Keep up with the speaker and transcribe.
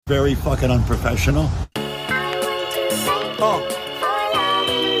very fucking unprofessional.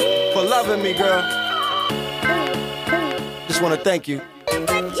 For loving me, girl. Just want to thank you. Look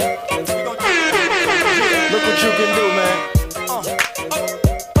what you can do, man.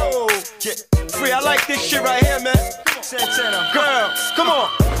 Free, I like this shit right here, man. Santana. Girl, come on.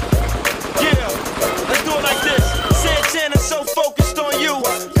 Yeah, let's do it like this. Santana's so focused on you.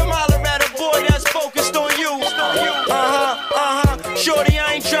 Come holler at a boy that's focused on you. Shorty,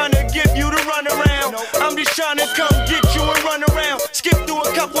 I ain't trying to give you the runaround. I'm just trying to come get you and run around. Skip through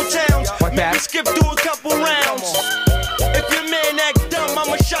a couple towns. Maybe skip through a couple rounds. If your man act dumb,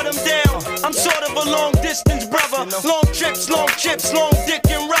 I'ma shut him down. I'm sort of a long distance brother. Long trips, long chips, long dick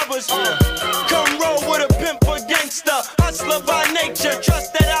and rubbers. Come roll with a pimp or gangster. Hustler by nature,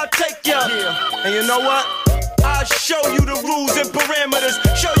 trust that I'll take ya. And you know what? I'll show you the rules and parameters.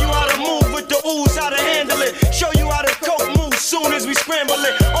 Show you how to move with the ooze, how to handle it. Show you how to coke move soon as we scramble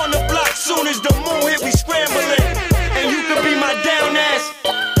it. On the block soon as the moon hit, we scramble it. And you can be my down ass.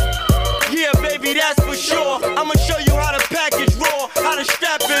 Yeah, baby, that's for sure. I'ma show you how to package raw, how to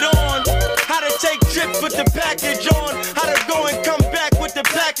strap it on, how to take trips with the package on, how to go and come back with the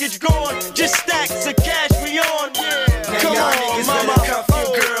package gone. Just stacks of cash we on. Come on, niggas mama. Better cuff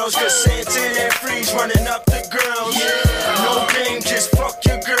your girls, cause Santana and Freeze running up the girls. No game, just fuck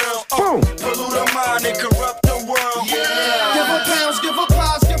your girl. Pollute her mind and corrupt the world. Give her pounds, give her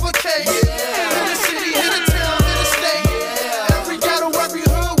pies, give her cake. Hit the city, hit the town, hit the state. Every ghetto, every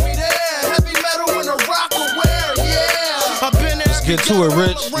hood, we there. Heavy metal in a rock aware, I've been there. Let's get to it,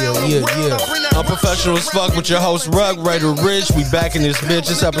 Rich. Yeah. Unprofessional as fuck with your host, Rug, Writer Rich. We back in this bitch.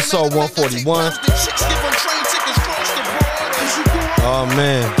 It's episode 141. Oh,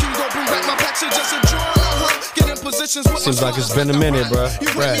 man. Seems like it's been a minute, bro.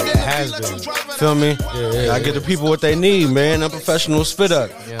 Right, it has been. Feel me? Yeah. I get the people what they need, man. Unprofessional spit up.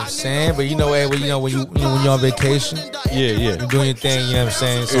 You know what I'm saying? But you know, when you're on vacation, you're doing your thing. You know what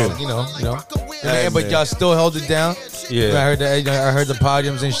I'm saying? So you know. Hey, but y'all still held it down. Yeah. I heard the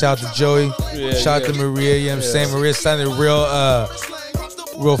podiums and shout out to Joey. Shout out to Maria. You know what I'm saying? Maria sounded real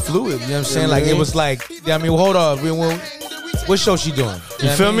fluid. You know what I'm saying? Like it was like, I mean, hold on. What show she doing? You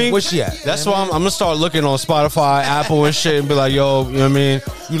feel me? Where's she at? That's why I'm gonna start looking on Spotify, Apple, and shit, and be like, yo, you know what I mean?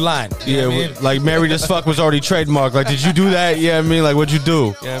 You lying. Yeah, like Married as Fuck was already trademarked. Like, did you do that? Yeah, I mean, like, what'd you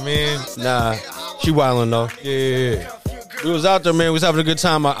do? You know what I mean? Nah, she wildin' though. Yeah. We was out there, man. We was having a good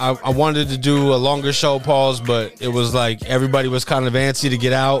time. I wanted to do a longer show, pause, but it was like everybody was kind of antsy to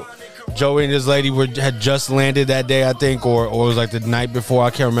get out. Joey and his lady had just landed that day, I think, or it was like the night before. I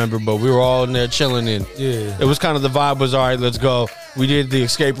can't remember, but we were all in there chilling, and it was kind of the vibe was, all right, let's go. We did the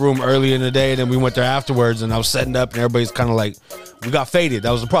escape room early in the day, and then we went there afterwards, and I was setting up, and everybody's kind of like, we got faded.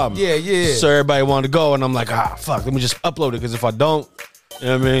 That was the problem. Yeah. So everybody wanted to go, and I'm like, fuck, let me just upload it, because if I don't, you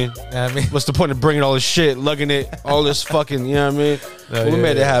know what I mean? What's the point of bringing all this shit, lugging it, all this fucking, you know what I mean? We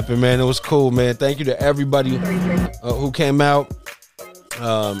made it happen, man. It was cool, man. Thank you to everybody who came out.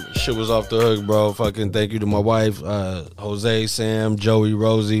 Shit was off the hook, bro. Fucking thank you to my wife, Jose, Sam, Joey,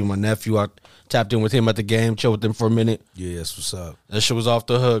 Rosie, my nephew. I tapped in with him at the game, chilled with him for a minute. Yeah, that's what's up. That shit was off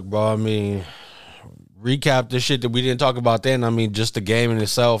the hook, bro. I mean, recap the shit that we didn't talk about then. I mean, just the game in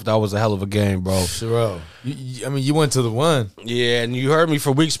itself, that was a hell of a game, bro. Bro, you went to the one. Yeah, and you heard me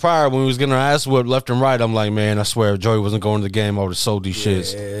for weeks prior when we was getting our ass whipped left and right. I'm like, man, I swear, if Joey wasn't going to the game, I would have sold these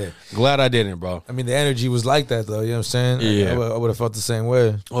shits. Yeah. Glad I didn't, bro. I mean, the energy was like that, though. You know what I'm saying? Yeah. I would have felt the same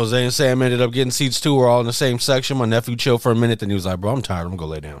way. Jose and Sam ended up getting seats, too. We're all in the same section. My nephew chilled for a minute, then he was like, bro, I'm tired. I'm going to go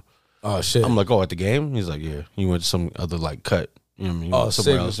lay down. Oh, shit. I'm like, at the game? He's like, yeah. He went to some other, like, cut. You know what I mean?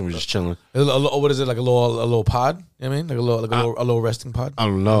 Somewhere else, and we just chilling. What is it, like a little pod? You know what I mean? Like a little resting pod? I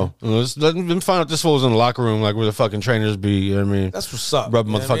don't know. Let me find out this fool was in the locker room, like where the fucking trainers be, you know what I mean? That's what's up. Rub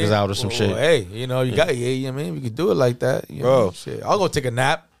motherfuckers out or some shit. Hey, you know, you got, you know what I mean? We could do it like that. You Bro. know, shit. I'll go take a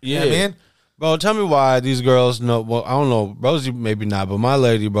nap. Yeah. You know what I mean? Bro, tell me why these girls know. Well, I don't know. Rosie, maybe not, but my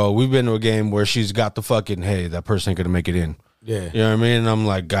lady, bro, we've been to a game where she's got the fucking, hey, that person ain't going to make it in. Yeah. You know what I mean? And I'm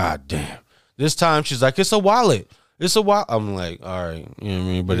like, God damn. This time she's like, it's a wallet. It's a while. I'm like, all right, you know what I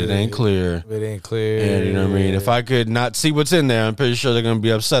mean? But it ain't clear. It ain't clear. And you know what I mean? If I could not see what's in there, I'm pretty sure they're going to be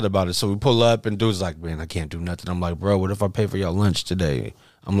upset about it. So we pull up and dude's like, man, I can't do nothing. I'm like, bro, what if I pay for y'all lunch today?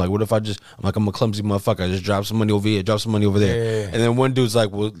 I'm like, what if I'm a clumsy motherfucker. I just drop some money over here, drop some money over there. Yeah. And then one dude's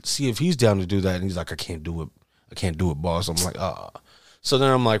like, well, see if he's down to do that. And he's like, I can't do it. I can't do it, boss. I'm like, So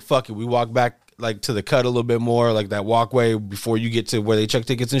then I'm like, fuck it. We walk back like to the cut a little bit more, like that walkway before you get to where they check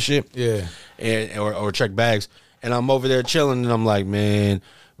tickets and shit. Yeah. And or check bags. And I'm over there chilling, and I'm like, man,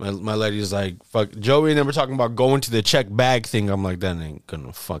 my lady's like, fuck. Joey and them were talking about going to the check bag thing. I'm like, that ain't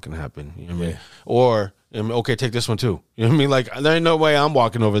gonna fucking happen. You know what I mean? Or And okay, take this one too. You know what I mean? Like, there ain't no way I'm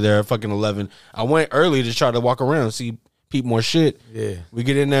walking over there at fucking 11. I went early to try to walk around, see peep more shit. Yeah. We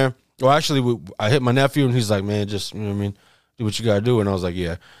get in there. Well, actually, I hit my nephew, and he's like, man, just, you know what I mean? Do what you got to do. And I was like,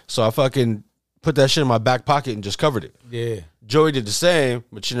 yeah. So I fucking put that shit in my back pocket and just covered it. Yeah. Joey did the same,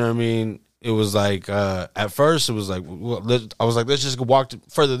 but you know what I mean? It was like, at first, it was like, I was like, let's just go walk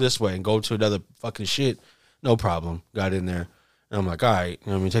further this way and go to another fucking shit. No problem. Got in there. And I'm like, all right, you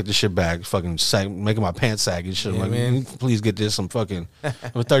know what I mean? Take this shit back. Fucking making my pants sag and shit. I'm like, man, please get this. I'm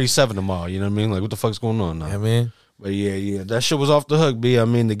 37 tomorrow. You know what I mean? Like, what the fuck's going on now? Yeah, man. But yeah. That shit was off the hook, B. I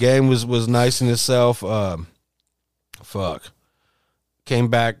mean, the game was nice in itself. Came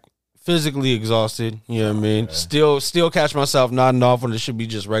back physically exhausted. You know what I mean? Still catch myself nodding off when it should be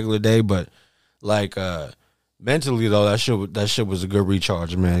just regular day. But, like, mentally though, that shit was a good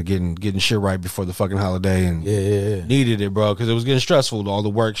recharge, man. Getting shit right before the fucking holiday, and needed it, bro, because it was getting stressful. All the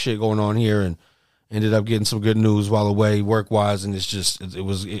work shit going on here, and ended up getting some good news while away work wise, and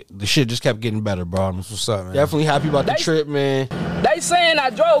the shit just kept getting better, bro. What's up, man? Definitely happy about the trip, man. They saying I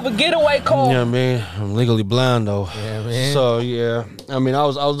drove a getaway car. You know what I mean? I'm legally blind though. Yeah, man. So yeah, I mean, I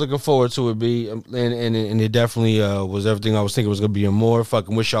was looking forward to it, B, and it definitely was everything I was thinking it was gonna be and more.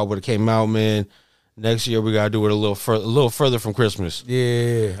 Fucking wish y'all would have came out, man. Next year we gotta do it a little further from Christmas.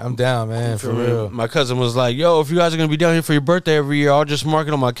 Yeah, I'm down, man, for real. My cousin was like, "Yo, if you guys are gonna be down here for your birthday every year, I'll just mark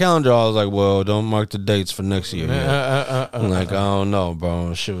it on my calendar." I was like, "Well, don't mark the dates for next year." I'm like, I don't know,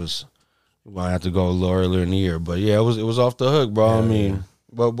 bro. Shit was, we might have to go a little earlier in the year, but yeah, it was off the hook, bro. I mean,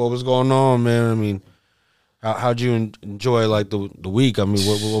 what was going on, man? I mean, how'd you enjoy like the week? I mean,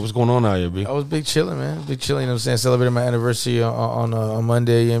 what was going on out here, B? I was big chilling, man. Big chilling, you know what I'm saying? Celebrated my anniversary on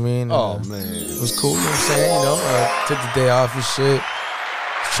Monday, you know what I mean? Oh, man. It was cool, you know what I'm saying? You know, took the day off and shit.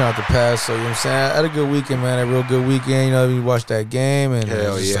 Just trying to pass, so you know what I'm saying? I had a good weekend, man. A real good weekend, you know, you watched that game and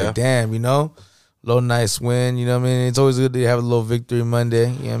hell just yeah. like, damn, you know? Little nice win, you know what I mean? It's always good to have a little victory Monday,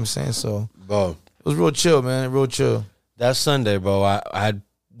 you know what I'm saying? So, bro, it was real chill, man. Real chill. That Sunday, bro, I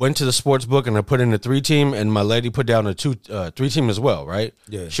went to the sports book and I put in a 3-team, and my lady put down a 3-team as well, right?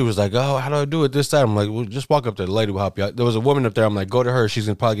 Yeah. She was like, "Oh, how do I do it this time?" I'm like, "Well, just walk up there. The lady will help you out." There was a woman up there. I'm like, "Go to her. She's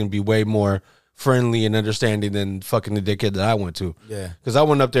probably gonna be way more friendly and understanding than fucking the dickhead that I went to." Yeah. Because I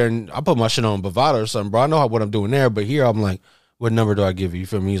went up there and I put my shit on Bovada or something, bro. I know what I'm doing there, but here I'm like, "What number do I give you?" You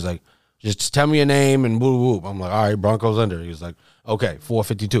feel me? He's like, "Just tell me your name and whoop whoop." I'm like, "All right, Broncos under." He was like, "Okay,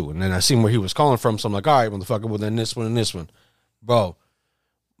 452." And then I seen where he was calling from, so I'm like, "All right, motherfucker, well then this one and this one." Bro,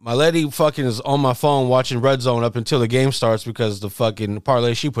 my lady fucking is on my phone watching Red Zone up until the game starts because the fucking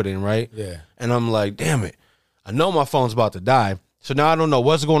parlay she put in, right? Yeah. And I'm like, damn it. I know my phone's about to die. So now I don't know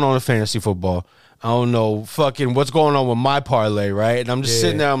what's going on in fantasy football. I don't know fucking what's going on with my parlay, right? And I'm just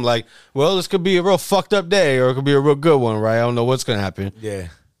sitting there, I'm like, well, this could be a real fucked up day or it could be a real good one, right? I don't know what's going to happen. Yeah.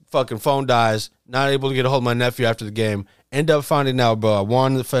 Fucking phone dies. Not able to get a hold of my nephew after the game. End up finding out, bro, I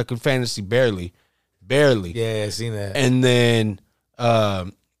won the fucking fantasy barely. Yeah, I seen that. And then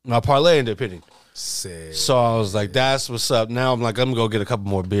my parlay ended up hitting. Sick. So I was like, that's what's up. Now I'm like, I'm going to go get a couple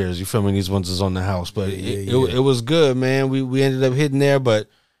more beers. You feel me? These ones is on the house. But it was good, man. We ended up hitting there. But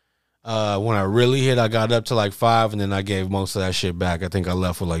when I really hit, I got up to like 5, and then I gave most of that shit back. I think I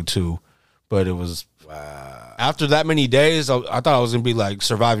left with like 2. But it was, wow. After that many days, I thought I was going to be like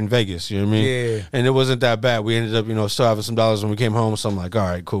surviving Vegas. You know what I mean? Yeah. And it wasn't that bad. We ended up, still having some dollars when we came home. So I'm like, all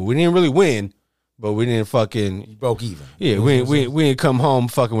right, cool. We didn't really win. But we didn't fucking... You broke even. Yeah, we didn't come home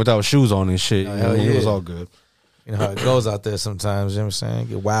fucking without shoes on and shit. It was all good. You know how it goes out there sometimes, you know what I'm saying?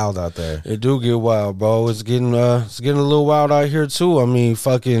 Get wild out there. It do get wild, bro. It's getting a little wild out here, too. I mean,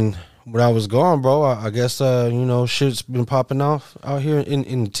 fucking... When I was gone, bro, I guess, shit's been popping off out here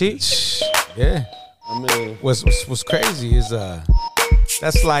in the T. Yeah. I mean... What's crazy is,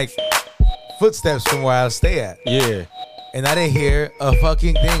 that's like footsteps from where I stay at. Yeah. And I didn't hear a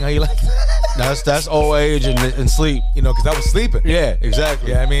fucking thing. How you like that? That's old age and sleep. You know, because I was sleeping. Yeah,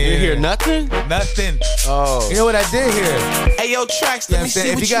 exactly. Yeah, I mean, you didn't hear nothing? Nothing. Oh, you know what I did hear? Hey, yo, Tracks. You know what I'm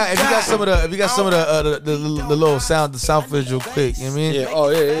saying? If you got some of the little sound, the sound footage real quick. You know what I mean? Yeah. Oh,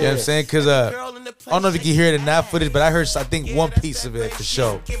 yeah. You know what I'm saying? Because I don't know if you can hear it in that footage, but I heard, I think, one piece of it for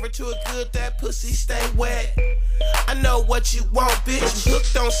sure. Give her to a good, that pussy stay wet. I know what you want, bitch. You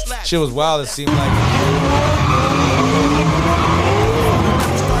hooked on slap. Shit was wild. It seemed like.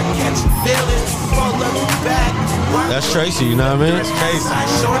 That's Tracy, you know what I mean? That's Tracy.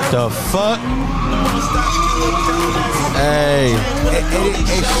 The fuck? Hey,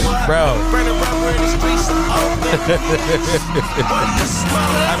 bro.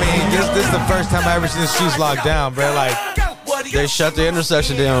 I mean, this is the first time I ever seen the streets locked down, bro. Like, They shut the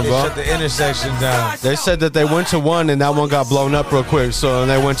intersection down, bro. Shut the intersection down. They said that they went to one and that one got blown up real quick. So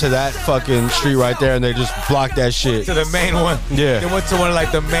they went to that fucking street right there and they just blocked that shit. To the main one. Yeah. They went to one of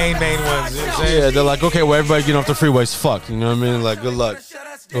like the main ones. You know what I'm saying? Yeah, they're like, okay, well, everybody get off the freeways. Fuck. You know what I mean? Like, good luck.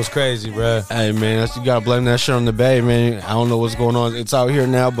 It was crazy, bro. Hey, man, you gotta blame that shit on the Bay, man. I don't know what's going on. It's out here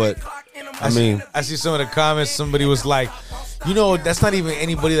now, but I see some of the comments. Somebody was like, you know, that's not even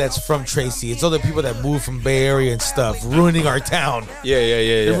anybody that's from Tracy. It's all the people that moved from Bay Area and stuff, ruining our town. Yeah.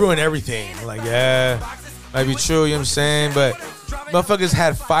 They ruin everything. I'm like, yeah, might be true, you know what I'm saying? But motherfuckers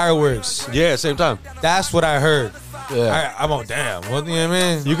had fireworks. Yeah, same time. That's what I heard. Yeah. I'm on, damn. What, you know what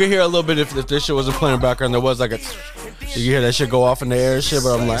I mean? You could hear a little bit if this shit wasn't playing in the background. There was like a, you could hear that shit go off in the air and shit,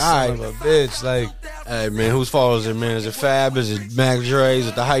 but I'm like, all right. Son of a bitch. Like, hey, man, whose fault is it, man? Is it Fab? Is it Mac Dre? Is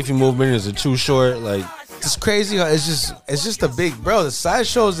it the hyphy movement? Is it Too Short? Like, it's crazy. It's just a big, bro. The side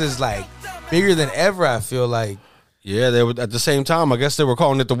shows is like bigger than ever, I feel like. yeah, they were at the same time. I guess they were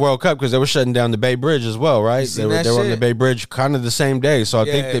calling it the World Cup because they were shutting down the Bay Bridge as well, right? They were on the Bay Bridge kind of the same day. So I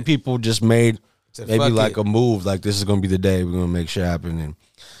think that people just made maybe like a move, like this is gonna be the day we're gonna make shit happen. And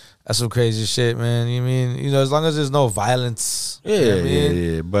that's some crazy shit, man. You mean, you know, as long as there's no violence. Yeah, you know what I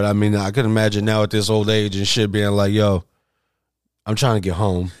mean? yeah. But I mean, I could imagine now at this old age and shit being like, yo, I'm trying to get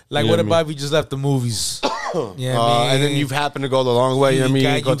home. Like, what about if we just left the movies? Yeah, and then you've happened to go the long way. You know what I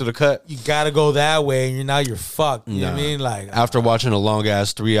mean? You go to the cut. You gotta go that way, and you're fucked. You know what I mean? Like, after watching a long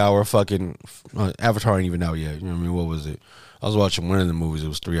ass 3-hour fucking Avatar ain't even out yet. You know what I mean? What was it? I was watching one of the movies. It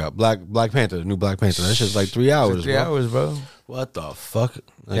was 3 hours. Black Panther, the new Black Panther. That shit's like 3 hours. 3 hours, bro. What the fuck?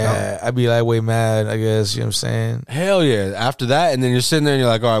 Like, yeah, I'd be like way mad, I guess. You know what I'm saying? Hell yeah. After that, and then you're sitting there and you're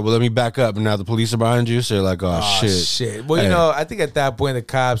like, all right, well, let me back up. And now the police are behind you. So you're like, oh shit. Well, you know, I think at that point, the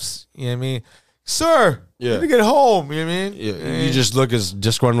cops, you know what I mean? Sir, you need to get home. You know what I mean? Yeah, you just look as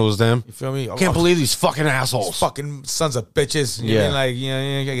disgruntled as them. You feel me? Can't believe these fucking assholes. These fucking sons of bitches. You know what I mean? Like, you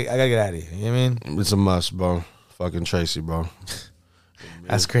know, I gotta get out of here. You know what I mean? It's a must, bro. Fucking Tracy, bro.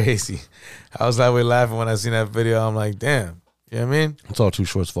 That's crazy. I was that way laughing when I seen that video. I'm like, damn. You know what I mean? It's all Too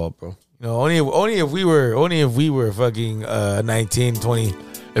Short's fault, bro. You know, only if we were fucking 19, 20.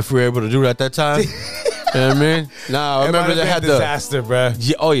 If we were able to do it at that time. You know what I mean? Nah, I remember they had disaster, bro.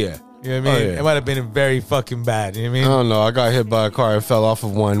 Yeah, oh yeah. You know what I mean? It might have been very fucking bad. You know what I mean? I don't know. I got hit by a car and fell off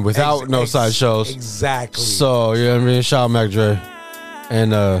of one without no side shows. Exactly. So, you know what I mean? Shout out Mac Dre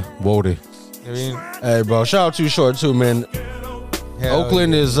and Wody. You know what I mean? Hey, bro. Shout out Too Short, too, man.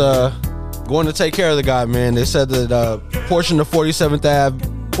 Oakland is going to take care of the guy, man. They said that portion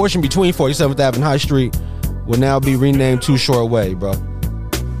between 47th Ave and High Street will now be renamed Too Short Way, bro.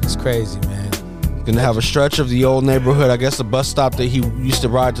 It's crazy, man. Gonna have a stretch of the old neighborhood. I guess the bus stop that he used to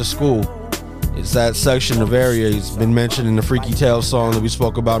ride to school. It's that section of area. He's been mentioned in the Freaky Tales song that we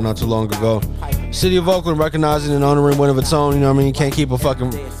spoke about not too long ago. City of Oakland recognizing and honoring one of its own. You know what I mean? You can't keep a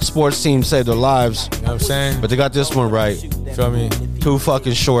fucking sports team save their lives. You know what I'm saying? But they got this one right. Feel me? Too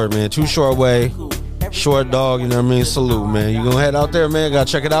fucking short, man. Too short way. Short dog, you know what I mean? Salute, man. You gonna head out there, man?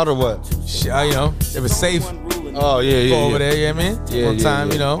 Gotta check it out or what? You know, if it's safe. Oh, yeah. Go over there, you know what I mean? Yeah, One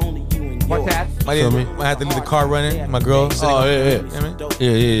time, you know. What's that? Might have to leave the car running. My girl. Oh, yeah. You know what I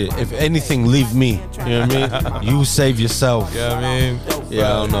mean? Yeah. If anything, leave me. You know what I mean? You save yourself. Yeah, I mean. Yeah, I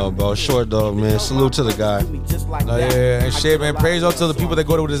don't know, bro. Short dog, man. Salute to the guy. Oh, yeah, and shit, man. Praise out to the people that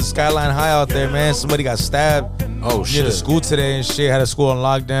go to the Skyline High out there, man. Somebody got stabbed. Oh, shit. Near the school today and shit. Had a school on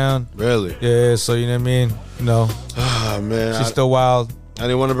lockdown. Really? Yeah, so you know what I mean? You know. Oh, man. She's still wild. I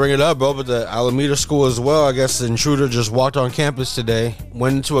didn't want to bring it up, bro, but the Alameda school as well. I guess the intruder just walked on campus today,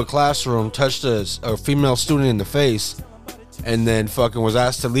 went into a classroom, touched a female student in the face, and then fucking was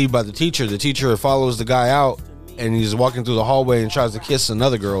asked to leave by the teacher. The teacher follows the guy out, and he's walking through the hallway and tries to kiss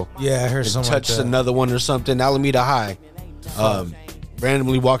another girl. Yeah, I heard something touched like that. another one or something. Alameda High.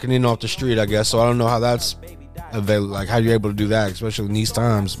 Randomly walking in off the street, I guess. So I don't know how that's available, like how you're able to do that, especially in these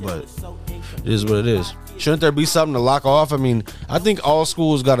times, but it is what it is. Shouldn't there be something to lock off? I mean, I think all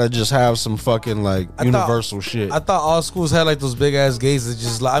schools gotta just have some fucking like universal shit. I thought all schools had like those big ass gates that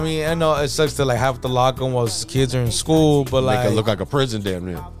just. I mean, I know it sucks to like have to lock them while kids are in school, but like make it look like a prison, damn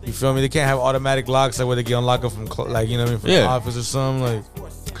near. You feel me? They can't have automatic locks like where they get unlocked from like you know what I mean from the office or something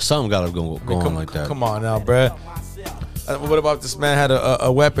like. Something gotta go on like that. Come on now, bruh. What about if this man had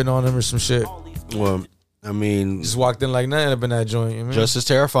a weapon on him or some shit? Well, I mean, just walked in like nothing up in that joint. You know? Just as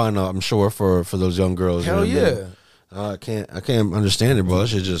terrifying, I'm sure, for those young girls. Hell you know yeah. I mean? I can't understand it, bro. That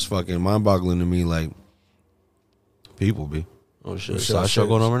shit just fucking mind-boggling to me. Like, people be. Oh shit, sideshow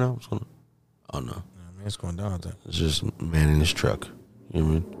going on right now. What's going on? Oh no, man, it's going down out there. It's just a man in his truck. You know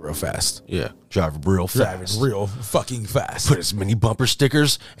what I mean? Real fast. Yeah, drive real fast. Driving real fucking fast. Put as many bumper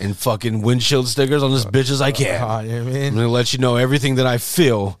stickers and fucking windshield stickers on this bitch as I can. You know what I mean? I'm gonna let you know everything that I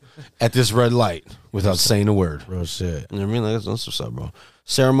feel at this red light without saying a word. Real shit. You know what I mean? Like, that's what's up, bro.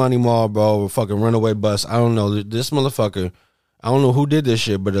 Ceremony Mall, bro, fucking runaway bus. I don't know. This motherfucker, I don't know who did this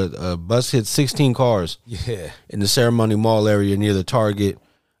shit, but a bus hit 16 cars. Yeah. In the Ceremony Mall area near the Target.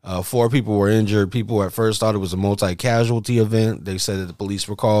 4 people were injured. People at first thought it was a multi-casualty event. They said that the police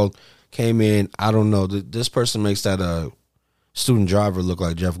were called, came in. I don't know. This person makes that student driver look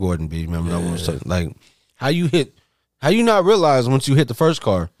like Jeff Gordon, B. Remember that one? Like, how you not realize once you hit the first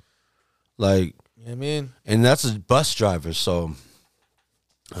car? Like, you know what I mean? And that's a bus driver, so.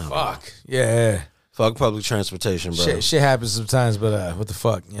 Fuck. Yeah. Fuck public transportation, bro. Shit happens sometimes, but what the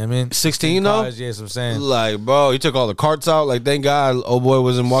fuck? You know what I mean? 16 though? Yes, I'm saying. Like, bro, he took all the carts out. Like, thank God old boy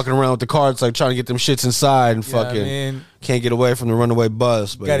wasn't walking around with the carts, like, trying to get them shits inside and fucking can't get away from the runaway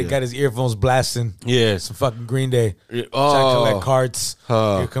bus. But got his earphones blasting. Yeah. Some fucking Green Day. Oh. Trying to collect carts.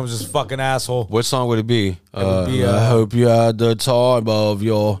 Here comes this fucking asshole. What song would it be? Would be I hope you had the time of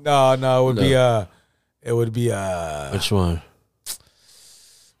your... No, it would be Which one?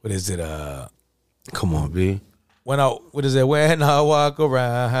 What is it? Come on, B. What is it? When I walk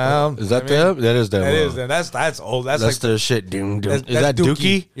around. Is that them? That is them. That is them. That's old. That's like the shit. Doom, doom. Is that's that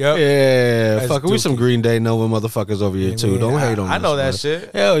Dookie? Yep. Yeah. That's Fuck, we some Green Day knowing motherfuckers over here too. Don't hate on us. I know that bro.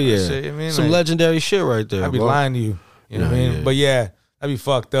 shit. Hell yeah. That shit, I mean, some like, legendary shit right there. I'd be bro. lying to you. You know what I mean? Yeah. But yeah, I'd be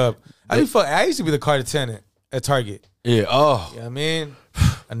fucked up. I used to be the cart attendant at Target. Yeah. Oh. You know what I mean?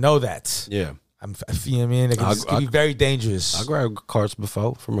 I know that. Yeah. You know what I mean? It can be very dangerous. I grabbed carts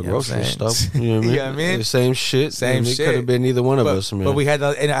before from a You know what grocery I'm store. saying? You know what I mean? You know what I mean? The same shit. Same shit. It could have been either one of us, man. But we had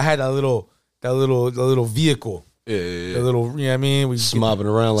and I had that little vehicle. Yeah. The little, you know what I mean? We Smobbing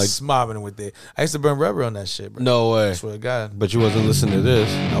around like smobbing with it. I used to burn rubber on that shit, bro. no way. I swear to God. But you wasn't listening to this.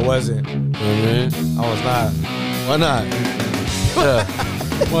 I wasn't. You know what I mean? I was not. Why not? Yeah.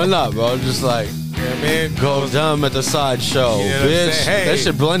 Why not, bro? Just like Yeah, man. go dumb at the sideshow, You know what I'm bitch. saying? Hey. They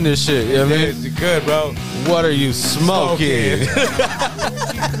should blend this shit. You know what I mean? You good, bro. What are you smoking?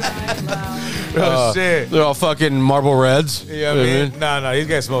 Oh, shit. They're all fucking Marble Reds. You know what I mean? No, these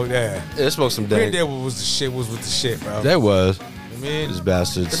guys smoked that. They smoked some Green dank. Day was the shit, was with the shit, bro. They was. You know what I mean? These They're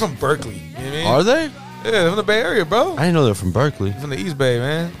bastards. from Berkeley. You know what I mean? Are they? Yeah, they're from the Bay Area, bro. I didn't know they're from Berkeley. From the East Bay,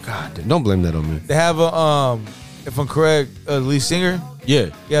 man. God, don't blame that on me. They have a, if I'm correct, a lead singer.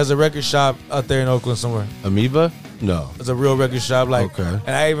 Yeah. He has a record shop out there in Oakland somewhere. Amoeba? No. It's a real record shop, like. Okay.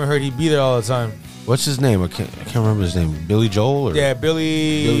 And I even heard he'd be there all the time. What's his name? I can't remember his name. Billy Joel or Yeah,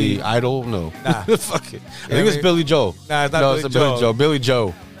 Billy Idol? No. Nah. Fuck it. I think it's Billy Joel. Nah, it's not no, Billy it's Joel. Billy Joe. Billy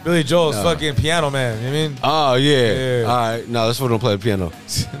Joe. Billy Joel's Nah. fucking piano man. You know what I mean? Oh yeah. Yeah. All right. No, this one don't play the piano.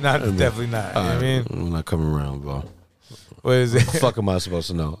 Definitely not. You know what I mean? I'm not coming around, bro. What is it? Fuck am I supposed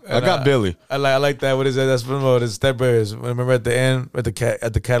to know? I And, got Billy. I like that. What is that? That's from the Step Brothers. Remember at the end at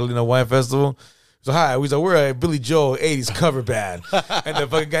the Catalina Wine Festival. So hi, we was like, we're at Billy Joel 80s cover band, and the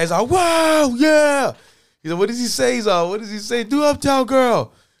fucking guy's like, wow, yeah. He's like, what does he say? He's like, what does he say? Do Uptown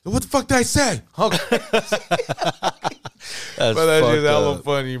Girl. What the fuck did I say? Okay. That's But that shit's fucked hella up.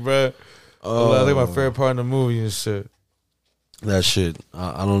 funny, bro. I think my favorite part in the movie and shit. That shit.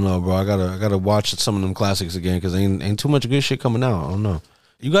 I don't know, bro. I gotta watch some of them classics again because ain't too much good shit coming out. I don't know.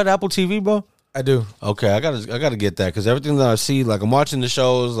 You got Apple TV, bro? I do. Okay, I gotta get that because everything that I see, like I'm watching the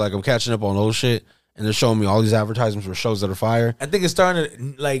shows, like I'm catching up on old shit, and they're showing me all these advertisements for shows that are fire. I think it's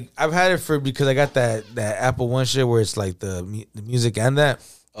starting to, like, I've had it because I got that Apple One shit where it's like the music and that.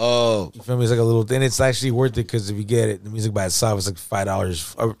 Oh, You feel me? It's like a little thing. It's actually worth it because if you get it, the music by itself is like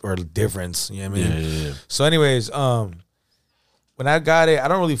 $5 or difference. You know what I mean? yeah. So, anyways, when I got it, I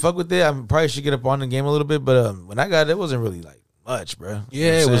don't really fuck with it. I probably should get up on the game a little bit, but when I got it, it wasn't really like much, bro. Yeah,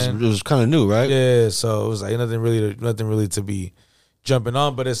 You know what I'm it saying? was kind of new, right? Yeah, so it was like nothing really to be jumping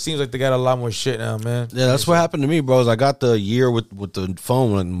on. But it seems like they got a lot more shit now, man. Yeah, that's what happened to me, bro. Is I got the year with the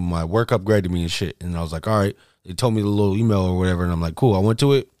phone when my work upgraded me and shit, and I was like, all right. They told me the little email or whatever, and I'm like, cool. I went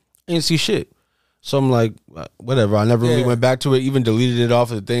to it, ain't see shit. So I'm like, whatever. I never really went back to it. Even deleted it off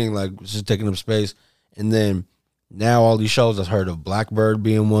of the thing, like it's just taking up space. And then now all these shows I've heard of, Blackbird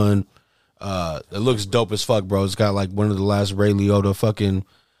being one. It looks dope as fuck, bro. It's got like one of the last Ray Liotta fucking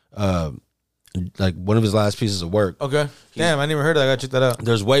like one of his last pieces of work. Okay. Damn, I never heard of that. I gotta check that out.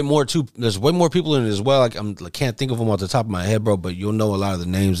 There's way more people in it as well. Like I can't think of them off the top of my head, bro. But you'll know a lot of the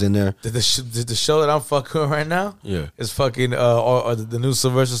names in there. Did the show that I'm fucking with right now? Yeah, is fucking or the new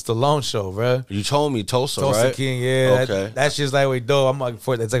Sylvester Stallone show, bro. You told me Tulsa, Tulsa right? King, yeah. Okay. That's just like way dope. I'm like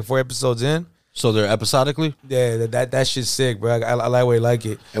it's like 4 episodes in. So they're episodically? Yeah, that shit's sick, bro. I like the way you like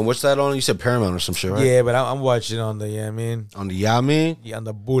it. And what's that on? You said Paramount or some shit, right? Yeah, but I'm watching on the, I mean? On the Yamin? Yeah, on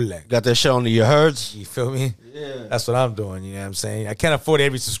the Bullet. Got that shit on the You Heards? You feel me? Yeah. That's what I'm doing, you know what I'm saying? I can't afford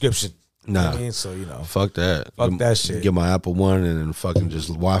every subscription. Nah. You know what I mean? So, Fuck that. Fuck that shit. Get my Apple One and then fucking just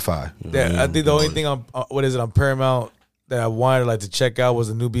Wi-Fi. I think the only thing on Paramount that I wanted to check out was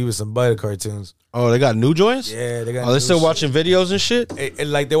the new Beavis and Butthead cartoons. Oh, they got new joints? Yeah, they got. Are they still watching videos and shit?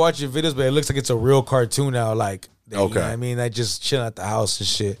 They're watching videos, but it looks like it's a real cartoon now. Okay, you know what I mean, I just chilling at the house and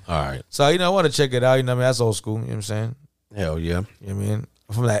shit. All right. So I want to check it out. You know what I mean? That's old school. You know what I'm saying? Hell yeah. You know what I mean?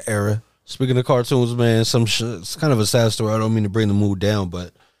 From that era. Speaking of cartoons, man, it's kind of a sad story. I don't mean to bring the mood down,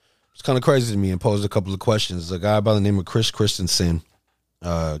 but it's kind of crazy to me and posed a couple of questions. A guy by the name of Chris Christensen,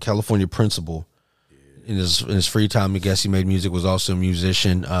 California principal, in his free time, I guess he made music, was also a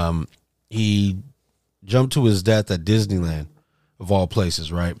musician. He jumped to his death at Disneyland, of all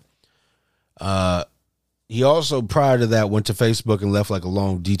places, right? He also, prior to that, went to Facebook and left a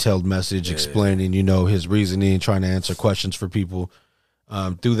long, detailed message explaining, his reasoning, trying to answer questions for people.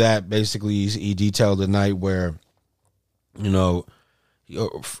 Through that, basically, he detailed a night where,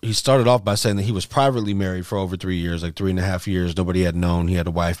 he started off by saying that he was privately married for over 3 years, 3.5 years. Nobody had known. He had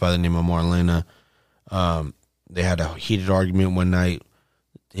a wife by the name of Marlena. They had a heated argument one night.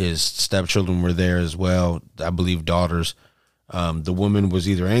 His stepchildren were there as well, I believe daughters. The woman was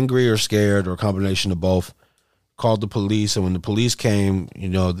either angry or scared or a combination of both. Called the police, and when the police came,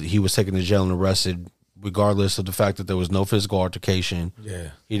 he was taken to jail and arrested, regardless of the fact that there was no physical altercation. Yeah.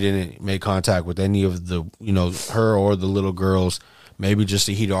 He didn't make contact with any of the, her or the little girls. Maybe just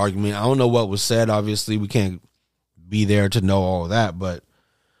a heated argument. I don't know what was said. Obviously, we can't be there to know all of that, but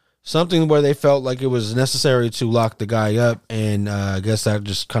something where they felt like it was necessary to lock the guy up, and I guess that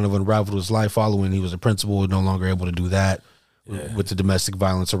just kind of unraveled his life following. He was a principal, no longer able to do that with the domestic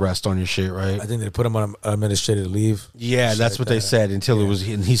violence arrest on your shit, right? I think they put him on administrative leave. Yeah, that's what they said until it was,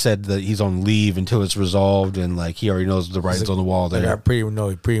 and he said that he's on leave until it's resolved, and he already knows the writing's on the wall there. I pretty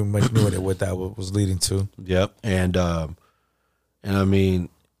much knew what that was leading to. Yep, and I mean,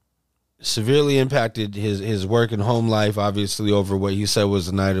 severely impacted his work and home life, obviously, over what he said was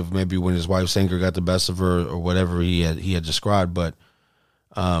the night of maybe when his wife's anger got the best of her or whatever he had described. But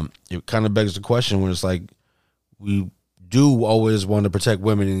it kind of begs the question when it's we do always want to protect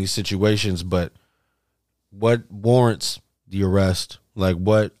women in these situations, but what warrants the arrest? I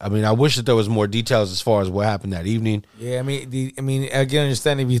wish that there was more details as far as what happened that evening. Yeah, I mean, I can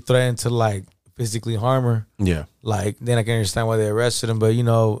understand if you threatened to physically harm her. Yeah. Then I can understand why they arrested him. But,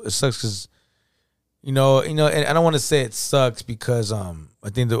 it sucks because, and I don't want to say it sucks because I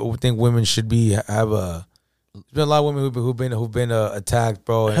think women should have a. There's been a lot of women who've been attacked,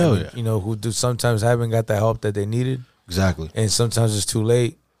 bro. And, Hell yeah. Who do sometimes haven't got the help that they needed. Exactly. And sometimes it's too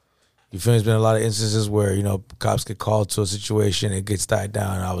late. You feel me? There's been a lot of instances where, cops get called to a situation, it gets died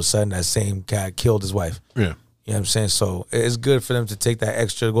down, and all of a sudden that same cat killed his wife. Yeah. You know what I'm saying? So it's good for them to take that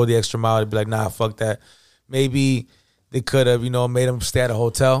go the extra mile to be like, nah, fuck that. Maybe they could have, made him stay at a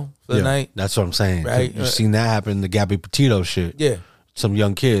hotel for the night. That's what I'm saying. Right? You've seen that happen in the Gabby Petito shit. Yeah. Some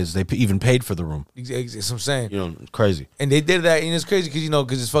young kids, they even paid for the room. That's what I'm saying. Crazy. And they did that, and it's crazy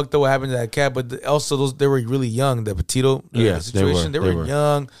because it's fucked up what happened to that cat, but also they were really young, the Petito situation. They were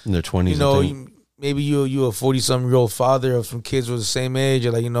young. In their 20s, maybe you a 40-something-year-old father of some kids who are the same age.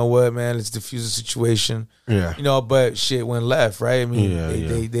 You're like, you know what, man, let's diffuse the situation. Yeah. But shit went left, right? I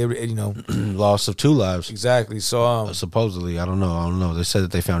mean, they loss of 2 lives. Exactly. So supposedly, I don't know. They said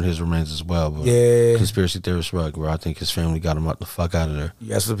that they found his remains as well. But conspiracy theorists were where I think his family got him the fuck out of there.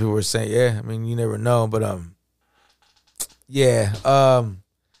 Yeah, that's what people were saying. Yeah, I mean, you never know, but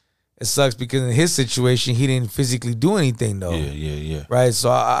it sucks because in his situation, he didn't physically do anything, though. Yeah. Right?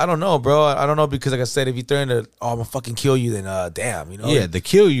 So I don't know, bro. I don't know because, like I said, if you threaten to, I'm going to fucking kill you, then damn, Yeah, to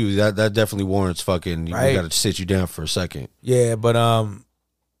kill you, that definitely warrants fucking, right? You got to sit you down for a second. Yeah, but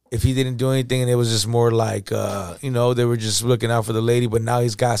if he didn't do anything and it was just more like, they were just looking out for the lady, but now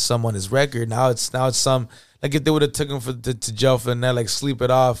he's got some on his record. Now it's some, if they would have took him to jail for the night, sleep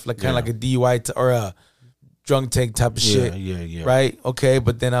it off, kind of like a DUI or a drunk tank type of shit. Yeah. Right? Okay,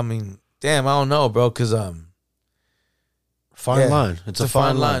 but then, I mean, damn, I don't know, bro, because fine line. It's a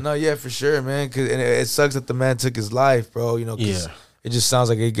fine line. No, yeah, for sure, man. And it sucks that the man took his life, bro. Cause it just sounds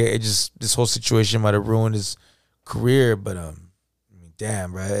like this whole situation might have ruined his career. But I mean,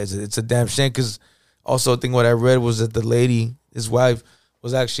 damn, right? It's a damn shame. Because also, I think what I read was that the lady, his wife,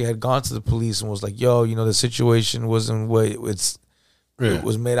 had gone to the police and was like, "Yo, the situation wasn't what it was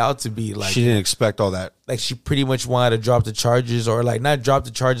made out to be." She didn't expect all that. She pretty much wanted to drop the charges, or not drop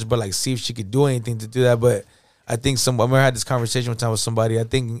the charges, but see if she could do anything to do that. But I think I remember I had this conversation one time with somebody. I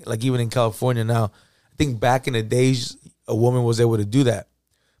think like even in California now, I think back in the days a woman was able to do that.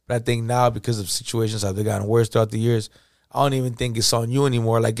 But I think now because of situations how they've gotten worse throughout the years, I don't even think it's on you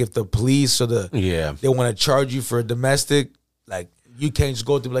anymore. Like if the police or they want to charge you for a domestic, like you can't just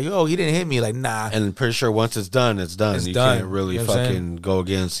go through like, oh, he didn't hit me. Like, nah. And I'm pretty sure once it's done, it's done. You can't really fucking go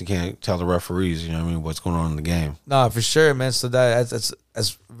against. You can't tell the referees, you know what I mean, what's going on in the game. Nah, for sure, man. So that's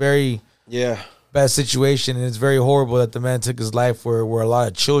very bad situation, and it's very horrible that the man took his life where a lot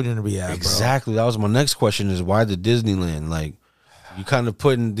of children be at. Exactly. That was my next question: is why the Disneyland? Like, you kind of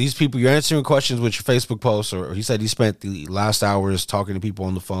putting these people. You're answering questions with your Facebook posts, or he said he spent the last hours talking to people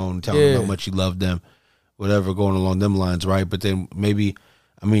on the phone, telling them how much he loved them, whatever, going along them lines, right? But then maybe,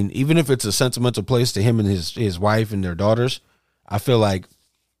 I mean, even if it's a sentimental place to him and his wife and their daughters, I feel like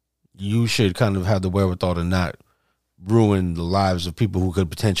you should kind of have the wherewithal to not ruin the lives of people who could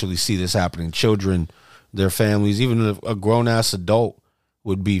potentially see this happening. Children, their families, even a grown-ass adult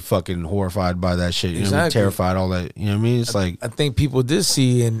would be fucking horrified by that shit. You know, terrified, all that. You know what I mean? It's like, I think people did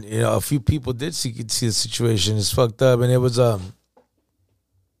see, and a few people did see the situation. It's fucked up, and it was I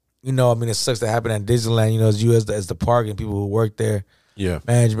mean, it sucks that happened at Disneyland. As you as the park and people who work there,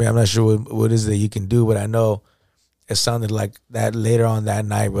 management. I'm not sure what is it that you can do, but I know it sounded like that later on that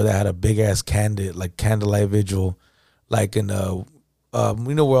night, where they had a big ass candlelight vigil, like in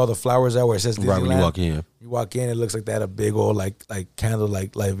we know where all the flowers are, where it says Disneyland. Right when you walk in, it looks like they had a big old like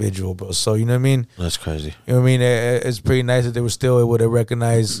candlelight vigil, bro. So you know what I mean? That's crazy. You know what I mean? It's pretty nice that they were still able to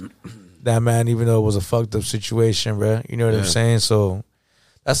recognize that man, even though it was a fucked up situation, bro. You know what I'm saying? So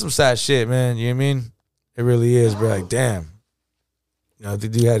that's some sad shit, man. You know what I mean? It really is, bro. Like, damn. The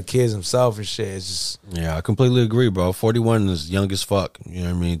dude had kids himself and shit. It's just... Yeah, I completely agree, bro. 41 is young as fuck. You know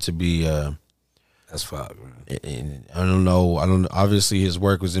what I mean? To be... That's fuck, man. I don't know. Obviously, his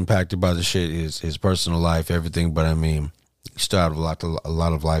work was impacted by the shit, his personal life, everything. But, I mean, you still have a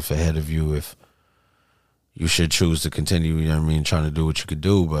lot of life ahead of you if you should choose to continue, you know what I mean, trying to do what you could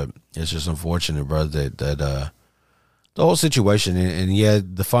do. But it's just unfortunate, bro, that the whole situation,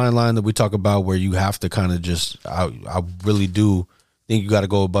 and the fine line that we talk about where you have to kind of just, I really do think you got to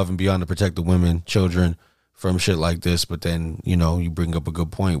go above and beyond to protect the women, children from shit like this. But then, you bring up a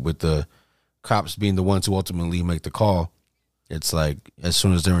good point with the cops being the ones who ultimately make the call. It's like, as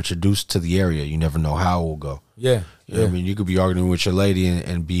soon as they're introduced to the area, you never know how it will go. Yeah. You know what I mean? You could be arguing with your lady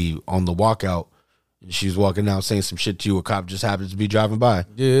and be on the walkout. She's walking out saying some shit to you. A cop just happens to be driving by.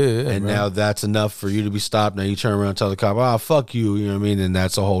 Yeah. And now that's enough for you to be stopped. Now you turn around and tell the cop, fuck you. You know what I mean? And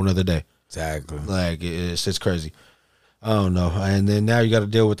that's a whole nother day. Exactly. Like, it's crazy. I don't know. And then now you got to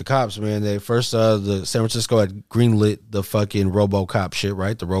deal with the cops, man. The San Francisco had greenlit the fucking RoboCop shit,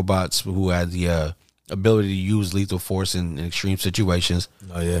 right? The robots who had the ability to use lethal force in extreme situations.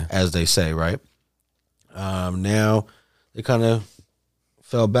 Oh, yeah. As they say, right? Now they kind of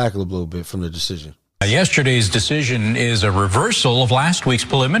fell back a little bit from the decision. Yesterday's decision is a reversal of last week's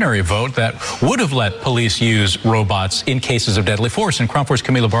preliminary vote that would have let police use robots in cases of deadly force. And Crump 4's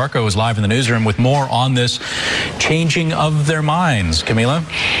Camila Barco is live in the newsroom with more on this changing of their minds. Camila?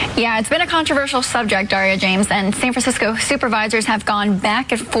 Yeah, it's been a controversial subject, Daria James, and San Francisco supervisors have gone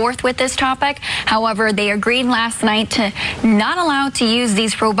back and forth with this topic. However, they agreed last night to not allow to use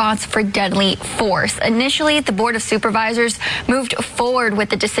these robots for deadly force. Initially, the Board of Supervisors moved forward with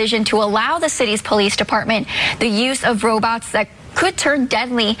the decision to allow the city's police department the use of robots that could turn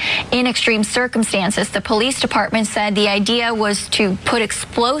deadly in extreme circumstances. The police department said the idea was to put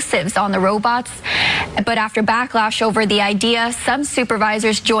explosives on the robots, but after backlash over the idea, some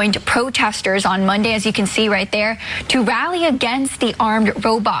supervisors joined protesters on Monday, as you can see right there, to rally against the armed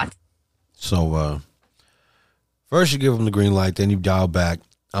robots. So first you give them the green light, then you dial back.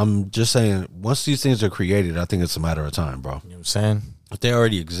 I'm just saying, once these things are created, I think it's a matter of time, bro. You know what I'm saying? If they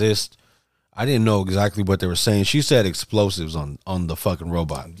already exist, I didn't know exactly what they were saying. She said explosives on the fucking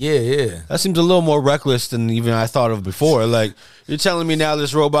robot. Yeah. That seems a little more reckless than even I thought of before. Like, you're telling me now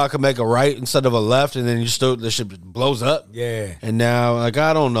this robot can make a right instead of a left, and then the shit blows up? Yeah. And now, like,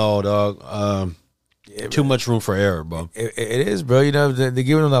 I don't know, dog. Too much room for error, bro. It is, bro. They're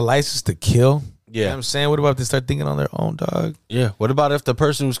giving them the license to kill. Yeah. You know what I'm saying? What about if they start thinking on their own, dog? Yeah. What about if the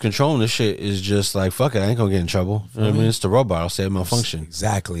person who's controlling this shit is just like, fuck it, I ain't gonna get in trouble. You know what I mean? It's the robot. I'll say it malfunction.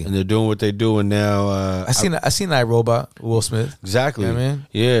 Exactly. And they're doing what they do, and now I seen that robot, Will Smith. Exactly. You know what I mean?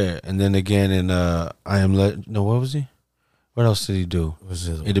 Yeah. And then again in what was he? What else did he do?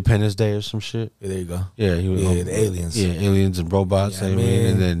 Independence Day or some shit. Yeah, there you go. Yeah, he was the aliens. Yeah, aliens and robots. Yeah, I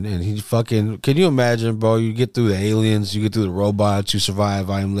mean, and he fucking. Can you imagine, bro? You get through the aliens, you get through the robots, you survive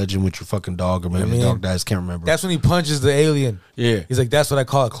I Am Legend with your fucking dog, or maybe the dog dies. Can't remember. That's when he punches the alien. Yeah, he's like, that's what I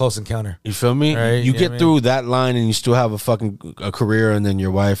call a close encounter. You feel me? Right? You get through that line, and you still have a career, and then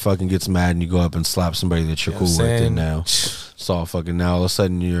your wife fucking gets mad, and you go up and slap somebody that you're cool with. And now, it's all fucking. Now all of a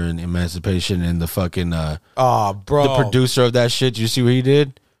sudden you're in emancipation, and the fucking bro, the producer of that shit. You see what he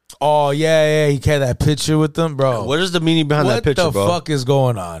did? Oh yeah, he had that picture with them, bro. What is the meaning behind that picture, bro? What the fuck is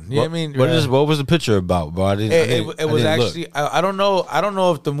going on? You know what I mean? What was the picture about, bro? It was actually. I don't know. I don't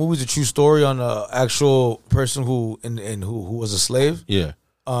know if the movie's a true story on the actual person who was a slave. Yeah.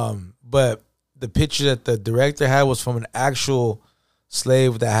 But the picture that the director had was from an actual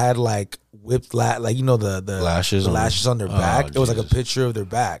slave that had like whipped like the lashes on their back. It was like a picture of their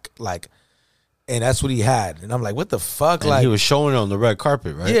back, like. And that's what he had. And I'm like, what the fuck? And like he was showing it on the red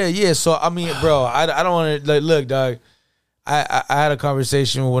carpet, right? Yeah. So, I mean, bro, I don't want to, like, look, dog, I had a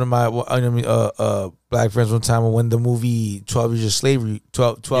conversation with one of my black friends one time when the movie 12 Years of Slavery,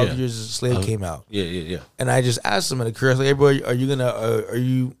 12 Years of Slave came out. Yeah. And I just asked him in a curious, like, hey, bro, are you going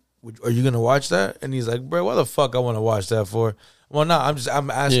to watch that? And he's like, bro, what the fuck I want to watch that for? Well, no, I'm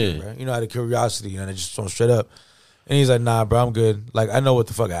asking, bro, out of curiosity, and I just told him straight up. And he's like, nah, bro, I'm good. Like, I know what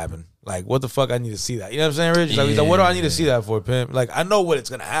the fuck happened. Like, what the fuck I need to see that? You know what I'm saying, Rich? He's like, what do I need to see that for, pimp? Like, I know what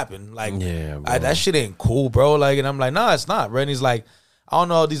it's going to happen. Like, that shit ain't cool, bro. Like, and I'm like, nah, it's not, bro. And he's like, I don't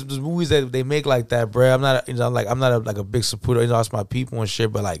know, these movies that they make like that, bro. I'm not, I'm not a big supporter. That's my people and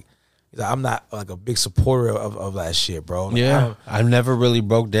shit, but like, I'm not like a big supporter of that shit, bro. Like, I never really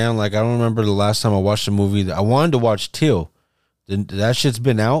broke down. Like, I don't remember the last time I watched a movie. I wanted to watch Till. That shit's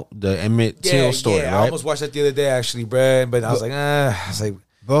been out. The Emmett Till story, right? I almost watched that the other day, actually, bro. But I was like,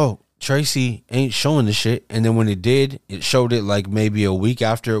 bro, Tracy ain't showing the shit. And then when it did, it showed it like maybe a week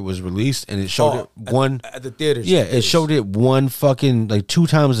after it was released, and it showed it at the theaters. Yeah, it showed it one fucking like 2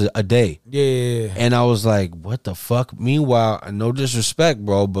 times a day. Yeah. And I was like, what the fuck? Meanwhile, no disrespect,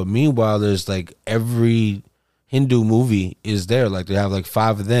 bro, but meanwhile, there's like every Hindu movie is there. Like they have like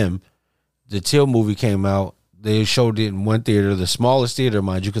 5 of them. The Till movie came out. They showed it in one theater, the smallest theater,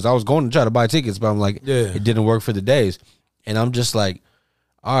 mind you, because I was going to try to buy tickets, but I'm like, it didn't work for the days. And I'm just like,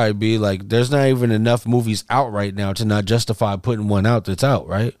 all right, B, like, there's not even enough movies out right now to not justify putting one out that's out,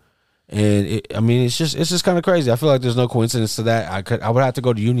 right? And it's just kind of crazy. I feel like there's no coincidence to that. I would have to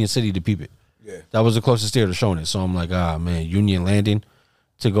go to Union City to peep it. Yeah, that was the closest theater showing it. So I'm like, man, Union Landing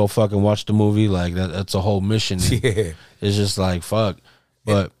to go fucking watch the movie, like that's a whole mission. Yeah, it's just like fuck,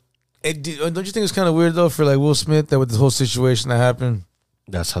 but. Don't you think it's kind of weird though for like Will Smith that with this whole situation that happened?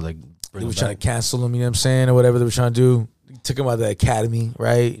 That's how they were trying to cancel him, you know what I'm saying, or whatever they were trying to do. They took him out of the academy,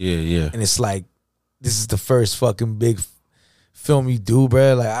 right? Yeah. And it's like this is the first fucking big film you do,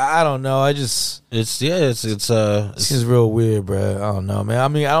 bro. Like I don't know, it seems real weird, bro. I don't know, man. I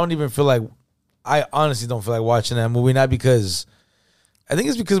mean, I don't even feel like I honestly don't feel like watching that movie, not because. I think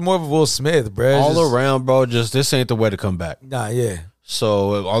it's because more of Will Smith, bro. All around, bro. Just this ain't the way to come back. Nah, yeah.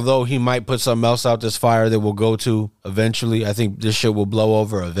 So although he might put something else out this fire that will go to eventually, I think this shit will blow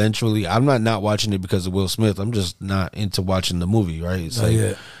over eventually. I'm not watching it because of Will Smith. I'm just not into watching the movie, right? It's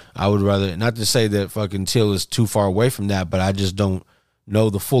I would rather, not to say that fucking Till is too far away from that, but I just don't know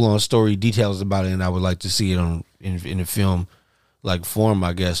the full on story details about it, and I would like to see it in a film like form,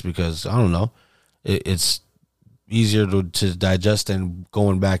 I guess, because I don't know, it's easier to digest than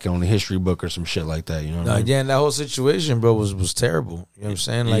going back on a history book or some shit like that, you know what I mean? Yeah, and that whole situation, bro, was terrible. You know what I'm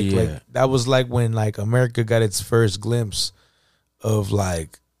saying? Like that was like when like America got its first glimpse of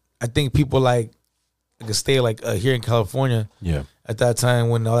like, I think people like a state like here in California. Yeah. At that time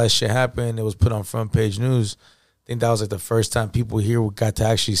when all that shit happened, it was put on front page news. I think that was like the first time people here got to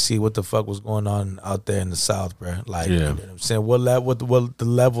actually see what the fuck was going on out there in the South, bro. Like, you know what I'm saying? What the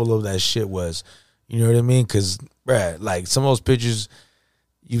level of that shit was. You know what I mean? Because, bruh, like some of those pictures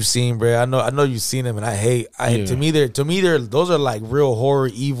you've seen, bruh. I know you've seen them, and to me those are like real horror,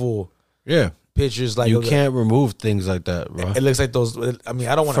 evil, pictures. Like you can't remove things like that, bro. It looks like those. I mean,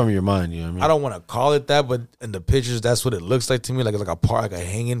 I don't want from your mind. You know what I mean? I don't want to call it that, but in the pictures, that's what it looks like to me. Like it's like a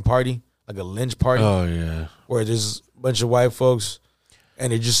hanging party, like a lynch party. Oh yeah, where there's a bunch of white folks,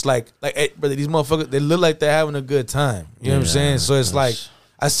 and they're just like, brother, these motherfuckers, they look like they're having a good time. You know what I'm saying? So it's like.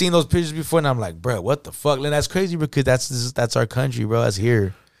 I've seen those pictures before, and I'm like, bro, what the fuck? And that's crazy because that's our country, bro. That's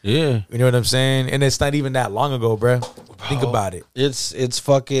here. Yeah. You know what I'm saying? And it's not even that long ago, bro. Think about it. It's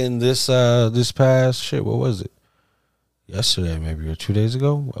fucking this past shit. What was it? Yesterday, maybe, or 2 days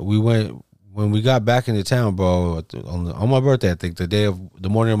ago. We went when we got back into town, bro. On my birthday, I think the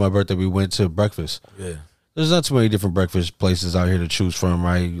morning of my birthday, we went to breakfast. Yeah. There's not too many different breakfast places out here to choose from,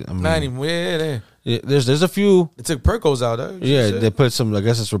 right? I mean, Not anymore. Yeah, there's a few. they took Percos out though. Yeah, they put some. I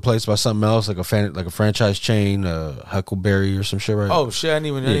guess it's replaced by something else, like a franchise chain, Huckleberry or some shit, right? Oh shit, I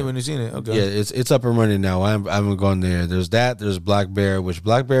didn't even seen it. Okay. Yeah, it's up and running now. I haven't gone there. There's that. There's Black Bear, which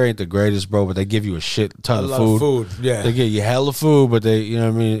Black Bear ain't the greatest, bro, but they give you a shit ton of food. Yeah. They give you hella food, but they, you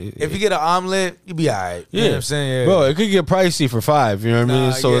know what I mean? If you get an omelet, you be all right. You know what I'm saying? Yeah. Bro, it could get pricey for $5, you know what I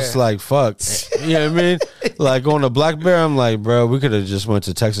mean? So it's like, fuck. You know what I mean? Like on the Black Bear, I'm like, bro, we could have just went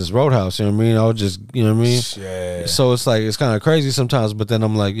to Texas Roadhouse, you know what I mean? I would just, you know what I mean? Yeah. So it's like, it's kind of crazy sometimes, but then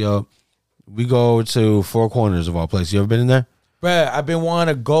I'm like, yo, we go to Four Corners of all places. You ever been in there? Bruh, I've been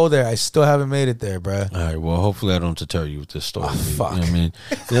wanting to go there. I still haven't made it there, bruh. All right, well, hopefully I don't deter you with this story. Oh, fuck. You know what I mean?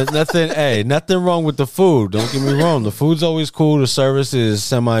 There's nothing wrong with the food. Don't get me wrong. The food's always cool. The service is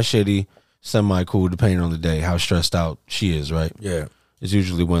semi-shitty, semi-cool, depending on the day, how stressed out she is, right? Yeah. It's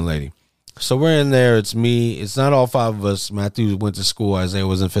usually one lady. So we're in there. It's me. It's not all 5 of us. Matthew went to school. Isaiah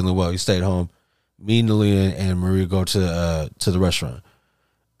wasn't feeling well. He stayed home. Me, Nalia, and Maria go to the restaurant.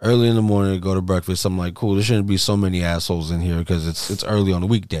 Early in the morning, go to breakfast. I'm like, cool, there shouldn't be so many assholes in here because it's early on a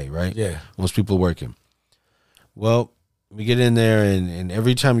weekday, right? Yeah. Most people are working. Well, we get in there, and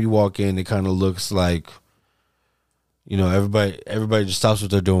every time you walk in, it kind of looks like, you know, everybody just stops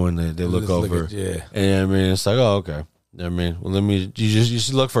what they're doing. They look over. Yeah. And I mean, it's like, oh, okay. I mean, well, you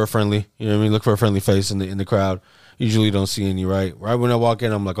just look for a friendly, you know what I mean? Look for a friendly face in the crowd. Usually don't see any, right? Right when I walk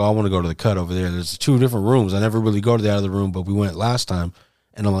in, I'm like, oh, I want to go to the cut over there. There's 2 different rooms. I never really go to the other room, but we went last time.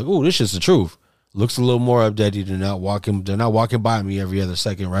 And I'm like, oh, this is the truth. Looks a little more updated. They're not walking by me every other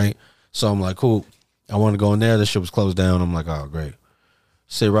second, right? So I'm like, cool. I want to go in there. This shit was closed down. I'm like, oh, great.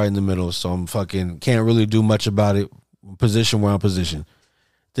 Sit right in the middle. So I'm fucking can't really do much about it. Position where I'm positioned.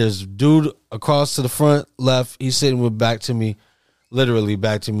 There's a dude across to the front left. He's sitting with back to me, literally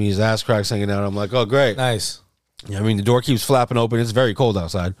back to me. His ass cracks hanging out. I'm like, oh, great. Nice. Yeah, I mean, the door keeps flapping open. It's very cold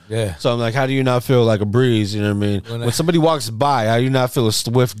outside. Yeah. So I'm like, how do you not feel like a breeze? You know what I mean? When somebody walks by, how do you not feel a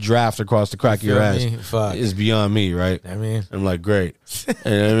swift draft across the crack of your ass? Fuck. It's beyond me, right? I mean, I'm like, great.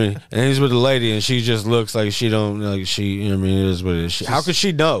 And I mean, and he's with the lady, and she just looks like she don't like she. You know what I mean? It is what it is. How could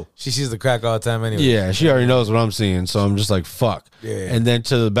she know? she sees the crack all the time anyway. Yeah, she already knows what I'm seeing. So I'm just like, fuck. Yeah. And then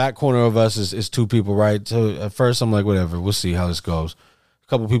to the back corner of us is 2 people, right? So at first I'm like, whatever. We'll see how this goes.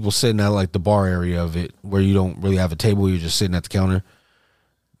 Couple people sitting at like the bar area of it where you don't really have a table, you're just sitting at the counter.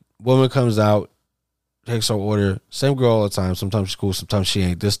 Woman comes out, takes her order. Same girl all the time. Sometimes she's cool, sometimes she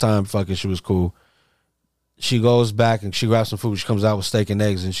ain't. This time fucking she was cool. She goes back and she grabs some food. She comes out with steak and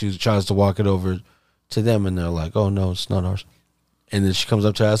eggs and she tries to walk it over to them and they're like, oh no, it's not ours. And then she comes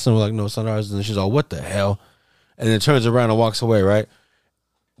up to us and we're like, no, it's not ours. And then she's all, what the hell? And then turns around and walks away, right?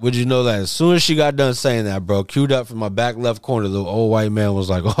 Would you know that as soon as she got done saying that, bro, queued up from my back left corner, the old white man was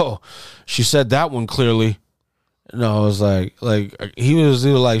like, oh, she said that one clearly. And I was like he was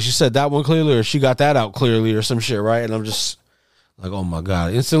either like, she said that one clearly or she got that out clearly or some shit, right? And I'm just like, oh my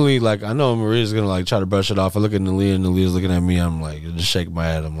God. Instantly, like, I know Maria's going to like try to brush it off. I look at Nalia and Nalia's looking at me. I'm like, just shake my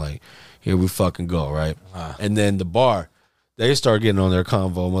head. I'm like, here we fucking go, right? And then the bar, they start getting on their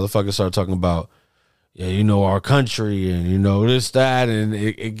convo. Motherfuckers start talking about, yeah, you know, our country and, you know, this, that, and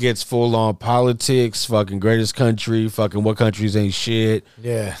it gets full on politics, fucking greatest country, fucking what countries ain't shit.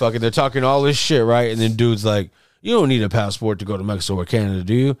 Yeah. Fucking they're talking all this shit, right? And then dude's like, you don't need a passport to go to Mexico or Canada,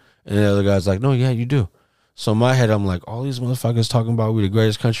 do you? And the other guy's like, no, yeah, you do. So in my head, I'm like, all these motherfuckers talking about we the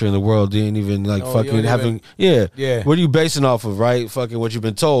greatest country in the world didn't even like fucking having, yeah. What are you basing off of, right? Fucking what you've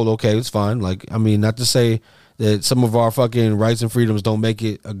been told. Okay, it's fine. Like, I mean, not to say that some of our fucking rights and freedoms don't make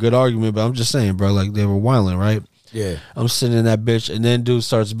it a good argument, but I'm just saying, bro, like they were wilding, right? Yeah. I'm sitting in that bitch, and then dude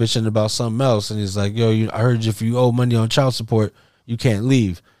starts bitching about something else, and he's like, yo, I heard if you owe money on child support, you can't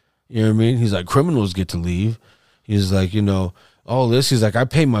leave. You know what I mean? He's like, criminals get to leave. He's like, you know, all this. He's like, I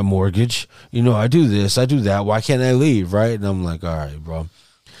pay my mortgage. You know, I do this, I do that. Why can't I leave, right? And I'm like, all right, bro.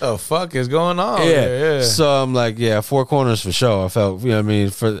 The fuck is going on? Yeah. So I'm like, yeah, Four Corners for sure. I felt, you know what I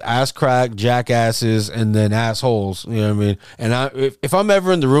mean, for ass crack, jackasses, and then assholes, you know what I mean? And if I'm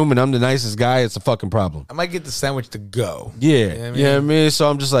ever in the room and I'm the nicest guy, it's a fucking problem. I might get the sandwich to go. Yeah. You know what I mean? You know what I mean? So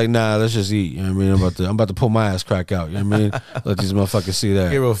I'm just like, nah, let's just eat. You know what I mean? I'm about to pull my ass crack out. You know what I mean? Let these motherfuckers see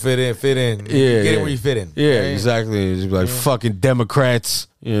that. Hero fit in. Yeah. Get it where you fit in. Yeah, exactly. It's like fucking Democrats.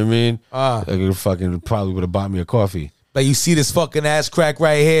 You know what I mean? Like it fucking probably would have bought me a coffee. Like, you see this fucking ass crack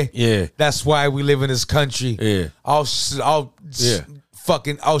right here? Yeah. That's why we live in this country. Yeah. I'll show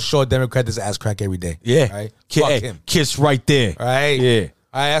a Democrat this ass crack every day. Yeah. Right? Fuck him. Kiss right there. Right? Yeah.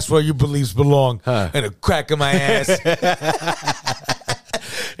 All right, that's where your beliefs belong. And a crack in my ass. You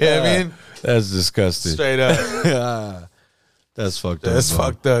know what I mean? That's disgusting. Straight up. That's fucked up. That's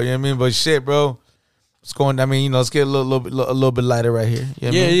fucked up. You know what I mean? But shit, bro. It's going. I mean, let's get a little bit lighter right here.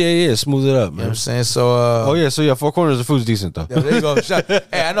 You know what I mean? Yeah. Smooth it up, man. You know what I'm saying? So. So Four Corners, the food's decent though. Yeah, there you go. Hey,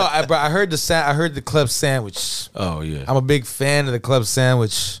 I know. I heard the club sandwich. Oh yeah. I'm a big fan of the club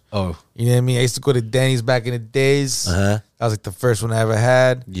sandwich. Oh. You know what I mean? I used to go to Denny's back in the days. That was like the first one I ever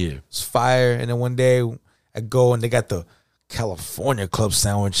had. Yeah. It's fire. And then one day I go and they got the California club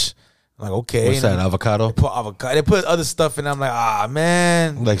sandwich. I'm like, okay. What's that? Avocado? They put avocado. They put other stuff in. I'm like,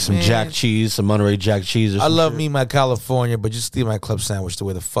 man. Like some jack cheese, some Monterey Jack cheese. I love me my California, but just leave my club sandwich the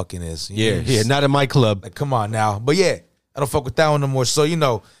way the fucking is. Yeah. Not in my club. Like, come on now. But yeah, I don't fuck with that one no more. So,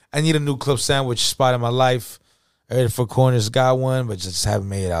 I need a new club sandwich spot in my life. I heard Four Corners got one, but just haven't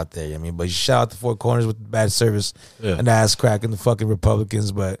made it out there. You know what I mean? But shout out to Four Corners with the bad service and the ass cracking the fucking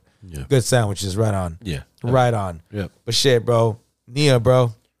Republicans, but good sandwiches. Right on. Yeah. Right on. Yeah. But shit, bro. Nia,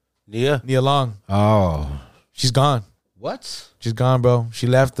 bro. Nia Long. Oh. She's gone. What? She's gone, bro. She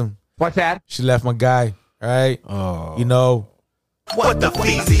left him. What's that? She left my guy, right? Oh. What the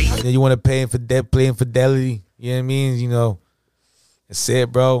feezy? And then you want to pay him for play infidelity. You know what I mean? That's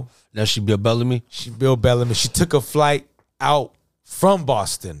it, bro. Now she Bill Bellamy? She Bill Bellamy. She took a flight out from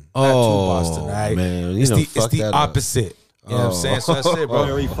Boston, not to Boston, right? Man, it's the opposite. You know what I'm saying? So that's it, bro.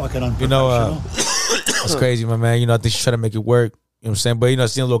 Very fucking unprofessional. That's crazy, my man. I think she's trying to make it work. You know what I'm saying? But, I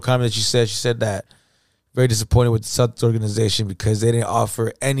seen a little comment that she said that very disappointed with the Celtics organization because they didn't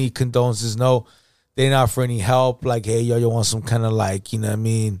offer any condolences. No, they didn't offer any help. Like, hey, you want some kind of like, you know what I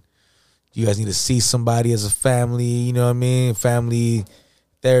mean? You guys need to see somebody as a family, you know what I mean? Family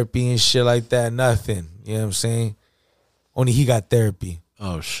therapy and shit like that. Nothing. You know what I'm saying? Only he got therapy.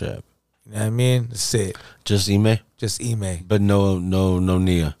 Oh, shit. You know what I mean? That's it. Just Ime? Just Ime. But no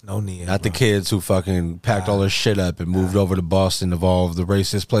Nia. No Nia. Not the kids who fucking packed all their shit up and moved over to Boston of all of the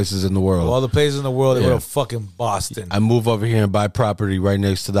racist places in the world. All the places in the world, they go to fucking Boston. I move over here and buy property right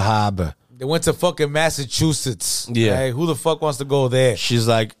next to the harbor. They went to fucking Massachusetts. Yeah. Right? Who the fuck wants to go there? She's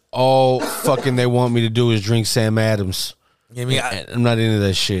like, all fucking they want me to do is drink Sam Adams. You know what I mean? I'm not into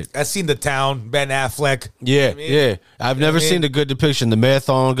that shit. I seen The Town, Ben Affleck. Yeah, You know what I mean? yeah. I've never seen the good depiction. The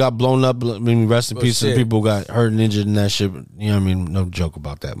marathon got blown up. I mean, rest in peace. Some shit. people got hurt and injured in that shit. You know what I mean? No joke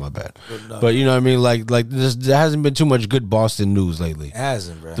about that. My bad. But you know what I mean? Like there hasn't been too much good Boston news lately. It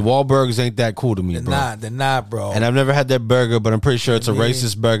hasn't, bro. The Wahlburgers ain't that cool to me, bro. They're not, bro. And I've never had that burger, but I'm pretty sure it's a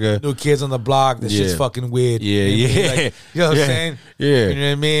racist burger. New Kids on the Block. That shit's fucking weird. Yeah, you know what I mean? yeah. Like, you know what I'm saying? Yeah. You know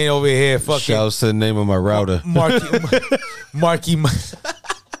what I mean? Over here, fucking Shouts to the name of my router. Marky Mock.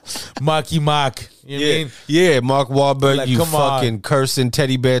 You know what I mean? Yeah, Mark Wahlberg, Like, you come on. fucking cursing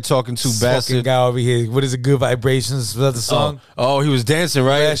teddy bear talking to Fucking bastard. guy over here. What is it? Good Vibrations? Was that the song? Oh, he was dancing,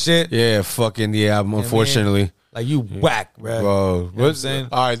 right? That shit? Yeah, fucking yeah. Unfortunately. Like, you whack, bro. Bro, You know what I'm saying?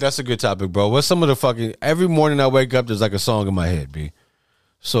 All right, that's a good topic, bro. What's some of the fucking every morning I wake up, there's like a song in my head, B.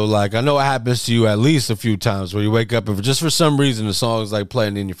 So like I know it happens to you at least a few times where you wake up and just for some reason the song is like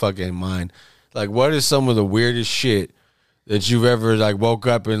playing in your fucking mind. Like, what is some of the weirdest shit that you've ever like woke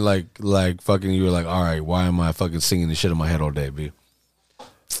up and like fucking you were like, all right, why am I fucking singing this shit in my head all day, B?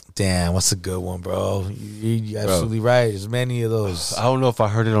 Damn, what's a good one, bro? You're absolutely right. There's many of those. I don't know if I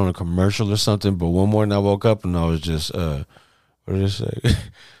heard it on a commercial or something, but one morning I woke up and I was just what did it say?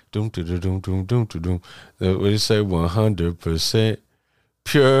 Doom to doom doom doom to doom. What did it say? 100%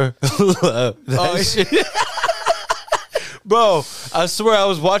 pure love. That shit. Bro, I swear I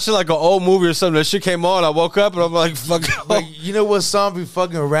was watching like an old movie or something. That shit came on. I woke up and I'm like, fuck. Like, you know what song be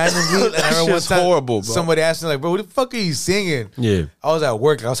fucking randomly? And I remember one shit's time horrible, bro. somebody asked me, like, bro, what the fuck are you singing? Yeah. I was at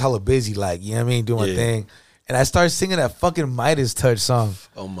work. I was hella busy, like, you know what I mean, doing my thing. And I started singing that fucking Midas Touch song.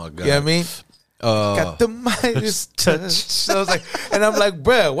 Oh my God. You know what I mean? Got the Midas touch. So I was like, and I'm like,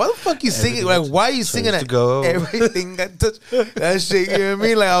 bro, why the fuck you singing? Like, why are you singing that? Everything got touched. That shit, you know what I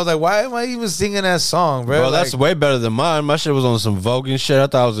mean? Like, I was like, why am I even singing that song, bro? Bro, like, that's way better than mine. My shit was on some Vogue and shit. I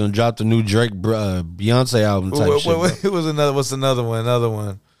thought I was gonna drop the new Drake Beyonce album type shit. It was another. What's another one? Another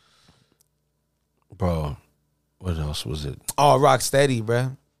one. Bro, what else was it? Oh, Rock Steady,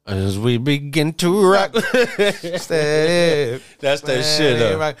 bro. As we begin to rock. Steady. That's that shit,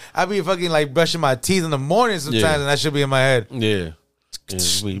 though. I be fucking like brushing my teeth in the morning sometimes, and that should be in my head. Yeah.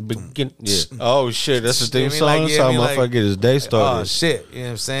 As we begin. Yeah. Oh, shit. That's the theme song. Like, That's how motherfucker get his day started. Oh, shit. You know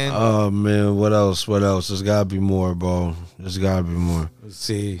what I'm saying? Oh, man. What else? There's got to be more, bro. There's got to be more. Let's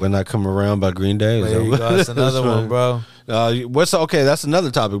see. When I Come Around by Green Day. There you go. That's another one, bro. Okay, that's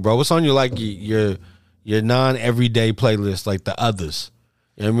another topic, bro. What's on your, like, your non-everyday playlist, like the others?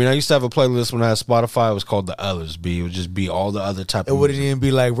 You know what I mean? I used to have a playlist when I had Spotify. It was called The Others, B. It would just be all the other type of It wouldn't music. even be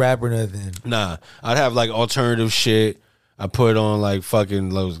like rap or nothing. Nah. I'd have, like, alternative shit. I put on, like,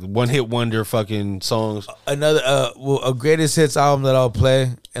 fucking one-hit wonder fucking songs. Another, a greatest hits album that I'll play,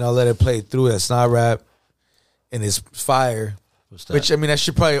 and I'll let it play through. That's not rap. and it's fire. What's that? Which, I mean, that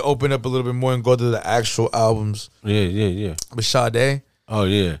should probably open up a little bit more and go to the actual albums. Yeah. But Sade, Oh,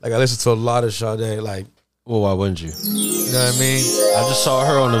 yeah. like, I listen to a lot of Sade, like, Well, why wouldn't you? you know what I mean? I just saw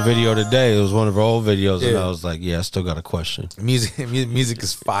her on a video today. It was one of her old videos, and Yeah. I was like, yeah, I still got a question. Music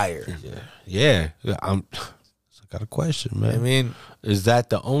is fire. Yeah. I got a question, man. I mean, Is that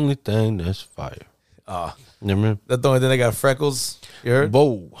the only thing that's fire? You know what I mean? that's the only thing that got freckles. You heard?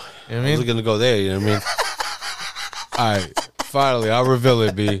 Whoa. You know what I I mean? was gonna go there, you know what I mean? All right. Finally, I'll reveal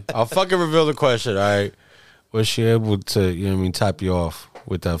it, B. I'll fucking reveal the question, all right? Was she able to, you know what I mean, top you off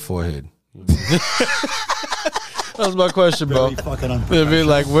with that forehead? That was my question, bro. You know what I mean?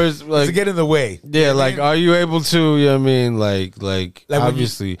 Like, where's, like, To get in the way. yeah, like, are you able to, you know what I mean? Like Like when you-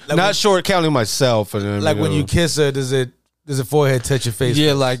 obviously, like not when- short counting myself. And, you know what I Like mean? when you kiss her, does the forehead touch your face?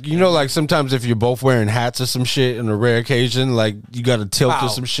 Yeah, like, you know, like sometimes if you're both wearing hats or some shit on a rare occasion, like you got to tilt Wow. or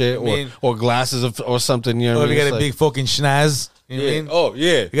some shit, I mean- or glasses or something. You know, Or what if I you mean? got a It's big fucking schnoz. You know what I like, mean? oh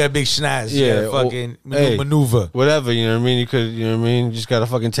yeah, You got a big schnoz. Yeah, You got to fucking hey. maneuver. whatever. You know what I mean? You could, you know what I mean? You just got a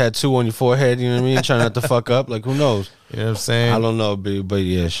fucking tattoo on your forehead. You know what I mean? Try not to fuck up. Like, who knows? You know what I'm saying? I don't know, but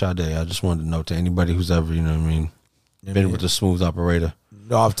yeah, Sade. I just wanted to know to anybody who's ever, you know what I mean, been with a smooth operator.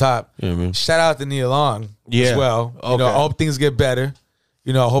 No, off top. You know what I mean? Shout out to Nia Long Yeah. as well. You know, Okay. I hope things get better.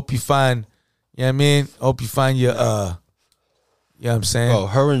 You know, I hope you find, you know what I mean? I hope you find your, you know what I'm saying? Oh,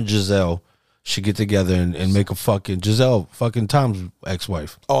 her and Giselle should get together and make a Giselle fucking Tom's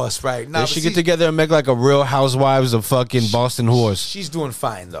ex-wife. Oh, that's right. Nah, They but should see, get together and make like a Real Housewives of fucking Boston Horse. she's doing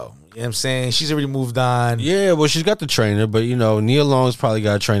fine, though. You know what I'm saying? She's already moved on. Yeah, well, she's got the trainer, but you know, Nia Long's probably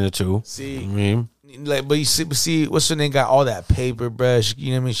got a trainer too. See, I mean, like, but you see, what's her name? Got all that paper, bruh.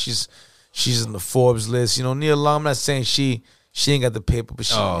 You know what I mean? She's in the Forbes list. You know, Nia Long. I'm not saying she ain't got the paper, but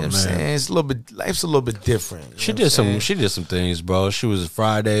she, you know what I'm saying? It's a little bit. Life's a little bit different. You she know did what I'm saying? she did some things, bro. She was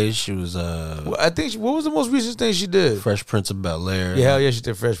Friday. She was Well, I think. What was the most recent thing she did? Fresh Prince of Bel-Air. Yeah, hell yeah, she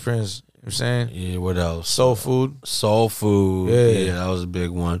did Fresh Prince. You know what I'm saying? Yeah, what else? Soul Food. Soul Food. Yeah. Yeah, that was a big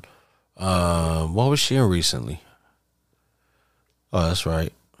one. What was she in recently? Oh, that's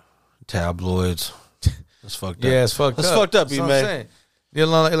right. Tabloids. That's fucked up. Yeah, it's fucked That's up. fucked up, That's you what I'm man. saying. You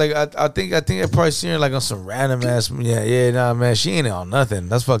know, like I think I probably seen her like on some random ass. Yeah, nah, man, she ain't on nothing.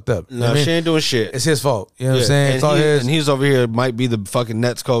 That's fucked up. You know No, what I mean? she ain't doing shit. It's his fault. You know what Yeah. I'm saying? It's all his. And he's over here, might be the fucking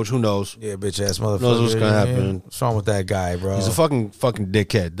Nets coach. Who knows? Yeah, bitch ass motherfucker. Knows what's gonna you know what I happen. mean? What's wrong with that guy, bro? He's a fucking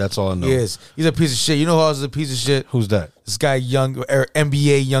dickhead. That's all I know. He is. He's a piece of shit. You know who else is a piece of shit? Who's that? This guy,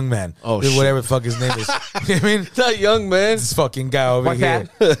 NBA young man. Oh, whatever the fuck his name is. You know what I mean? That young man. This fucking guy over here.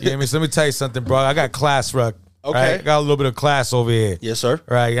 You know what I mean? So let me tell you something, bro. I got class, Ruck. Okay. Right? I got a little bit of class over here. Yes, sir.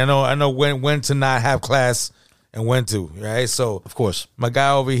 Right. I know when to not have class and when to. Right. So Of course. my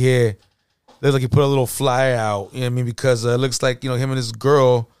guy over here looks like he put a little flyer out. You know what I mean? Because it looks like, you know, him and his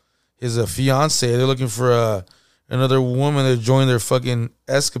girl, his fiance, they're looking for another woman to join their fucking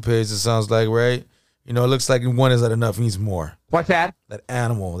escapades. It sounds like, right? You know, it looks like one is not enough. He needs more. What's that? That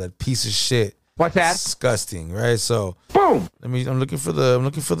animal, that piece of shit. What's that? Disgusting, right? So Boom! I'm looking for the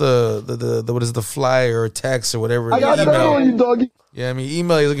what is it, the flyer or text or whatever. I got email. that on you, doggy. Yeah, I mean,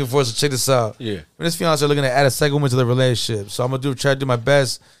 email you're looking for. So check this out. Yeah. When this fiance are looking to add a second woman to the relationship, so I'm gonna try to do my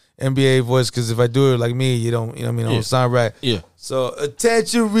best NBA voice because if I do it like me, you know what I mean, it don't sound right. Yeah. So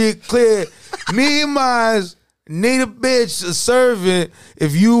attention, real clear. Me and mine need a bitch, a servant.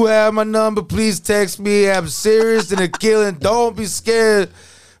 If you have my number, please text me. I'm serious in a killing. Don't be scared,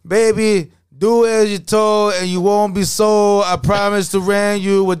 baby. Do as you're told, and you won't be sold. I promise to rent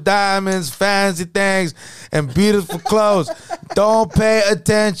you with diamonds, fancy things, and beautiful clothes. Don't pay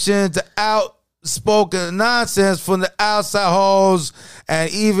attention to outspoken nonsense from the outside hoes, and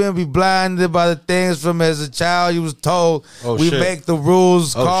even be blinded by the things from as a child you was told. Oh, we shit. make the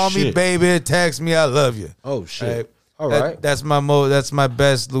rules. Oh, Call me shit. baby. Text me. I love you. Oh shit. Right? All right. That's my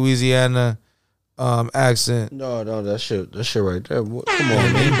best Louisiana accent. No, that shit right there. Come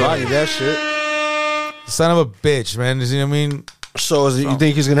on, man. Body that shit. Son of a bitch, man. You know what I mean? So you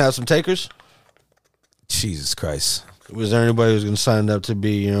think he's gonna have some takers? Jesus Christ. Was there anybody who's gonna sign up to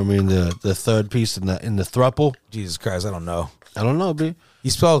be, you know what I mean, the third piece in the thruple? Jesus Christ, I don't know. I don't know, B. He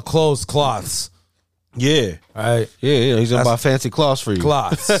spelled clothes, cloths. Yeah. All right. Yeah. He's gonna That's- buy fancy cloths for you.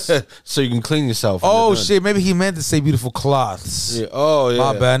 Cloths. So you can clean yourself. when Oh, you're done. shit. Maybe he meant to say beautiful cloths. Yeah. Oh, yeah.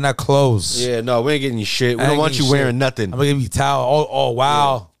 My bad. Not clothes. Yeah, no, we ain't getting you shit. We I don't ain't want you getting wearing shit. nothing. I'm going to give you towel. Oh,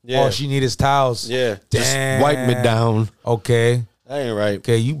 wow. Yeah. All she need is towels. Yeah. Damn. Just wipe me down. Okay. That ain't right.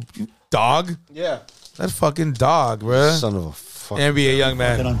 Okay, you dog. Yeah. That fucking dog, bruh. Son of a fuck. NBA young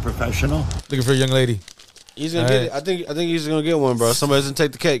man. Unprofessional. Looking for a young lady. He's gonna All get right. it. I think he's gonna get one, bro. Somebody's gonna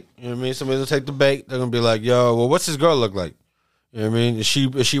take the cake. You know what I mean? Somebody's gonna take the bait. They're gonna be like, yo, well, what's his girl look like? You know what I mean? Is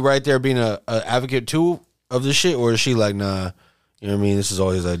she right there being a advocate too of the shit, or is she like, nah, you know what I mean? This is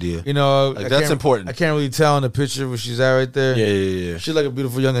all his idea. You know, like, that's important. I can't really tell in the picture where she's at right there. Yeah. She's like a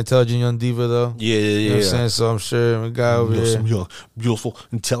beautiful, young, intelligent young diva, though. Yeah. You know what I'm saying? So I'm sure a guy over here. Some young, beautiful,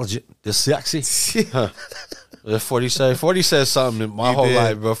 intelligent, they're sexy. Huh. What 40 say? 40 says something in my whole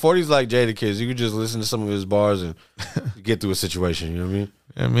life, bro. 40's like Jadakiss. You could just listen to some of his bars and get through a situation. You know what I mean?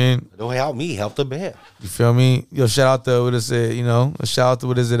 I mean, don't help me, help the band. You feel me? Yo, shout out to what is it? You know, a shout out to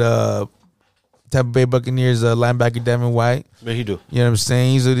what is it? Tampa Bay Buccaneers linebacker Devin White. Man, he do. You know what I'm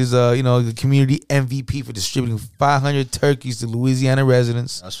saying? He's you know, the community MVP for distributing 500 turkeys to Louisiana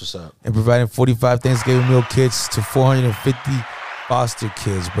residents. That's what's up. And providing 45 Thanksgiving meal kits to 450 foster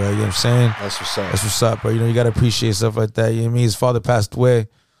kids, bro. You know what I'm saying? That's what's up. That's what's up, bro. You know, you got to appreciate stuff like that. You know what I mean? His father passed away on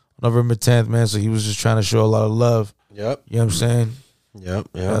November 10th, man, so he was just trying to show a lot of love. Yep. You know what I'm saying? Yep.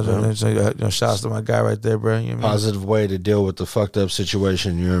 So, you know, shouts to my guy right there, bro. You know what Positive way to deal with the fucked up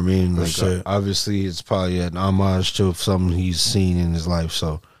situation. You know what I mean? Like, sure. Obviously, it's probably an homage to something he's seen in his life.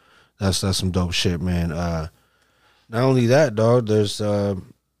 So that's some dope shit, man. Not only that, dog. There's a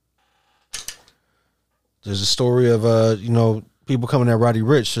story of you know, people coming at Roddy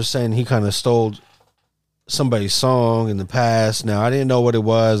Ricch. They're saying he kind of stole somebody's song in the past. Now, I didn't know what it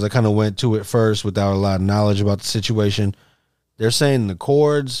was. I kind of went to it first without a lot of knowledge about the situation. They're saying the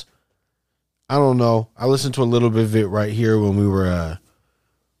chords, I don't know. I listened to a little bit of it right here when we were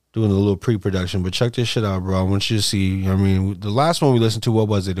doing a little pre-production, but check this shit out, bro. I want you to see, you know what I mean? The last one we listened to, what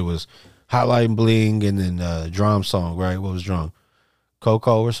was it? It was Hotline Bling and then Drum song, right? What was Drum?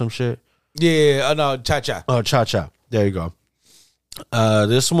 Coco or some shit? Yeah, no, Cha-Cha. Oh, Cha-Cha. There you go.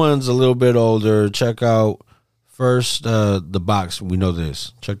 This one's a little bit older. Check out first the box. We know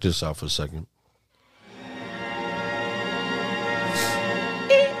this. Check this out for a second.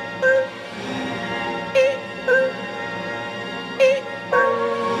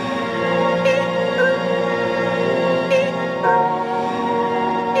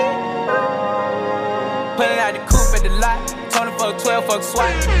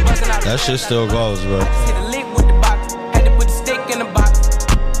 That shit still goes, bro.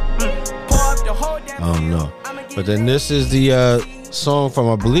 I don't know. But then this is the song from,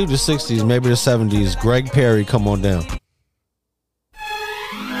 I believe, the 60s, maybe the 70s. Greg Perry, Come On Down.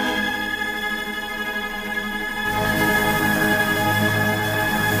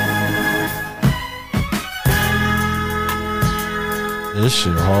 This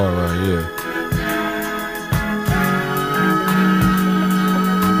shit hard right here.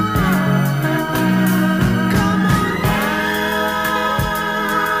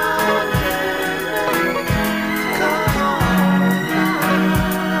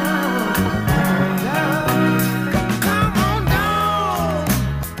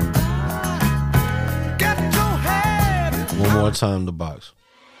 Time the box.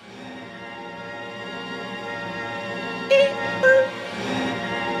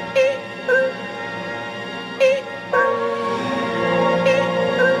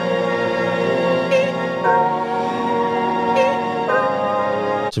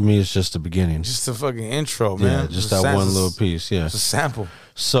 To me, it's just the beginning. Just the fucking intro, man. Yeah, just that one little piece. Yeah, it's a sample.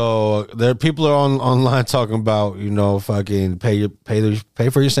 So there, people are online talking about, you know, fucking pay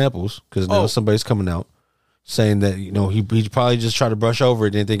for your samples, because now somebody's coming out saying that, you know, he probably just tried to brush over it,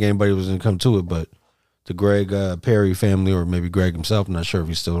 didn't think anybody was gonna come to it, but the Greg Perry family, or maybe Greg himself, I'm not sure if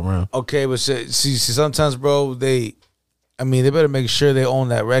he's still around. Okay, but see sometimes, bro, they better make sure they own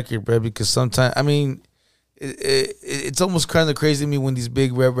that record, bro, because sometimes, I mean, it's almost kind of crazy to me when these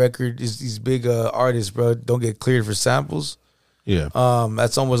big these big artists, bro, don't get cleared for samples. Yeah.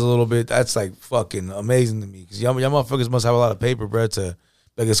 That's almost a little bit, that's like fucking amazing to me, because y'all motherfuckers must have a lot of paper, bro, to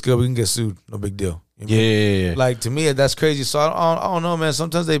like, it's good, we can get sued, no big deal. You know yeah. Like, to me, that's crazy. So I don't know, man.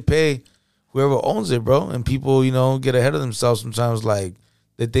 Sometimes they pay whoever owns it, bro, and people, you know, get ahead of themselves sometimes. Like,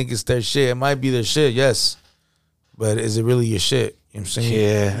 they think it's their shit. It might be their shit, yes, but is it really your shit? You know what I'm saying?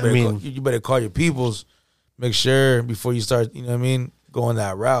 Yeah, you better call your peoples, make sure before you start, you know what I mean, going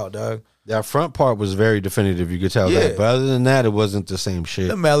that route, dog. That front part was very definitive, you could tell that. But other than that, it wasn't the same shit.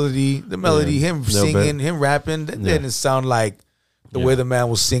 The melody, him singing, him rapping, that didn't sound like the way the man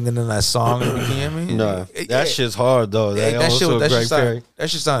was singing in that song. You know what I mean? No, that shit's hard, though. That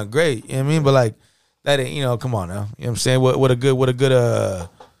shit sounded great. You know what I mean? But, like, that ain't, you know, come on now. You know what I'm saying? What a good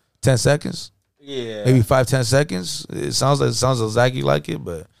 10 seconds? Yeah. Maybe 5-10 seconds. It sounds exactly like it,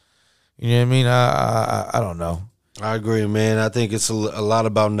 but you know what I mean? I don't know. I agree, man. I think it's a lot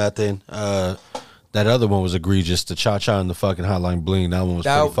about nothing. That other one was egregious. The Cha-Cha and the fucking Hotline Bling. That one was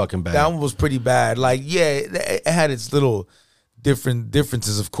pretty fucking bad. That one was pretty bad. Like, yeah, it had its little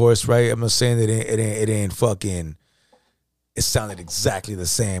differences, of course, right? I'm not saying that it ain't fucking it sounded exactly the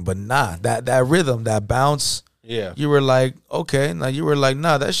same. But nah, that rhythm, that bounce, Yeah. you were like, okay. Now you were like,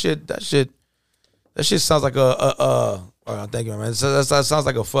 nah, that shit sounds like thank you, man. That sounds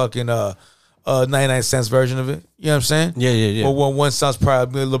like a fucking 99 cents version of it. You know what I'm saying? Yeah. But one sounds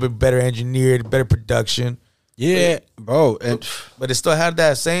probably a little bit better engineered, better production. Yeah, bro. And But it still had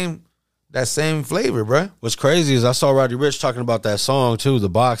that same flavor, bro. what's crazy is I saw Roddy Ricch talking about that song too, The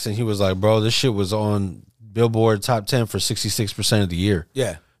Box, and he was like, bro, this shit was on Billboard top 10 for 66% of the year.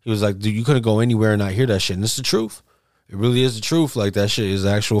 Yeah. He was like, dude, you couldn't go anywhere and not hear that shit. And it's the truth. It really is the truth. Like, that shit is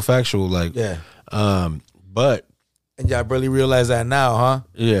actual factual. Like, Yeah. But And y'all barely realize that now, huh?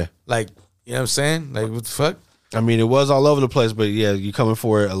 yeah, Like, you know what I'm saying? Like, what the fuck? I mean, it was all over the place, but yeah, you coming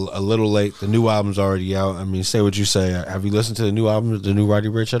for it a little late. The new album's already out. I mean, say what you say. Have you listened to the new album, the new Roddy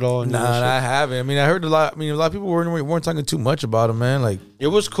Ricch at all? Nah, I haven't. I mean, I heard a lot. I mean, a lot of people weren't talking too much about him, man. Like, It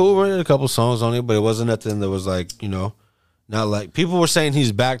was cool. We had a couple songs on it, but it wasn't nothing that was like, you know, not like people were saying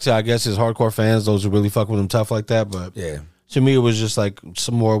he's back to, I guess, his hardcore fans, those who really fuck with him tough like that. But yeah. to me, it was just like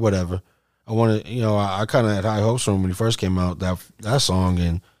some more whatever. I wanted, you know, I kind of had high hopes for him when he first came out, that song,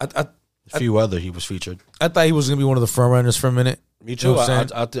 and a few other he was featured. I thought he was gonna be one of the front runners for a minute. Me too. You know what I'm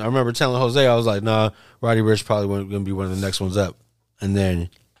saying? I remember telling Jose, I was like, nah, Roddy Ricch probably wasn't going to be one of the next ones up. And then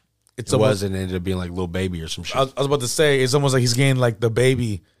it wasn't. It ended up being like Lil Baby or some shit. I was about to say, it's almost like he's getting like the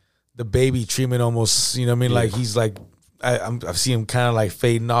baby treatment almost, you know what I mean? Yeah. Like he's like, I see him kind of like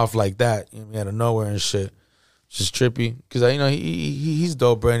fading off like that, you know what I mean, out of nowhere and shit. It's just trippy. Because, you know, he's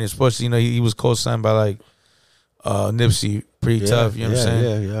dope, bro. And especially, you know, he was co-signed by like Nipsey, pretty tough, you know what I'm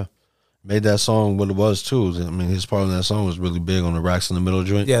saying? Yeah. Made that song what it was too. I mean, his part on that song was really big on the Racks in the Middle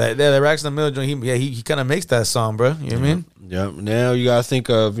joint. Yeah, that Racks in the Middle joint, he kind of makes that song, bro. You know what I mean? Yeah. Now you gotta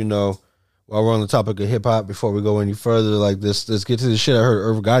think of, you know, while we're on the topic of hip hop, before we go any further, like this, let's get to the shit I heard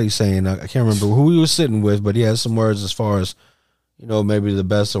Irv Gotti saying. I can't remember who he was sitting with, but he had some words as far as, you know, maybe the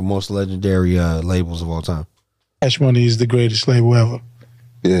best or most legendary labels of all time. Cash Money is the greatest label ever.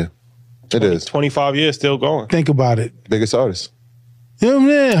 Yeah, it is. 25 years still going. Think about it. Biggest artist. You know what I'm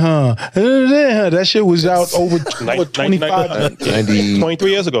saying, huh? That shit was out over 25. 23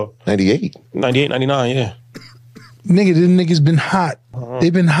 years ago. 98. 98, 99, yeah. Nigga, them niggas been hot.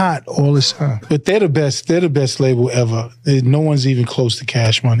 They've been hot all this time. But they're the best. They're the best label ever. No one's even close to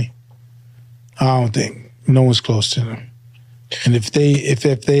Cash Money. I don't think. No one's close to them. And if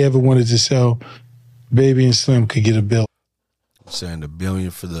they ever wanted to sell, Baby and Slim could get a bill. Saying $1 billion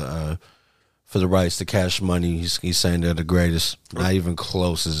for the rights to Cash Money. He's saying they're the greatest. Not even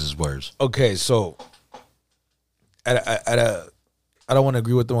close is his words. Okay, so I don't want to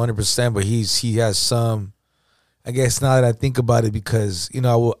agree with him 100%, but he has some. I guess now that I think about it, because you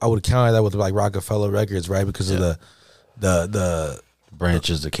know I would counter that with like Rockefeller Records, right? Because of the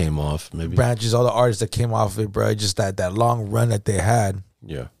branches that came off, maybe branches, all the artists that came off it, bro. Just that long run that they had.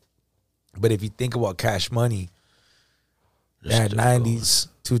 Yeah. But if you think about Cash Money, they had 90s,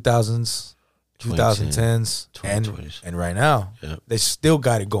 2000s, 2010s, and right now, they still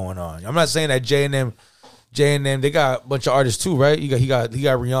got it going on. I'm not saying that J&M, they got a bunch of artists too, right? He got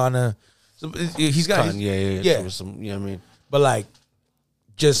Rihanna. So he's got Kanye, some, you know what I mean? But like,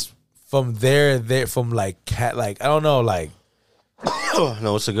 just from from like I don't know, like.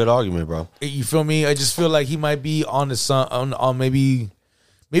 No, it's a good argument, bro. You feel me? I just feel like he might be on the sun, on maybe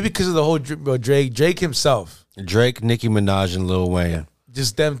because of the whole Drake himself. Drake, Nicki Minaj, and Lil Wayne.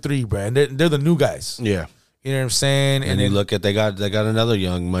 Just them three, bro. And they're the new guys. Yeah. You know what I'm saying? And you look at they got another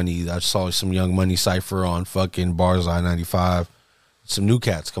Young Money. I saw some Young Money cypher on fucking Bars I-95. Some new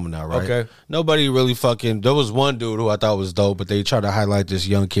cats coming out, right? Okay. Nobody really fucking. There was one dude who I thought was dope, but they tried to highlight this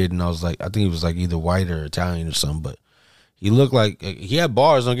young kid, and I was like, I think he was like either white or Italian or something, but he looked like he had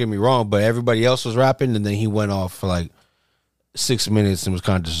bars. Don't get me wrong, but everybody else was rapping, and then he went off for like 6 minutes and was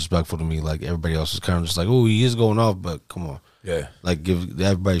kind of disrespectful to me. Like everybody else was kind of just like, oh, he is going off, but come on, yeah. Like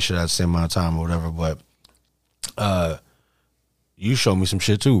everybody should have the same amount of time or whatever. But you showed me some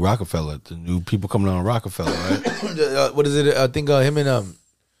shit too, Rockefeller. The new people coming on Rockefeller, right? What is it? I think him and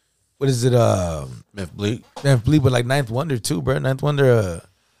what is it? Meth Bleak, but like Ninth Wonder too, bro. Ninth Wonder.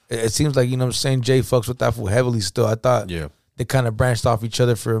 It seems like, you know what I'm saying, Jay fucks with that fool heavily still. I thought they kind of branched off each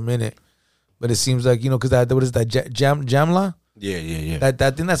other for a minute, but it seems like, you know, because what is that Jamla? Yeah. That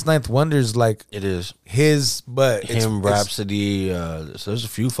I think that's Ninth Wonder's, like, it is his, but him, Rhapsody. So there's a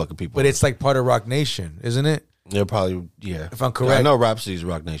few fucking people, but it's like part of Rock Nation, isn't it? They're probably If I'm correct, I know Rhapsody's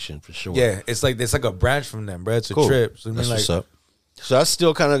Rock Nation for sure. Yeah, it's like a branch from them, bro. It's a trip. So that's like, what's up. So that's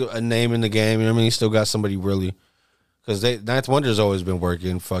still kind of a name in the game. You know what I mean? He still got somebody really. Because Ninth Wonder's always been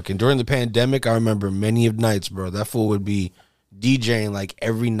working. Fucking during the pandemic, I remember many of nights, bro. That fool would be DJing like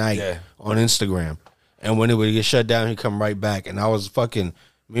every night on Instagram. And when it would get shut down, he'd come right back. And I was fucking,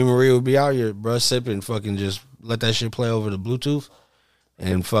 me and Maria would be out here, bro, sipping, fucking just let that shit play over the Bluetooth.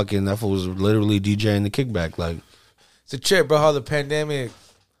 And fucking, that fool was literally DJing the kickback. Like, it's a trip, bro, how the pandemic,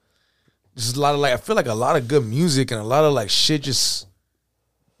 just a lot of like, I feel like a lot of good music and a lot of like shit just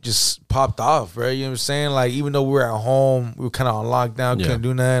popped off, bro. You know what I'm saying? Like, even though we were at home, we were kind of on lockdown, couldn't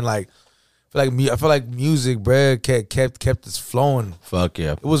do nothing. Like, I feel like music, bro, kept us flowing. Fuck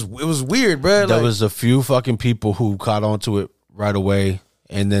yeah. It was weird, bro. There like, was a few fucking people who caught onto it right away.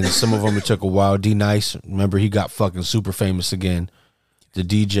 And then some of them, it took a while. D-Nice, remember, he got fucking super famous again, the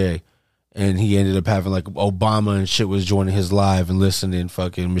DJ. And he ended up having, like, Obama and shit was joining his live and listening.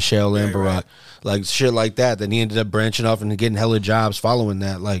 Fucking Michelle Ambarat, like, shit like that. Then he ended up branching off and getting hella jobs following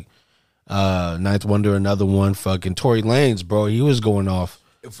that. Like, Ninth Wonder, another one. Fucking Tory Lanez, bro. He was going off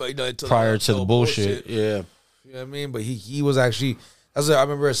prior to the bullshit. Yeah. You know what I mean? But he was actually, I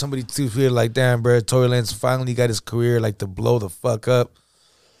remember somebody tweeted like, damn, bro, Tory Lanez finally got his career, like, to blow the fuck up.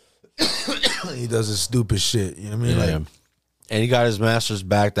 He does his stupid shit. You know what I mean? Yeah. Like, and he got his masters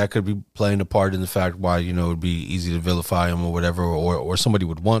back. That could be playing a part in the fact why, you know, it'd be easy to vilify him or whatever, or somebody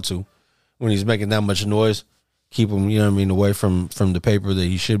would want to. When he's making that much noise, keep him, you know what I mean, away from the paper that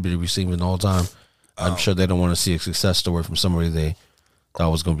he should be receiving all the time. I'm sure they don't want to see a success story from somebody they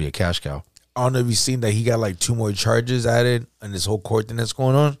thought was going to be a cash cow. I don't know if you've seen that he got like 2 more charges added in this whole court thing that's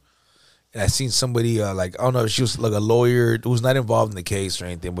going on. And I seen somebody, like, I don't know if she was like a lawyer who was not involved in the case or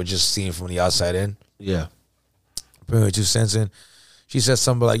anything, but just seeing from the outside in. Yeah. Pretty much 2 cents in. She said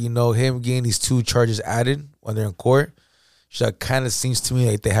something like, you know, him getting these 2 charges added when they're in court, she like, kind of seems to me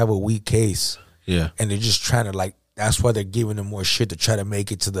like they have a weak case. Yeah. And they're just trying to, like, that's why they're giving them more shit to try to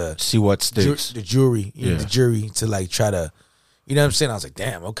make it to the... See what sticks. The jury. You know, the jury to, like, try to... You know what I'm saying? I was like,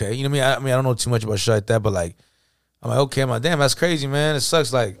 damn, okay. You know what I mean? I don't know too much about shit like that, but, like, I'm like, okay. I'm like, damn, that's crazy, man. It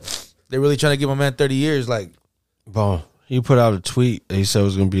sucks. Like, they're really trying to give my man 30 years. Like, bro, he put out a tweet. He said it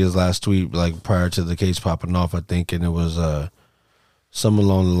was going to be his last tweet, like, prior to the case popping off, I think. And it was something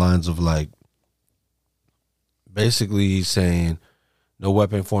along the lines of, like, basically he's saying, no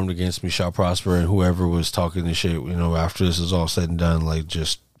weapon formed against me shall prosper. And whoever was talking this shit, you know, after this is all said and done, like,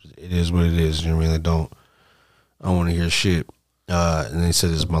 just, it is what it is. You know what I mean? Like, I don't want to hear shit. And then he said,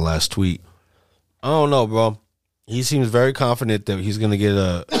 this is my last tweet. I don't know, bro. He seems very confident that he's going to get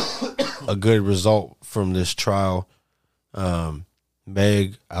a good result from this trial.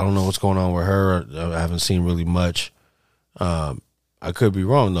 Meg, I don't know what's going on with her. I haven't seen really much. I could be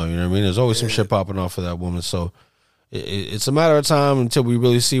wrong, though. You know what I mean? There's always some shit popping off for that woman. So it's a matter of time until we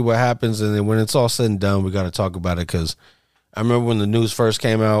really see what happens. And then when it's all said and done, we got to talk about it. Because I remember when the news first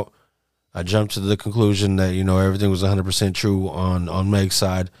came out, I jumped to the conclusion that, you know, everything was 100% true on Meg's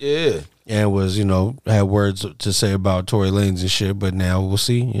side. yeah. And was, you know, had words to say about Tory Lanez and shit. But now we'll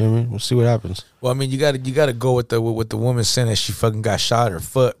see. You know what I mean? We'll see what happens. Well, I mean, you gotta go with the woman saying that she fucking got shot in her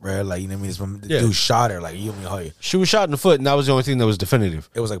foot, bro. Like, you know what I mean? The dude shot her. Like, you know what I mean? She was shot in the foot, and that was the only thing that was definitive.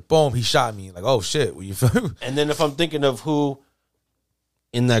 It was like, boom, he shot me. Like, oh shit, you feel me? And then if I'm thinking of who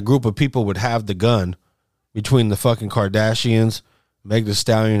in that group of people would have the gun between the fucking Kardashians, Meg Thee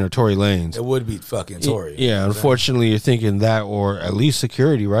Stallion, or Tory Lanez, It would be fucking Tory. Yeah, unfortunately, you're thinking that, or at least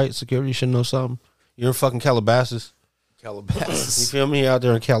security, right? Security should know something. You're in fucking Calabasas. You feel me? Out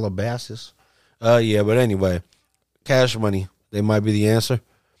there in Calabasas. Yeah, but anyway, Cash Money, they might be the answer.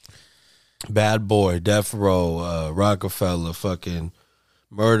 Bad Boy, Death Row, Rockefeller, fucking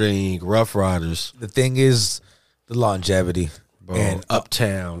Murder Inc., Rough Riders. The thing is, the longevity. Bro, and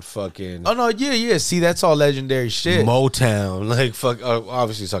Uptown, fucking. Oh no, yeah. See, that's all legendary shit. Motown, like fuck.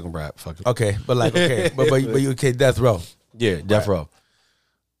 Obviously talking rap, fucking. Okay, but like but you okay? Death Row. Yeah, Death Row.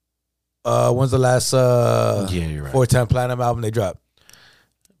 When's the last you're right. 4-10 platinum album they dropped?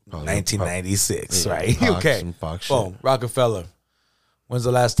 Probably, 1996, yeah, right? Fox Okay. and Fox Boom. shit. Rockefeller. When's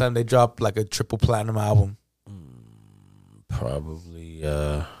the last time they dropped like a triple platinum album? Probably.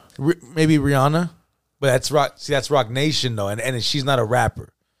 Maybe Rihanna, but that's rock. See, that's Rock Nation though, and she's not a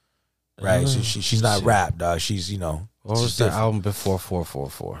rapper, right? So she's not rap, dog. She's What was the album before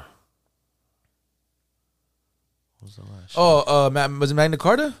 444? What was the last? Was it Magna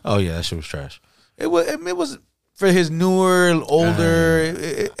Carta? Oh yeah, that shit was trash. It was for his newer, older.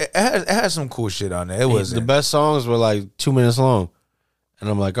 It had some cool shit on there. It was The best songs were like 2 minutes long, and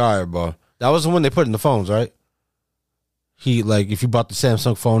I'm like, all right, bro. That was the one they put in the phones, right? He like if you bought the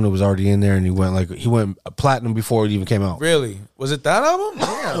Samsung phone, it was already in there, and he went platinum before it even came out. Really? Was it that album?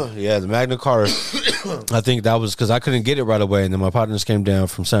 Damn. Yeah, the Magna Carta. I think that was because I couldn't get it right away, and then my partners came down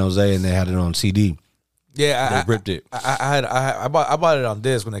from San Jose, and they had it on CD. Yeah, They ripped it. I bought it on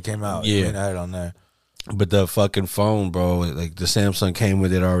disc when it came out. Yeah. I had it on there. But the fucking phone, bro, like the Samsung came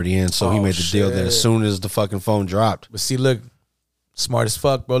with it already in, so he made the deal that as soon as the fucking phone dropped. But see, look, smart as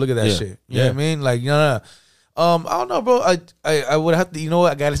fuck, bro. Look at that shit. You know what I mean? Like, I don't know, bro. I would have to. You know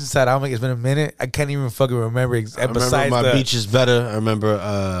what? I got this inside. I don't think it's been a minute. I can't even fucking remember. I remember my beach is better. I remember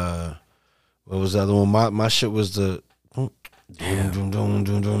what was the other one? My shit was the.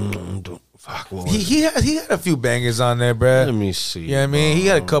 Fuck, what was he had a few bangers on there, bro. Let me see. Yeah, I mean, he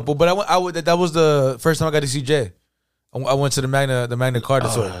had a couple, but I would that was the first time I got to see Jay. I went to the Magna Carta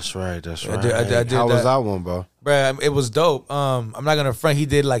tour. That's right. I did How was that one, bro? Bro, it was dope. I'm not gonna front. He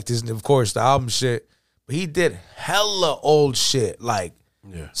did like this, of course, the album shit, but he did hella old shit, like.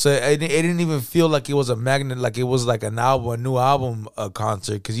 Yeah. So it didn't even feel like it was a magnet, like it was like a new album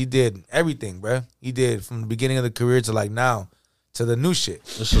concert, because he did everything, bro. He did from the beginning of the career to like now to the new shit.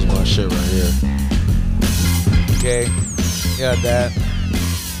 This is my shit right here. Okay, yeah, that.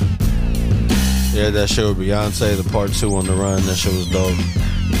 Yeah, that shit with Beyonce, the part 2 on the run. That shit was dope.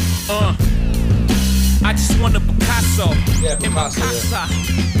 I just want a Picasso. Yeah, Picasso. In my casa,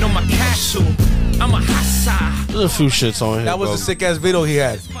 no my castle. I'm a hassa. There's a few shits on here. That was a sick ass video he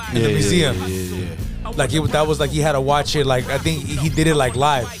had in the museum. Yeah. Like that was like he had to watch it. Like I think he did it like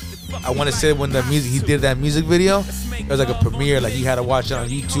live. I want to say when he did that music video, it was like a premiere. Like you had to watch it on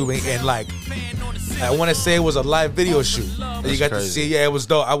YouTube and like I want to say it was a live video shoot. And you got to see. Yeah, it was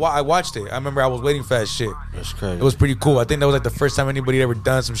dope. I watched it. I remember I was waiting for that shit. That's crazy. It was pretty cool. I think that was like the first time anybody had ever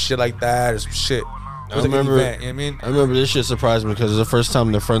done some shit like that or some shit. It was remember, like an event, you know what I mean? I remember this shit surprised me because it was the first time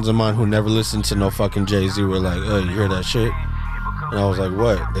the friends of mine who never listened to no fucking Jay-Z were like, oh, you hear that shit? And I was like,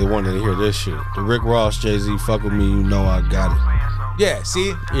 what? They wanted to hear this shit. The Rick Ross, Jay-Z, fuck with me, you know I got it. Yeah,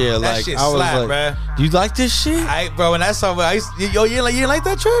 see? Yeah, that like, shit I was slap, like, bruh. do you like this shit? Bro, when I saw it, you didn't like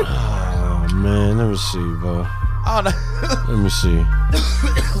that track? Oh, man, let me see, bro. I don't know. Let me see.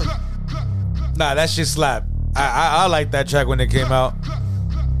 Nah, that shit slap. I like that track when it came out.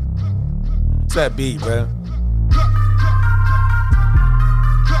 It's that beat, bro.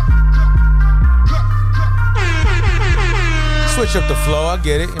 Switch up the flow, I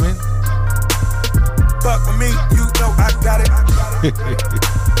get it. I mean, fuck with me, you know I got it.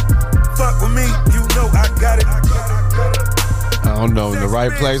 Fuck with me, you know I got it. I don't know, in the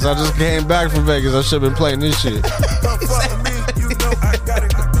right place. I just came back from Vegas. I should have been playing this shit. Fuck with me, you know I got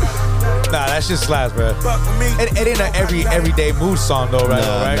it. nah, that shit slaps, bro. Fuck with me. It ain't an everyday mood song though,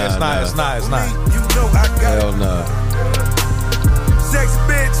 right? It's not. You know I got Hell no. Sexy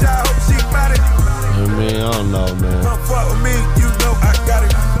bitch, I hope she got it. I mean, I don't know, man. Come fuck with me, you know I got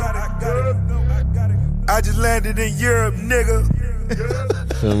it. I just landed in Europe, nigga.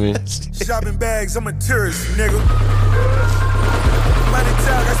 Feel me? Shopping bags, I'm a tourist, nigga. Money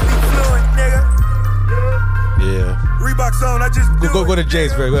talk, I speak fluent, nigga. Yeah. Reebok's on, I just go to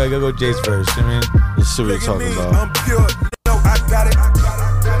Jay's first. Go to Jay's first. I mean, let's see what you're talking about. I'm pure, you know I got it.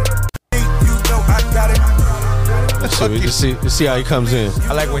 You know I got it. Let's see how he comes in.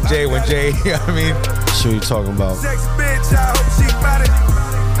 I like when Jay, I mean. See what you're talking about. Sexy bitch, I hope she got it.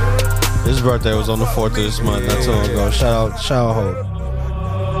 His birthday was on the 4th of this month, not too long ago. Shout out Hope.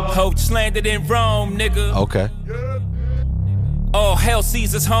 Hope just landed in Rome, nigga. Okay. Oh, hell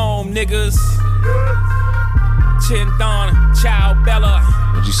Caesar's home, niggas. Chin Don, Ciao Bella.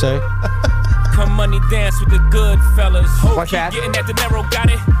 What'd you say? Come money dance with the good fellas. Hope What's keep that? getting at the narrow, got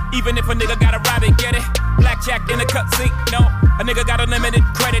it. Even if a nigga gotta rob it, get it. Blackjack in the cutscene, no. A nigga got unlimited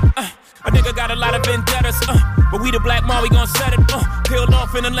credit. A nigga got a lot of vendettas, but we the black mom, we gon' set it. Peeled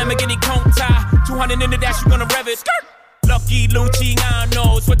off in a Lamborghini cone tie. 200 in the dash, you gonna rev it. Skirt. Lucky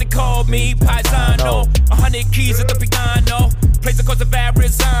Luciano, it's what they call me, Paisano. 100 keys at the piano. Place across the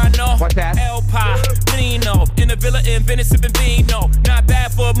Verrazano. What's that? El Padrino. In the villa in Venice, sipping vino. Not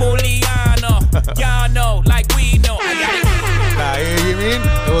bad for Muliano. Y'all know, like we know. I got it. Nah, you mean?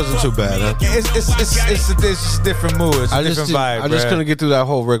 It wasn't too bad, huh? It's a different mood. It's a different vibe, I just couldn't get through that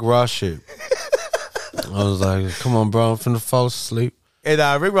whole Rick Ross shit. I was like, come on, bro, I'm finna fall asleep.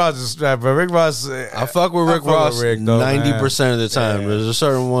 And Rick Ross is bro. Rick Ross. I fuck with Rick Ross 90% of the time. There's a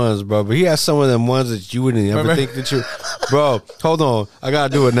certain ones, bro. But he has some of them ones that you wouldn't ever think that you. Bro, hold on. I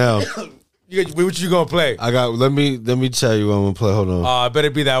gotta do it now. What you gonna play? Let me tell you what I'm gonna play. Hold on. It better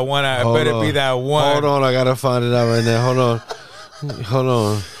be that one. Be that one. Hold on. I gotta find it out right now. Hold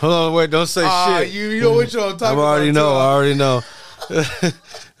on. Wait, don't say shit. You know what you're talking about. I already know.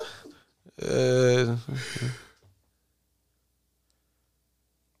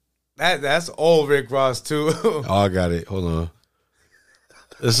 That's old Rick Ross too. Oh, I got it. Hold on.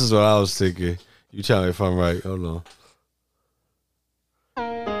 This is what I was thinking. You tell me if I'm right. Hold on.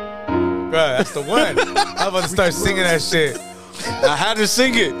 Bro, that's the one. I'm about to start singing that shit. I had to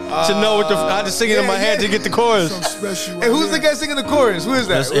sing it to know what I had to sing it in my head to get the chorus. Hey, who's the guy singing the chorus? Who is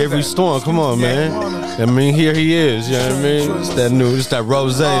that? That's Avery Storm. Come on, man. I mean, here he is. You know what I mean? It's that new. It's that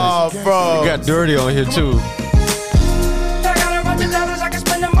rose. Oh, bro. You got Dirty on here too. I got a bunch of dollars, I can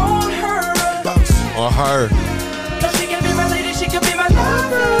spend them on her. On her. She can be my lady, she can be my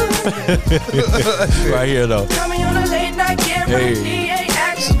lover. Right here though. Call me on a late night, get ready, ain't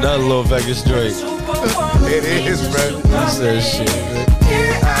action. Another little Vegas Drake. It is, bro. That's that shit.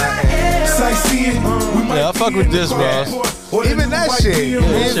 Yeah, I fuck with this, bro. Even that shit. Yeah,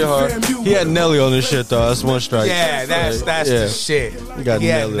 that shit hard. He had Nelly on this shit though. That's one strike. Yeah, that's the shit. He got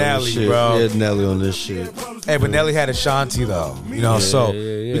Nelly on this shit. Bro. He had Nelly on this shit. Hey, but Nelly had Ashanti though. You know, so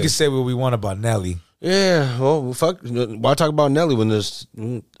yeah. we can say what we want about Nelly. Yeah, well, fuck. Why talk about Nelly when there's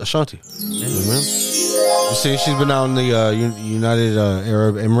Ashanti? Yeah, man. You see, she's been out in the United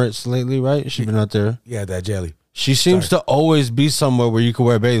Arab Emirates lately, right? She's been out there. Yeah, that jelly. She seems to always be somewhere where you can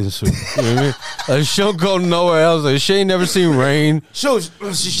wear a bathing suit. You know what I mean? Like, she don't go nowhere else. Like, she ain't never seen rain. She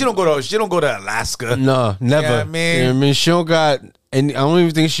don't go to Alaska. No, never. Yeah, man. You know what I mean? She don't got, and I don't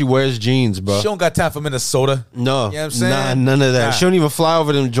even think she wears jeans, bro. She don't got time for Minnesota. No, you know what I'm saying? Nah, none of that. Nah. She don't even fly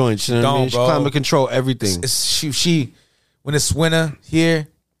over them joints. You know what I mean? She bro. climate control everything. She when it's winter here.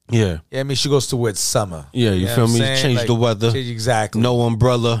 Yeah. Yeah, I mean, she goes to where it's summer. Yeah, you feel me? Change like, the weather. Exactly. No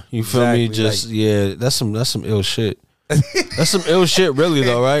umbrella. You feel me? Exactly, Just that's some ill shit. That's some ill shit, really,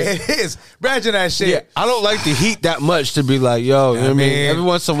 though, right? It is. Imagine that shit. Yeah, I don't like the heat that much to be like, yo, you know what I mean? Every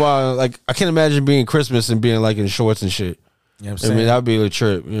once in a while, like, I can't imagine being Christmas and being like in shorts and shit. You know what I'm I saying? mean, that'd be a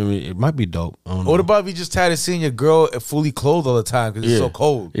trip. You know what I mean? It might be dope. I don't know. What about if you just tired of seeing your girl fully clothed all the time because it's so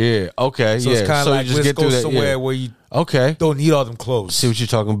cold? Yeah, okay, So yeah. it's kind of so like you just let's get go through that, somewhere where you don't need all them clothes. See what you're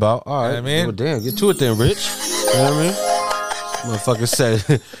talking about. All right. You know what I mean? Well, damn, get to it then, Rich. You know what I mean? Motherfucker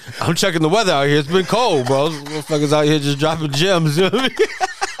said, I'm checking the weather out here. It's been cold, bro. Motherfuckers out here just dropping gems. You know what I mean?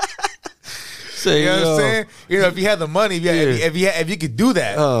 You know what I'm saying? You know, if you had the money, if you could do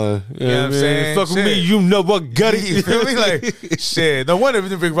that, you know what I'm saying? Fuck with me, you know what got it. You feel me? Like, shit. No wonder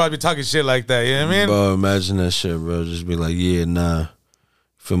Big Rob be talking shit like that. You know what I mean? Bro, imagine that shit, bro. Just be like, yeah, nah.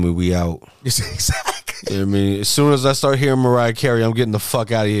 Feel me? We out. Exactly. You know what I mean? As soon as I start hearing Mariah Carey, I'm getting the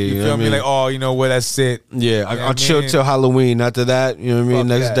fuck out of here. You know feel what I me? mean? Like, oh, you know what? That's it. Yeah, I'll chill till Halloween. After that, you know what I mean?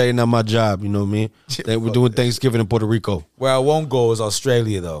 Fuck Next that. day, not my job. You know what I mean? We're doing Thanksgiving in Puerto Rico. Where I won't go is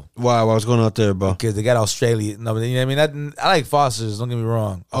Australia, though. Wow, I was going out there, bro. Because they got Australia. No, but you know what I mean? I like Foster's. Don't get me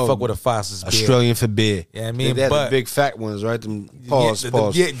wrong. I fuck with a Foster's beer. Australian for beer. Yeah, I mean, they had but the big fat ones, right? Them pause.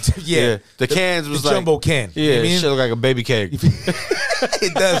 yeah. The cans was the like jumbo can. Yeah, You know what I mean? shit look like a baby keg.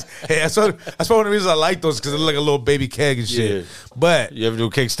 It does. Hey, that's one of the reasons I like those because they look like a little baby keg and shit. Yeah. But You ever do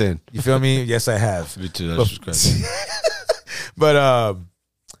a cake stand? you feel me? Yes, I have. Me too. That's just crazy. But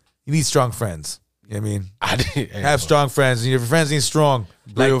you need strong friends. You know what I mean? I didn't Have strong friends. And if your friends ain't strong,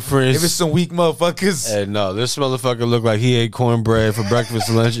 real friends. If it's some weak motherfuckers, Hey, no, this motherfucker looked like he ate cornbread for breakfast,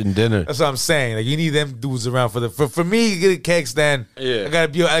 lunch, and dinner. that's what I'm saying. Like you need them dudes around for me. You get a keg stand. Yeah. I gotta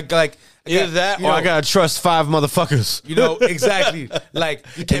be like. Either that you or know, I gotta trust 5 motherfuckers. You know, exactly. Like,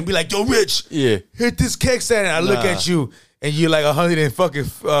 you can't be like, yo, Rich, Yeah. hit this keg stand. And I look at you, and you're like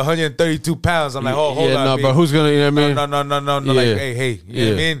 132 pounds. I'm like, hold on. no, B. but who's gonna, you know what I mean? No. Yeah. Like, hey. You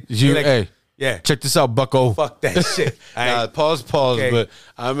know what I mean? You're like, hey, yeah. check this out, bucko. Fuck that shit. Nah, pause, Okay. but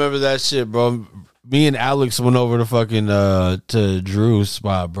I remember that shit, bro. Me and Alex went over to fucking to Drew's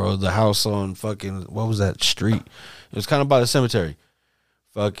spot, bro. The house on fucking, what was that street? It was kind of by the cemetery.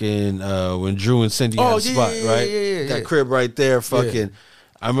 Fucking when Drew and Cindy had a spot, right? Yeah. That crib right there, fucking.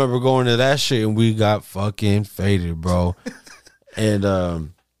 I remember going to that shit and we got fucking faded, bro.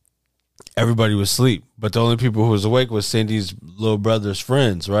 And everybody was asleep, but the only people who was awake was Cindy's little brother's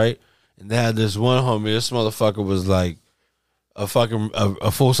friends, right? And they had this one homie. This motherfucker was like a fucking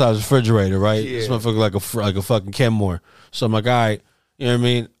a full size refrigerator, right? This motherfucker like a fucking Kenmore. So I'm like, all right, you know what I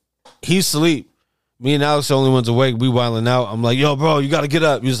mean? He's asleep. Me and Alex the only ones awake. We wilding out. I'm like, yo, bro, you gotta get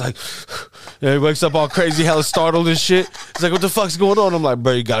up. He's like, and he wakes up all crazy, hella startled and shit. He's like, what the fuck's going on? I'm like,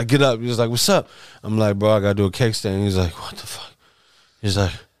 bro, you gotta get up. He's like, what's up? I'm like, bro, I gotta do a cake stand. He's like, what the fuck? He's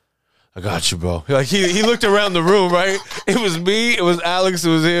like, I got you, bro. Like he looked around the room, right? It was me, it was Alex, it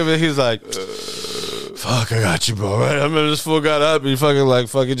was him, and he's like, fuck, I got you, bro. Right? I remember this fool got up and he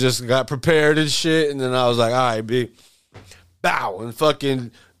fucking just got prepared and shit. And then I was like, all right, B. Bow. And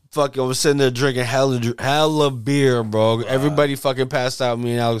fucking I was sitting there drinking hella beer, bro. Wow. Everybody fucking passed out.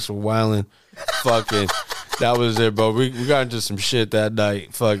 Me and Alex were wilding. Fucking, that was it, bro. We got into some shit that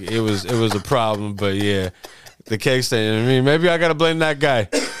night. Fuck, it was a problem, but yeah. The cake stand. I mean, maybe I gotta blame that guy.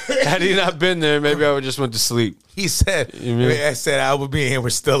 Had he not been there, maybe I would just went to sleep. He said, You mean? I said I would be here. We're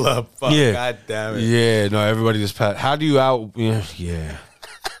still up. Fuck, Yeah. God damn it. Yeah, no, everybody just pat. How do you out? Yeah.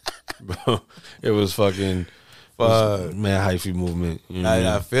 Bro, it was fucking man hyphy movement. You know what I mean?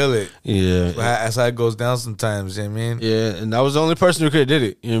 I feel it. Yeah. That's how it goes down sometimes. You know what I mean? Yeah, and that was the only person who could have did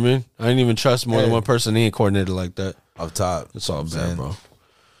it. You know what I mean? I didn't even trust more than one person. He ain't coordinated like that. Up top. It's all bad, bro.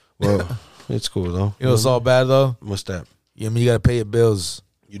 Well, it's cool though. You know what's all bad though? What's that? You know what I mean? You gotta pay your bills.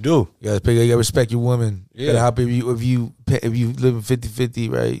 You do. You gotta respect your woman. Yeah. You gotta help if you live in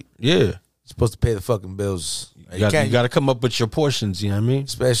 50-50, right? Yeah. You're supposed to pay the fucking bills. You got to come up with your portions, you know what I mean?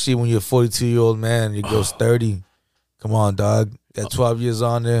 Especially when you're a 42-year-old man, your girl's 30. Come on, dog. Got 12 years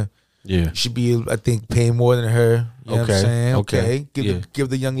on there. Yeah. You should be, I think, paying more than her. You know what I'm saying? Okay. Give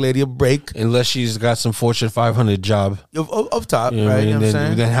the young lady a break. Unless she's got some Fortune 500 job. Up top, You know what I right? mean? You know what I'm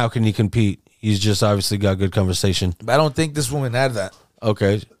saying? Then how can he compete? He's just obviously got good conversation. But I don't think this woman had that.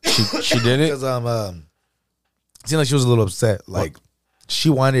 Okay. She didn't? Because it seemed like she was a little upset. Like, she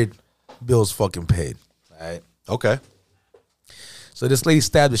wanted bills fucking paid. Right? Okay. So this lady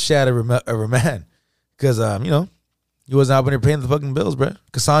stabbed the shit out of her man. Because, he wasn't out there paying the fucking bills, bro.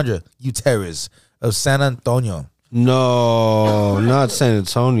 Cassandra Gutierrez of San Antonio. No, not San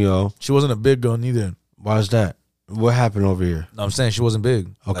Antonio. She wasn't a big girl neither. Why is that? What happened over here? No, I'm saying she wasn't big.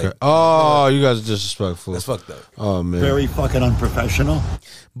 Okay. Like, you guys are disrespectful. That's fucked up. Oh, man. Very fucking unprofessional.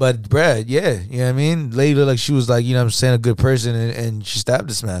 But, bruh, yeah, you know what I mean? Lady looked like she was like, you know what I'm saying, a good person, and she stabbed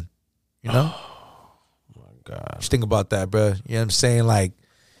this man. You know? Oh, my God. Just think about that, bruh. You know what I'm saying? Like,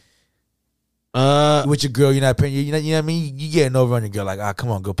 with your girl, you're not paying, you know what I mean? You getting over on your girl, like,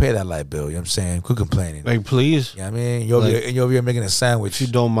 come on, go pay that light bill. You know what I'm saying? Quit complaining. Like, please. You know what I mean? You're over here making a sandwich. If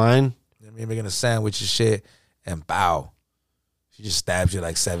you don't mind. You know what I mean? Making a sandwich and shit, and bow. She just stabs you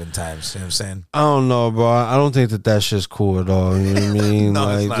like 7 times. You know what I'm saying? I don't know, bro. I don't think that shit's cool at all. You know what I mean? No,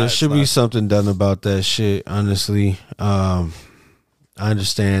 it's like, not, there it's should be not. something done about that shit, honestly. I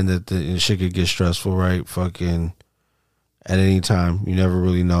understand that the shit could get stressful, right? Fucking at any time. You never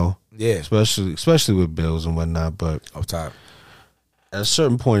really know. Yeah. Especially with bills and whatnot. But up top, at a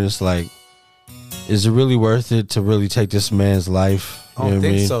certain point, it's like, is it really worth it to really take this man's life? I don't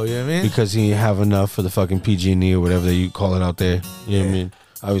think so, you know what I mean? Because he ain't have enough for the fucking PG&E or whatever you call it out there. You know what I mean?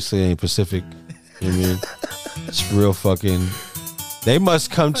 Obviously, it ain't Pacific. You know what I mean? It's real fucking... They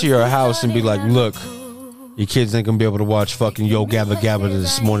must come to your house and be like, look, your kids ain't gonna be able to watch fucking Yo Gabba Gabba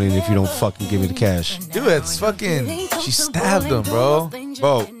this morning if you don't fucking give me the cash. Dude, it's fucking... She stabbed him, bro.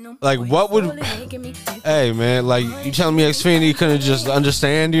 Bro, like, what would... Hey, man, like, you telling me Xfinity couldn't just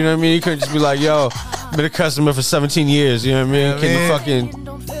understand, you know what I mean? You couldn't just be like, yo, I've been a customer for 17 years, you know what I mean?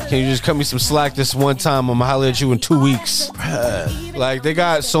 Can you just cut me some slack this one time? I'm gonna holler at you in 2 weeks. Like, they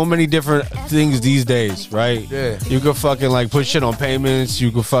got so many different things these days, right? Yeah. You could fucking, like, put shit on payments.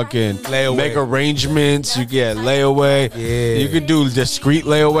 You could fucking Layaway. make arrangements. You get layaway. Yeah. You could do discreet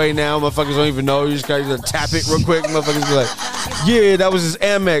layaway now. Motherfuckers don't even know. You just gotta tap it real quick. Motherfuckers be like, yeah, that was his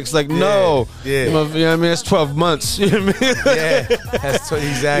Amex. Like, no. Yeah. You know what I mean? That's 12 months. You know what I mean? Yeah, that's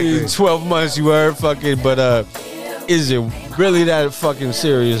exactly. 12 months you heard fucking, but is it really that fucking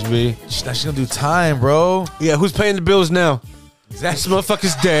serious, B? She's gonna do time, bro. Yeah, who's paying the bills now? This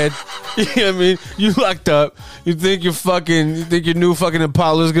motherfucker's dead. You know what I mean? You locked up. You think your new fucking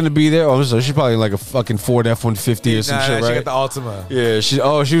Impala's gonna be there? Oh, so she's probably like a fucking Ford F-150 or some shit, right? She got the Altima. Yeah,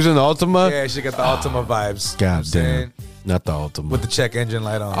 she was in the Altima? Yeah, she got the Altima vibes. God You know what I'm damn. Not the Altima. with the check engine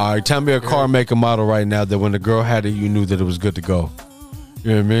light on. All right, tell me a car make a model right now that when the girl had it, you knew that it was good to go. You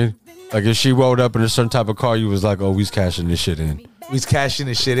know what I mean? Like if she rolled up in a certain type of car, you was like, oh, we's cashing this shit in. We's cashing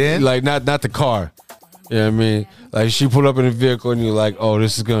this shit in. Like not the car. You know what I mean? Like she pulled up in a vehicle and you're like, oh,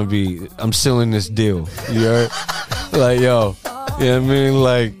 this is gonna be, I'm sealing this deal. You heard? Like, yo, you know what I mean?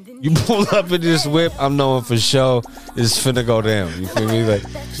 Like you pull up in this whip, I'm knowing for sure it's finna go down. You feel me?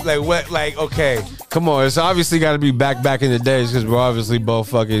 Like what? Like okay. Come on, it's obviously got to be back in the days because we're obviously both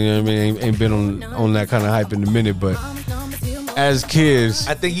fucking, you know what I mean, ain't been on that kind of hype in a minute, but as kids.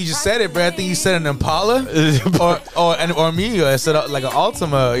 I think you just said it, bro. I think you said an Impala or me, or I said like an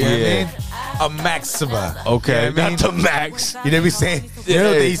Altima, you know what I mean? A Maxima. Okay, you know what I mean? not the Max. You know what saying? You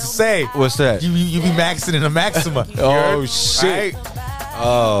know what they used to say? What's that? You be maxing in a Maxima. Oh, shit. Right?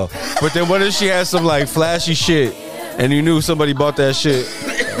 Oh, but then what if she had some like flashy shit and you knew somebody bought that shit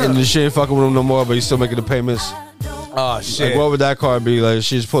and the shit ain't fucking with them no more, but you still making the payments? Oh shit! Like, what would that car be? Like,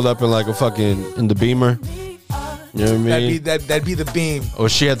 she just pulled up in like a fucking in the Beamer. You know what I mean? That'd be the Beam. Or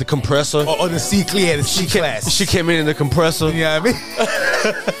she had the compressor. Or the C class. She came in the compressor. You know what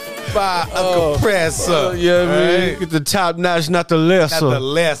I mean? By a compressor. Yeah, man. Get the top notch, not the lesser. Not the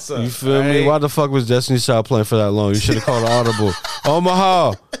lesser. You feel me? Why the fuck was Destiny Child playing for that long? You should have called an audible.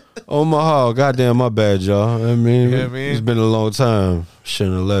 Omaha. Omaha, goddamn, my bad, y'all. I mean, You know what I mean? It's been a long time.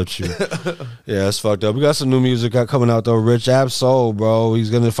 Shouldn't have left you. Yeah, that's fucked up. We got some new music coming out though. Rich Absol, bro. He's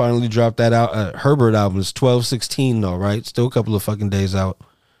gonna finally drop that out. Herbert album is 12/16 though, right? Still a couple of fucking days out.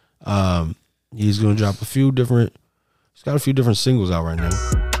 He's gonna drop a few different. He's got a few different singles out right now.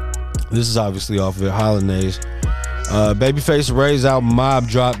 This is obviously off of it. Holidays. Babyface Ray's album Mob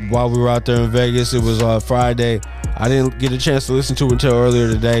dropped while we were out there in Vegas. It was Friday. I didn't get a chance to listen to it until earlier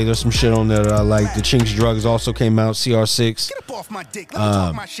today. There's some shit on there that I like. The Chinks Drugs also came out. CR6.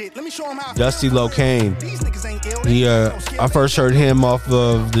 Dusty Locane. I first heard him off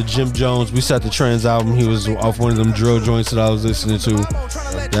of the Jim Jones We Set the Trends album. He was off one of them drill joints that I was listening to.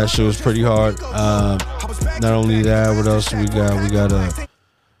 That shit was pretty hard. Not only that, what else we got? We got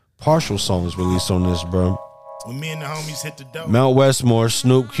partial songs released on this, bro. When me and the homies hit the dope. Mount Westmore,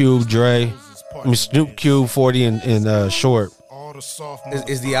 Snoop Cube, Dre. Snoop Cube, 40 and Short.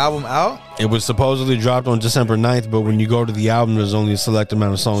 Is the album out? It was supposedly dropped on December 9th, but when you go to the album, there's only a select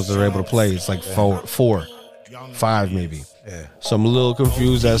amount of songs that are able to play. It's like four, five maybe. Yeah. So I'm a little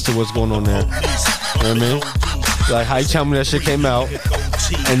confused as to what's going on there. You know what I mean? Like, how you tell me that shit came out,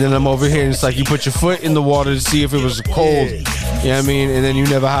 and then I'm over here and it's like you put your foot in the water to see if it was cold. You know what I mean? And then you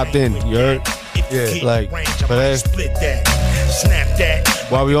never hopped in. You heard? Yeah. Like, but hey.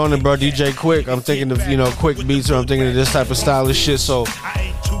 While we on it, bro, DJ Quick, I'm thinking of, quick beats, or I'm thinking of this type of stylish shit. So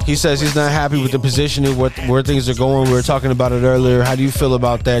he says he's not happy with the positioning, where things are going. We were talking about it earlier. How do you feel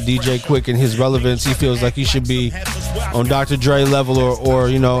about that? DJ Quick and his relevance, he feels like he should be on Dr. Dre level or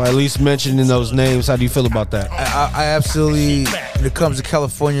at least mentioned in those names. How do you feel about that? I absolutely, when it comes to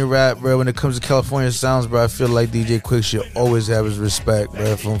California rap, bro, when it comes to California sounds, bro, I feel like DJ Quick should always have his respect,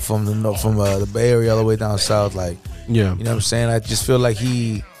 bro, from the Bay Area all the way down south, like. Yeah. You know what I'm saying? I just feel like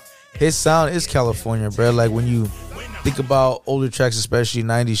his sound is California, bro. Like when you think about older tracks, especially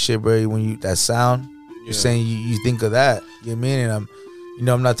 90s shit, bro, that sound, you're saying you think of that. You know what I mean? And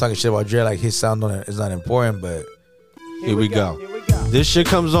I'm not talking shit about Dre, like his sound is not important, but here we go. This shit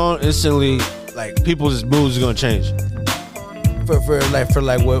comes on instantly, like people's moods are gonna change. For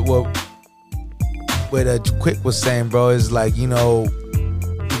what Quick was saying, bro, is like, you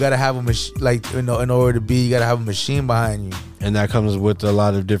gotta have a machine, like, in order to be, you gotta have a machine behind you, and that comes with a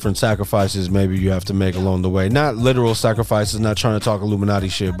lot of different sacrifices. Maybe you have to make along the way, not literal sacrifices. Not trying to talk Illuminati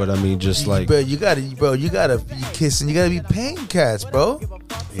shit, but I mean, just like, bro, you gotta be kissing, you gotta be paying cats, bro.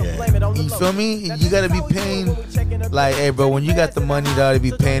 Yeah, you feel me? You gotta be paying, like, hey, bro, when you got the money, you gotta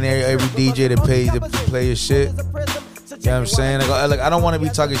be paying every DJ to play your shit. You know what I'm saying? Like I don't want to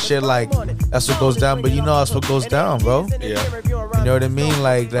be talking shit like that's what goes down, but that's what goes down, bro. Yeah. You know what I mean?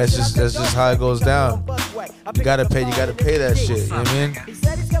 Like that's just how it goes down. You gotta pay that shit. You know what I mean?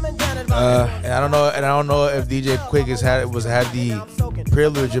 And I don't know if DJ Quick has had the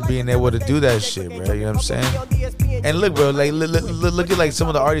privilege of being able to do that shit, bro. You know what I'm saying? And look, bro, like look at like some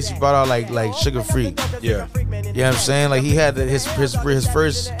of the artists he brought out, like Sugar Free. Yeah. You know what I'm saying? Like he had his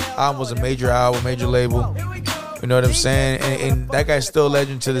first album was a major album, major label. You know what I'm saying? And that guy's still a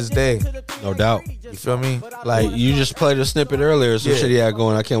legend to this day. No doubt. You feel me? Like you just played a snippet earlier, some shit he had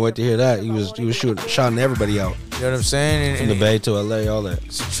going. I can't wait to hear that. He was shouting everybody out. You know what I'm saying? From the Bay to LA, all that.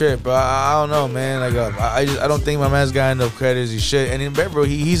 It's a trip, bro. I don't know, man. Like I don't think my man's got enough credit as he should. And then, bro,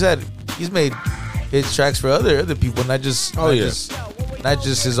 he's made hit tracks for other people, not just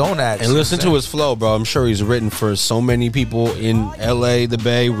his own acts. And listen to his flow, bro. I'm sure he's written for so many people in LA, the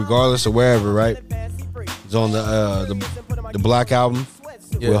Bay, regardless of wherever, right? He's on the Black album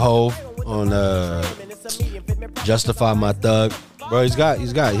with Hov on Justify My Thug. Bro, he's got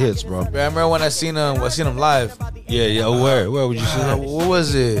hits, bro. I remember when I seen him live. Yeah. Where would you see him? What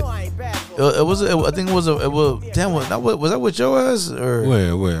was it? I think it was damn. Was that with Joe ass or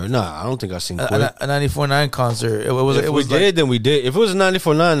where? Nah, I don't think I seen a 94.9 concert. If we did, then we did. If it was a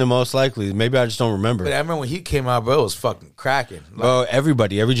 94.9, then most likely. Maybe I just don't remember. But I remember when he came out, bro, it was fucking cracking. Like, bro,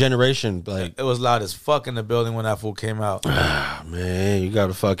 every generation, like it was loud as fuck in the building when that fool came out. Man, you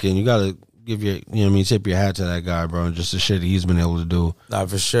gotta give your, tip your hat to that guy, bro. Just the shit he's been able to do. Nah,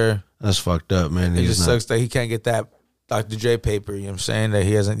 for sure. That's fucked up, man. It just sucks that he can't get that Dr. Dre paper. You know what I'm saying? That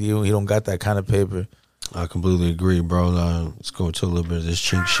he don't got that kind of paper. I completely agree, bro. Let's go into a little bit of this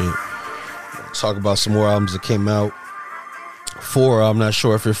Chink shit. Let's talk about some more albums that came out. Fora, I'm not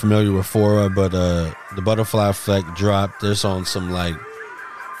sure if you're familiar with Fora, but the Butterfly Effect dropped. They're on some like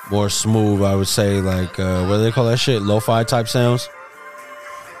more smooth, I would say, like what do they call that shit? Lo-fi type sounds.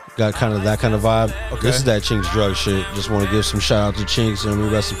 Got kind of that kind of vibe. Okay. This is that Chinks drug shit. Just want to give some shout out to Chinks and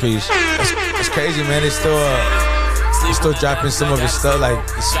rest in peace. It's crazy, man. He's still dropping some of his stuff. Like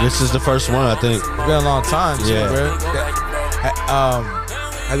this is the first one, I think. It's been a long time, yeah, bro.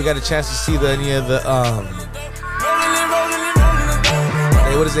 Have you got a chance to see any of the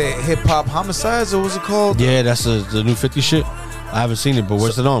hey, what is it? Hip Hop Homicides or what's it called? Yeah, that's the new 50 shit. I haven't seen it, but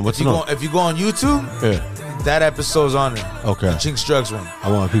where's it on? What's it on? If you go on YouTube, that episode's on there. Okay. The Chinks Drugs one.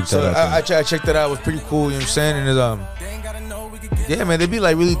 I want to peep that out. I checked that out. It was pretty cool. You know what I'm saying? And yeah, man, they be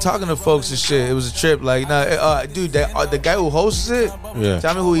like really talking to folks and shit. It was a trip. Like, dude, the guy who hosts it. Yeah.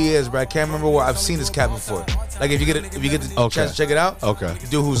 Tell me who he is, bro. I can't remember where I've seen this cat before. Like, if you get the chance to check it out. Okay. The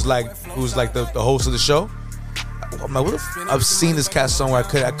dude who's like the host of the show. I'm like, I've seen this cat somewhere.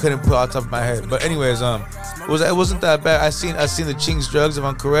 I couldn't put it off the top of my head. But anyways, it wasn't that bad. I seen the Chinks Drugs, if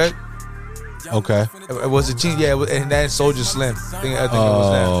I'm correct. Okay. It was the Chinks, yeah, and then Soulja Slim. I think it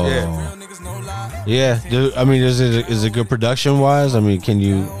was that. Yeah. Yeah, I mean, is it good production wise? I mean,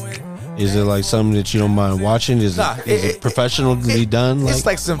 is it like something that you don't mind watching? Is it professionally done? It's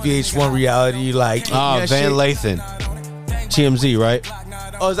like some VH1 reality, like Van Lathan, TMZ, right?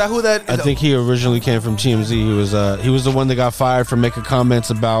 Oh, is that who that? I think he originally came from TMZ. He was the one that got fired for making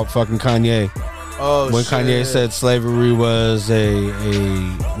comments about fucking Kanye. Oh, when shit. Kanye said slavery was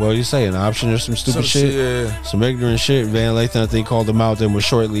what do you say, an option or some stupid shit? Yeah. Some ignorant shit. Van Lathan, I think, called him out. Then was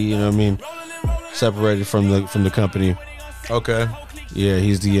shortly, you know what I mean, separated from the company. Okay. Yeah,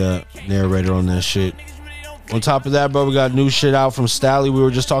 he's the narrator on that shit. On top of that, bro, we got new shit out from Stally. We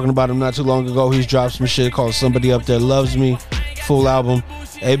were just talking about him not too long ago. He's dropped some shit called Somebody Up There Loves Me. Full album.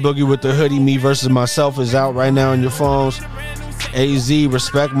 A Boogie with the Hoodie, Me Versus Myself is out right now on your phones. AZ,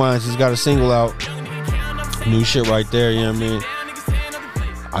 Respect Minds, he's got a single out. New shit right there, you know what I mean?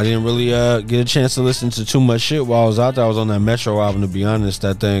 I didn't really get a chance to listen to too much shit while I was out there. I was on that Metro album, to be honest.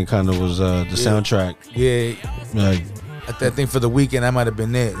 That thing kind of was the soundtrack. Yeah. That thing for the weekend, that might have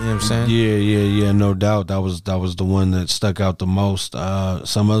been it. You know what I'm saying? Yeah, no doubt. That was the one that stuck out the most.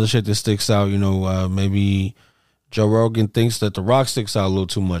 Some other shit that sticks out, maybe Joe Rogan thinks that The Rock sticks out a little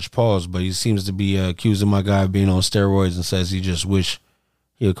too much, pause, but he seems to be accusing my guy of being on steroids and says he just wish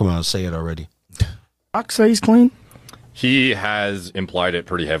he would come out and say it already. Rock say he's clean? He has implied it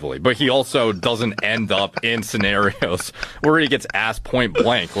pretty heavily, but he also doesn't end up in scenarios where he gets asked point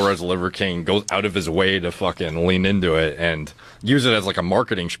blank, whereas Liver King goes out of his way to fucking lean into it and use it as like a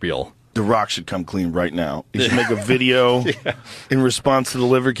marketing spiel. The Rock should come clean right now. He should make a video in response to the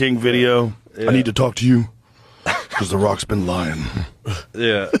Liver King video. Yeah. I need to talk to you because The Rock's been lying.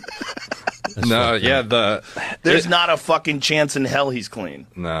 Yeah. There's not a fucking chance in hell he's clean.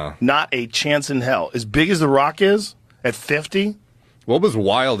 No. Not a chance in hell. As big as The Rock is, at 50? What was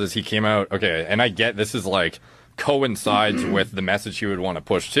wild is he came out, okay, and I get this is like coincides with the message he would want to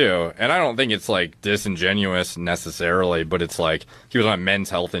push too, and I don't think it's like disingenuous necessarily, but it's like he was on a Men's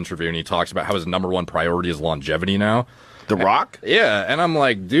Health interview and he talks about how his #1 priority is longevity now. The Rock? Yeah, and I'm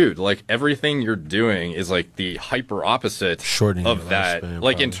like, dude, like everything you're doing is like the hyper opposite of that.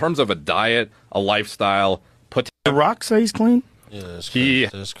 Like in terms of a diet, a lifestyle. The Rock say he's clean? Yeah,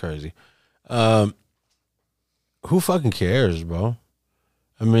 that's crazy. Who fucking cares, bro?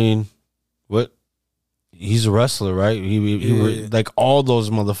 I mean, what? He's a wrestler, right? He like all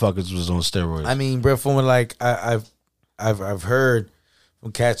those motherfuckers was on steroids. I mean, bro, from like I've heard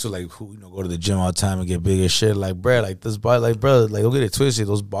from cats who go to the gym all the time and get big as shit. Like, bro, like this body, like, bro, like don't get it twisted.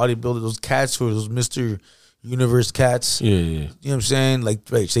 Those bodybuilders, those cats who are those Mr. Universe cats. Yeah. You know what I'm saying? Like,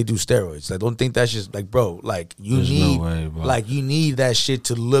 they do steroids. Like, don't think that's just like, bro. Like, you need that shit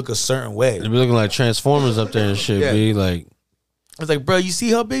to look a certain way. They be looking like Transformers up there and shit. Yeah. Be like, it's like, bro, you see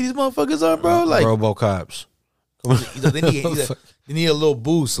how big these motherfuckers are, bro? Like, RoboCops. They need a little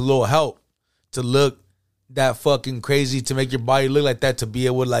boost, a little help to look that fucking crazy, to make your body look like that, to be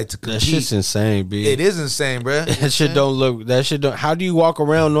able to compete. That shit's insane, B. It is insane, bro. That shit don't. How do you walk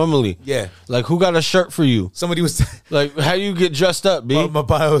around normally? Yeah. Like, who got a shirt for you? Somebody was like, how you get dressed up, B? My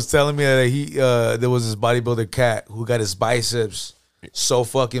buddy was telling me that there was this bodybuilder cat who got his biceps so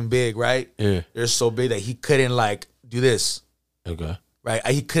fucking big, right? Yeah. They're so big that he couldn't do this. Okay. Right,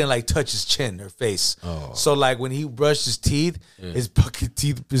 he couldn't touch his chin or face. Oh. So when he brushed his teeth, his fucking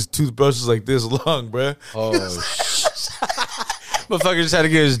his toothbrush was like this long, bro. Oh, motherfucker just had to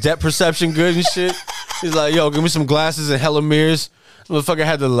get his depth perception good and shit. He's like, yo, give me some glasses and hella mirrors. Motherfucker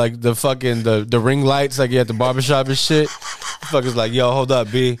had the ring lights like you at the barbershop and shit. Motherfucker's like, yo, hold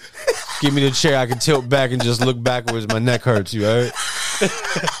up, B. Give me the chair. I can tilt back and just look backwards. My neck hurts, you heard?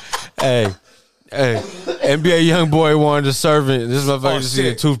 Hey, NBA young boy wanted a servant. This motherfucker just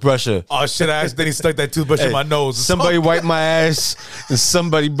needed a toothbrusher. Oh shit! I accidentally stuck that toothbrush in my nose. Somebody wiped my ass, and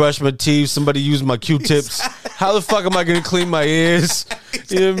somebody brushed my teeth. Somebody used my Q-tips. How the fuck am I gonna clean my ears?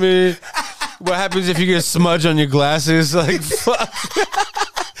 You know what I mean? What happens if you get a smudge on your glasses? Like, fuck.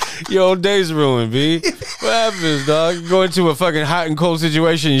 Your whole day's ruined, B. What happens, dog? You go into a fucking hot and cold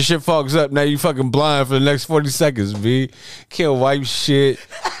situation, your shit fogs up. Now you fucking blind for the next 40 seconds, B. Can't wipe shit.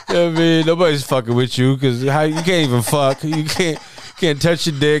 You know what I mean? Nobody's fucking with you because how you can't even fuck. You can't touch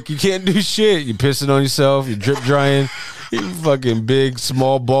your dick. You can't do shit. You're pissing on yourself. You're drip drying. You fucking big,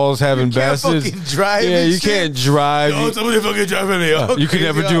 small balls having bastards. Fucking drive. Yeah, you can't drive. Yo, somebody fucking driving me. You could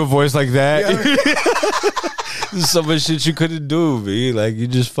never do a voice like that. There's so much shit you couldn't do, B. Like you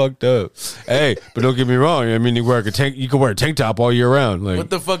just fucked up. Hey, but don't get me wrong. I mean, you can wear a tank top all year round. Like what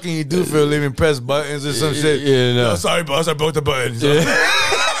the fuck can you do for a living? Press buttons or some shit. Yeah, no. Oh, sorry, boss. I broke the buttons. Yeah.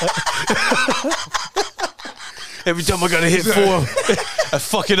 Every time I gotta hit 4, I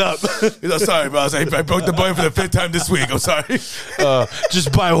fuck it up. He's like, sorry, boss. I broke the button for the 5th time this week. I'm sorry.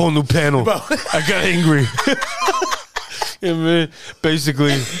 Just buy a whole new panel. I got angry. You know what I mean?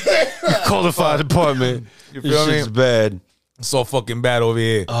 Basically, call the fire department. You This feel me? shit's bad. It's so fucking bad over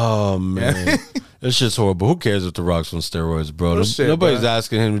here. Oh, man. That shit's horrible. Who cares if The Rock's on steroids, bro? No shit, Nobody's bro.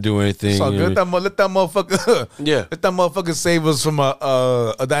 asking him to do anything. It's all you know good. what I mean? Let that motherfucker. Yeah. Let that motherfucker save us from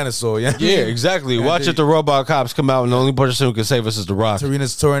a dinosaur. Yeah. Yeah, exactly. Watch if the robot cops come out and the only person who can save us is The Rock.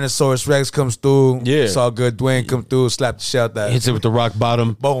 Tyrannosaurus Rex comes through. Yeah. It's all good. Dwayne come through, slap the shit out that. Hits it with the rock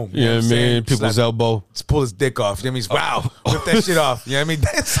bottom. Boom. You know what I mean? People's Slap- elbow. Just pull his dick off. You know what I mean? Wow. Whip that shit off. You know what I mean?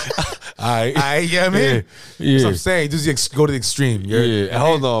 That's, All right. you know what I mean? Yeah. That's what I'm saying. Just go to the extreme. Yeah.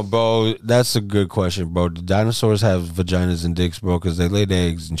 Hold on, bro. That's a good question, bro. Do dinosaurs have vaginas and dicks, bro? Because they laid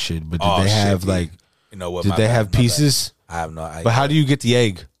eggs and shit. But did they have, like, you know what? did they have pieces? I have no idea. But how do you get the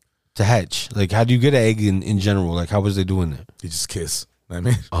egg to hatch? Like, how do you get an egg in general? Like, how was they doing that? You just kiss. You know what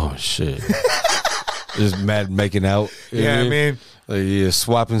I mean? Oh, shit. Just mad making out. You know Yeah, what I mean. Like, yeah,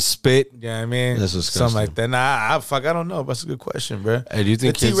 swapping spit. Yeah, I mean, That's disgusting. something like that. Nah, I don't know. That's a good question, bro. Hey, do you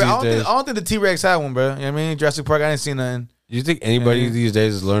think The kids T-Rex, these days? I don't think the T-Rex had one, bro. You know what I mean? Jurassic Park, I didn't see nothing. Do you think anybody Yeah. these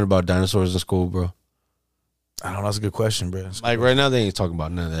days is learning about dinosaurs in school, bro? I don't know. That's a good question, bro. Like right now, they ain't talking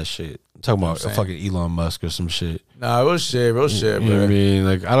about none of that shit. I'm talking about saying? fucking Elon Musk or some shit. Nah, real shit, You know what I bro. mean?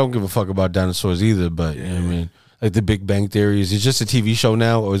 Like, I don't give a fuck about dinosaurs either, but you know what I mean? Like the Big Bang Theory, is it just a TV show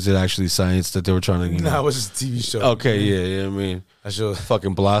now, or is it actually science that they were trying to, you know? Nah, it was just a TV show. Okay, yeah, you know what I mean? That's your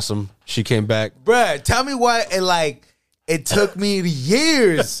Fucking Blossom. She came back. Bruh, tell me why it took me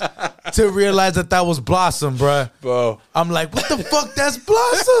years to realize that was Blossom, bruh. Bro. I'm like, what the fuck? That's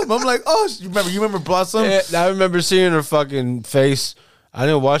Blossom. I'm like, oh, you remember Blossom? Yeah, I remember seeing her fucking face. I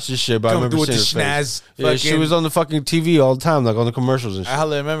didn't watch this shit, but I Come remember through with seeing her the face. schnaz, Yeah, she fucking- was on the fucking TV all the time, like on the commercials and shit. I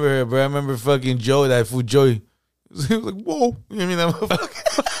hardly remember her, bro. I remember fucking Joey, that fool Joey. He was like, whoa. You know what I mean? That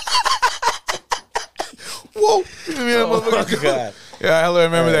motherfucker. Whoa. You know what I mean? That motherfucker. God. Yeah, I hardly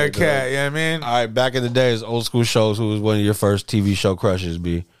remember Alright, that cat. You know what I mean? All right, back in the days, old school shows, who was one of your first TV show crushes,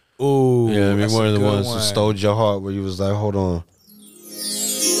 B? Ooh. Yeah, I mean, that's one a of the good ones one. that stole your heart where you was like, hold on.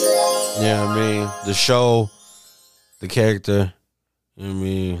 Yeah, I mean, the show, the character, you know what I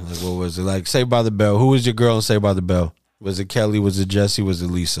mean? Like, what was it? Like, Saved by the Bell. Who was your girl in Saved by the Bell? Was it Kelly? Was it Jesse? Was it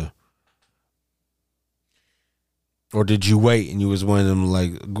Lisa? Or did you wait and you was one of them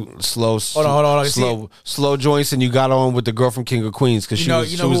like slow, Hold on. slow joints, and you got on with the girl from King of Queens because she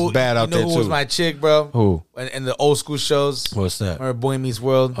was bad out there who too. was my chick, bro? Who? In the old school shows. What's that? Remember Boy Meets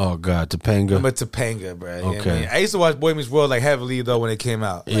World? Oh God, Topanga. Remember Topanga, bro. You know what I Okay. mean? I used to watch Boy Meets World like heavily though when it came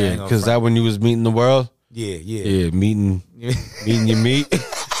out. Like, I Yeah, ain't gonna because front. that when you was meeting the world. Yeah. Yeah, meeting your meat.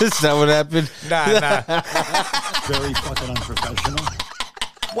 Is that what happened? Nah. Very fucking unprofessional.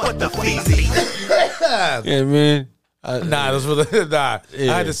 What the fuck? Yeah, man. Nah, those were nah.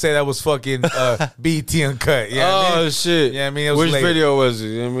 Yeah. I had to say that was fucking BT Uncut. Yeah, you know what I mean? Shit. Yeah, I mean, it was which late. video was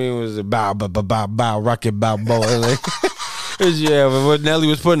it? I mean, was it bow, rocket, bow, bow? Like, yeah, but what Nelly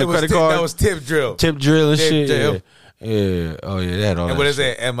was putting the credit card. That was tip drill. Tip drill and Tip shit. drill. Yeah. Oh yeah, they had all And that. what is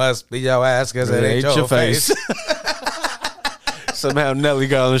shit. it? It must be your ass because it ain't your face. Somehow Nelly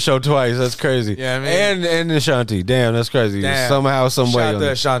got on the show twice. That's crazy. Yeah, I mean, and Ashanti. Damn, that's crazy. Damn. Somehow, some way. Shout out on to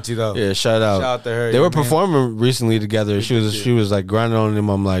the- Ashanti though. Yeah, shout out. Shout out to her. They you were know what I mean? performing recently together. She was like grinding on him.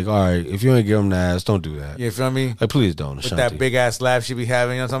 I'm like, all right, if you ain't give him the ass, don't do that. You feel me? Like, please don't. With Ashanti. that big ass laugh she be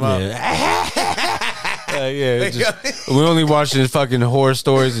having, you know what I'm talking about? Yeah, just, we only watching fucking horror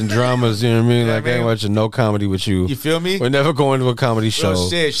stories and dramas. You know what I mean? Yeah, Like I ain't man. watching no comedy with you. You feel me? We're never going to a comedy show. Real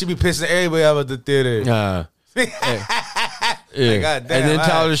shit. She be pissing everybody out at the theater. Yeah. God damn, and then all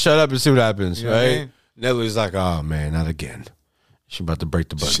tell her right. to shut up and see what happens, You know what I right? mean? Nelly's like, oh man, not again. She about to break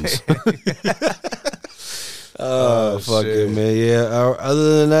the buttons. Fuck shit. it, man. Yeah.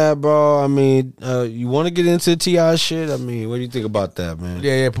 Other than that, bro, I mean, you want to get into T.I. shit? I mean, what do you think about that, man?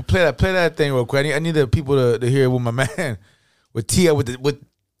 Yeah. Play that thing real quick. I need the people to hear it with my man with T.I. with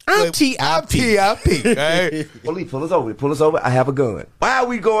I'm T.I.P. Right? Police, pull us over. Pull us over. I have a gun. Why are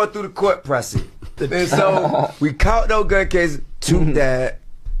we going through the court process? And so we caught no gun cases. 2 died.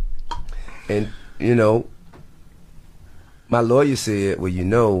 And, you know, my lawyer said, well, you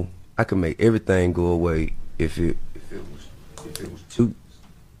know, I can make everything go away if it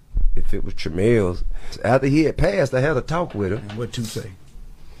was Tramel's. After he had passed, I had a talk with him. And what to say?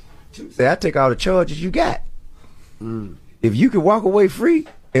 Say, I take all the charges you got. If you could walk away free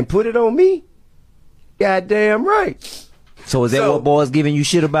and put it on me, goddamn right. So is that what boys giving you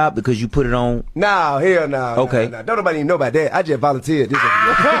shit about because you put it on? Nah, hell no. Okay. Nah. Don't nobody even know about that. I just volunteered.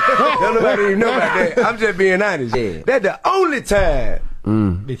 Don't nobody even know about that. I'm just being honest. Yeah. That's the only time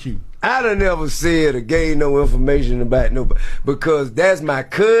That you. I done never said or gave no information about nobody because that's my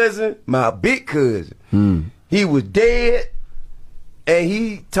cousin, my big cousin. He was dead, and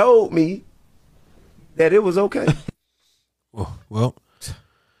he told me that it was okay. Well,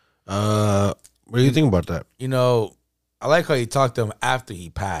 what do you think about that? You know, I like how you talked to him after he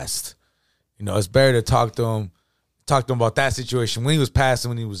passed. You know, it's better to talk to him about that situation when he was passing,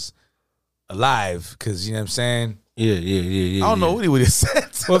 when he was alive, because, you know what I'm saying? Yeah. I don't know what he would have said.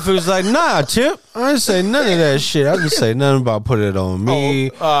 Well, if it was like, nah, Tip, I didn't say none of that shit. I didn't say nothing about put it on me.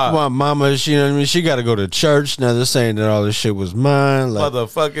 My mama, she, you know what I mean? She got to go to church. Now they're saying that all this shit was mine. Like,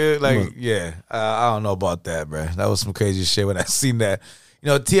 motherfucker. Like, yeah. I don't know about that, bro. That was some crazy shit when I seen that. You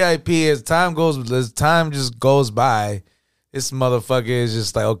know, TIP, as time just goes by, this motherfucker is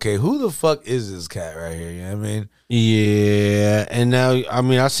just like, okay, who the fuck is this cat right here? You know what I mean? Yeah. And now, I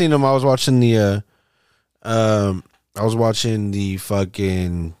mean, I seen him. I was watching the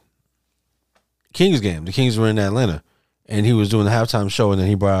fucking Kings game. The Kings were in Atlanta, and he was doing the halftime show, and then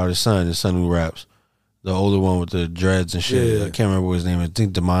he brought out his son who raps, the older one with the dreads and shit. Yeah. I can't remember what his name is. I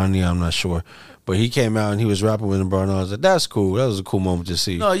think Damani, I'm not sure. But he came out and he was rapping with him, bro, and I was like, that's cool. That was a cool moment to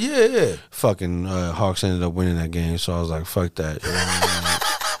see. No, yeah. Fucking Hawks ended up winning that game, so I was like, fuck that.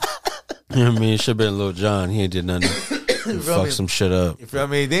 You know what I mean? It should have been Lil Jon. He ain't did nothing. Fuck some shit up. You feel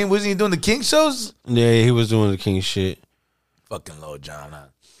me? Then wasn't he doing the King shows? Yeah, he was doing the King shit. Fucking Lil Jon. Huh?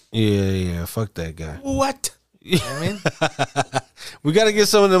 Yeah. Fuck that guy. What? You know what I mean? We got to get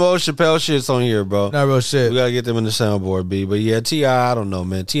some of them old Chappelle shits on here, bro. Not real shit. We got to get them in the soundboard, B. But yeah, T.I., I don't know,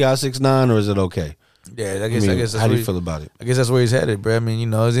 man. T.I. 6ix9ine, or is it okay? Yeah, I guess that's how do you feel about it? I guess that's where he's headed, bro. I mean, you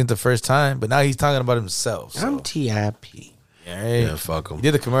know, it ain't the first time, but now he's talking about himself. So. I'm T.I.P. Yeah, fuck him. He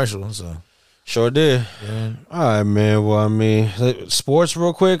did the commercial, so. Sure did. Yeah. All right, man. Well, I mean, sports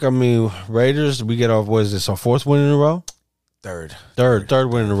real quick. I mean, Raiders, we get off, what is this, our 4th win in a row? Third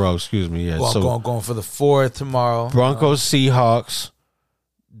win in a row, excuse me. Yeah. Going for the 4th tomorrow. Broncos, Seahawks,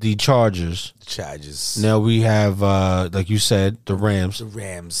 the Chargers. Now we have, like you said, the Rams.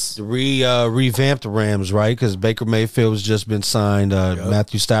 The revamped Rams, right? Because Baker Mayfield's just been signed.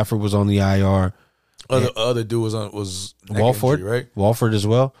 Matthew Stafford was on the IR. Other dude was Walford, injury, right? Walford as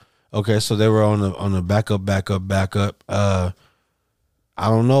well. Okay, so they were on the backup. I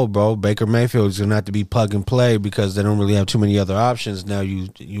don't know, bro. Baker Mayfield's gonna have to be plug and play because they don't really have too many other options. Now you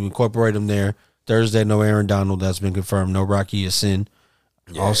incorporate them there. Thursday, no Aaron Donald, that's been confirmed. No Rocky Yassin,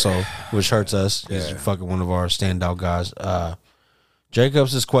 also, which hurts us. He's fucking one of our standout guys.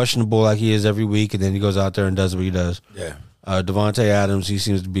 Jacobs is questionable like he is every week, and then he goes out there and does what he does. Yeah. Devontae Adams, he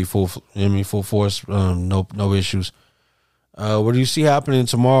seems to be full force. No issues. What do you see happening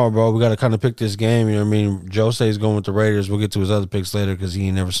tomorrow, bro? We got to kind of pick this game. You know what I mean? Joe says he's going with the Raiders. We'll get to his other picks later because he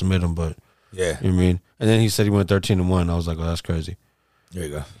ain't never submit them, but yeah. You know what I mean? And then he said he went 13-1. I was like, oh, that's crazy. There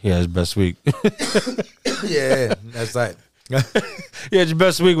you go. Yeah, his best week. Yeah, that's right. Yeah, it's your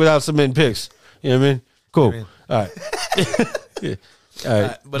best week without submitting picks. You know what I mean? Cool. All right. Yeah. All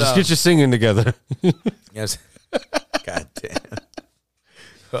right. But, just get your singing together. Yes. God damn.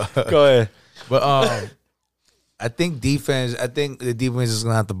 Go ahead. But I think the defense is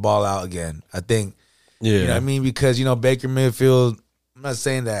gonna have to ball out again. I think, you know what I mean, because you know Baker Mayfield. I'm not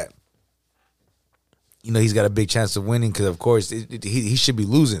saying that, you know, he's got a big chance of winning because of course he should be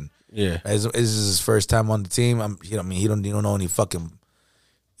losing. Yeah, this is his first time on the team. He don't know any fucking.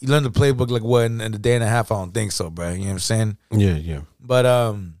 He learned the playbook like what in a day and a half. I don't think so, bro. You know what I'm saying? Yeah. But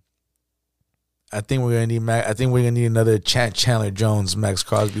I think we're gonna need another Chandler Jones, Max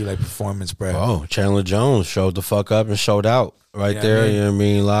Crosby like performance, bro. Oh, Chandler Jones showed the fuck up and showed out there. You know what I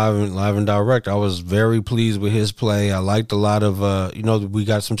mean? Live and direct. I was very pleased with his play. I liked a lot of we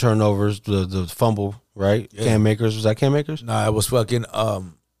got some turnovers. The fumble, right? Yeah. Cam Akers, was that Cam Akers? Nah, it was fucking What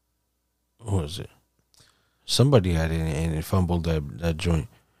was it? Somebody had it and it fumbled that joint.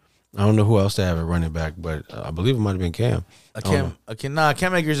 I don't know who else they have at running back, but I believe it might have been Cam. Cam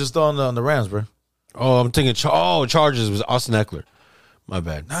Akers is still on the Rams, bro. Oh, I'm thinking. Chargers was Austin Eckler. My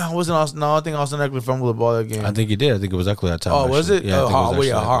bad. No, it wasn't Austin. No, I think Austin Eckler fumbled the ball that game. I think he did. I think it was Eckler that time. Oh, was it? Yeah, I think it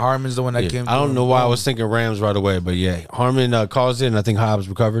was Harmon's the one that came. I don't know why I was thinking Rams right away, but yeah, Harmon caused it, and I think Hobbs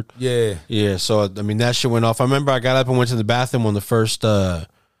recovered. Yeah. Yeah, so, I mean, that shit went off. I remember I got up and went to the bathroom on the first, on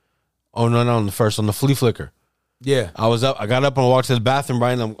the flea flicker. Yeah. I got up and walked to the bathroom,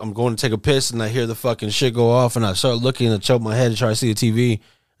 right, and I'm going to take a piss, and I hear the fucking shit go off, and I start looking and I choke my head to try to see the TV,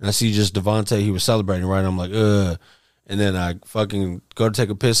 and I see just Devontae, he was celebrating, right, and I'm like, ugh. And then I fucking go to take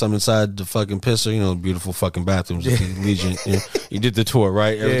a piss. I'm inside the fucking pisser, beautiful fucking bathrooms. Legion. You did the tour,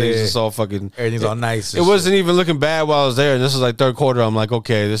 right? Everything's just all fucking. Everything's all nice. It wasn't even looking bad while I was there. And this was like third quarter. I'm like,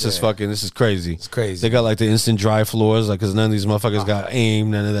 okay, this is crazy. It's crazy. They got like the instant dry floors, like, because none of these motherfuckers got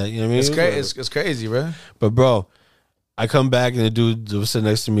aim, none of that. You know what I mean? It's crazy. It's crazy, bro. But bro, I come back and the dude that was sitting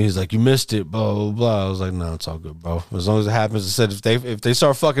next to me, he's like, "You missed it, blah blah blah." I was like, "No, it's all good, bro. As long as it happens." I said, if they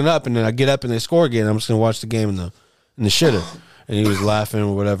start fucking up and then I get up and they score again, I'm just gonna watch the game in the shitter. And he was laughing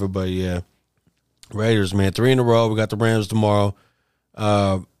or whatever, but yeah, Raiders, man, 3 in a row. We got the Rams tomorrow.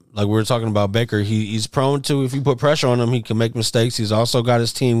 Like we were talking about Baker, he's prone to, if you put pressure on him, he can make mistakes. He's also got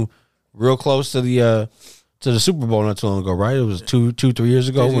his team real close to the Super Bowl not too long ago, right? It was 3 years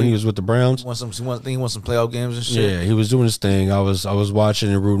ago when he was with the Browns. He won some playoff games and shit. Yeah, he was doing his thing. I was watching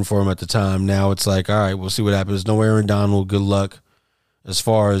and rooting for him at the time. Now it's like, all right, we'll see what happens. No Aaron Donald. Good luck. As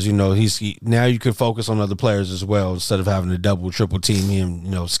far as, now you can focus on other players as well instead of having to double, triple team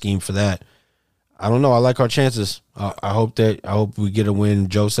him, scheme for that. I don't know. I like our chances. I hope we get a win.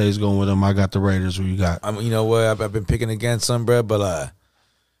 Joe says going with them. I got the Raiders. Who you got? You know what? I've been picking against them, bro. But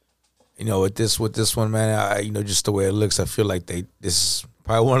with this one, man, just the way it looks, I feel like this is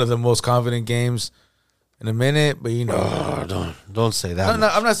probably one of the most confident games in a minute. But don't say that. No,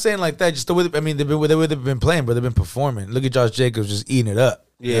 I'm not saying like that. Just the way they've been playing, but they've been performing. Look at Josh Jacobs just eating it up.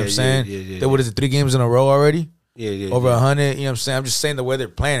 You know what I'm saying? Yeah. What is it? 3 games in a row already? Yeah. Over 100. You know what I'm saying? I'm just saying the way they're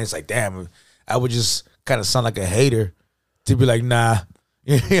playing. It's like, damn, I would just kind of sound like a hater to be like, nah.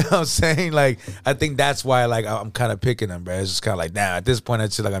 You know what I'm saying? Like, I think that's why, like, I'm kind of picking them, bro. It's just kind of like, nah. At this point, I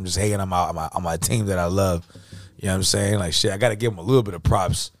feel like I'm just hating on my team that I love. You know what I'm saying? Like, shit, I got to give them a little bit of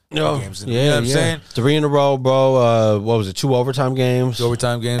props. Games. You know what I'm saying? 3 in a row, bro. What was it? 2 overtime games? 2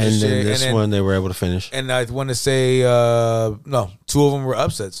 overtime games. And then this one they were able to finish. And I want to say, 2 of them were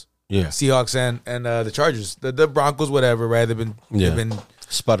upsets. Yeah. Seahawks and the Chargers. The Broncos, whatever, right? They've been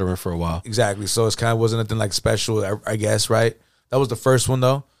sputtering for a while. Exactly. So it's kind of wasn't anything like special, I guess, right? That was the first one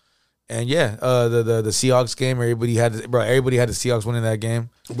though. And yeah, the Seahawks game, everybody had the Seahawks winning that game.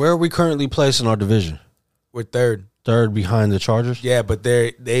 Where are we currently placed in our division? We're third. Third behind the Chargers? Yeah, but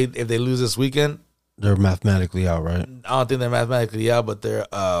if they lose this weekend, they're mathematically out, right? I don't think they're mathematically out, but they're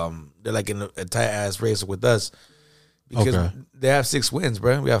like in a tight ass race with us. Because they have 6 wins,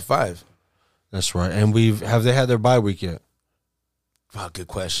 bro. We have 5. That's right. And have they had their bye week yet? Oh, good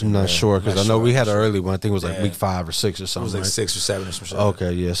question. I'm not sure because I know we had an early one. I think it was like week 5 or 6 or something. It was like 6 or 7 or some shit.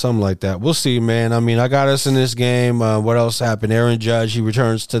 Okay, yeah, something like that. We'll see, man. I mean, I got us in this game. What else happened? Aaron Judge, he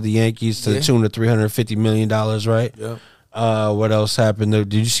returns to the Yankees to the tune of $350 million, right? Yeah. What else happened?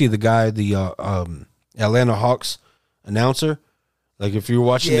 Did you see the guy, the Atlanta Hawks announcer? Like, if you were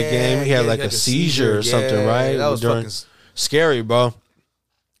watching the game, he had like a seizure or something, right? That was fucking scary, bro.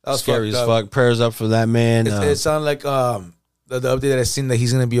 That was scary as fuck. Prayers up for that man. It sounded like the update that I seen that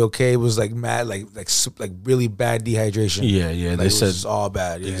he's gonna be okay was like mad, like really bad dehydration. Yeah. Like, they said it's all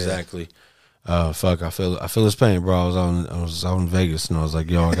bad. Yeah. Exactly. Fuck. I feel his pain, bro. I was out in Vegas and I was like,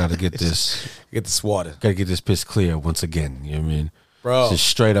 yo, I gotta get this, get this water. Gotta get this piss clear once again. You know what I mean, bro? It's just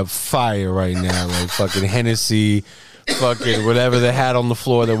straight up fire right now, like fucking Hennessy. Fucking whatever they had on the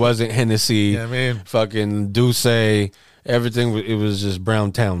floor that wasn't Hennessy. Yeah, I mean, fucking Douce, everything. It was just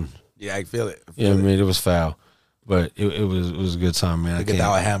Brown Town. Yeah, I feel it. I mean, it was foul, but it was a good time, man. Get the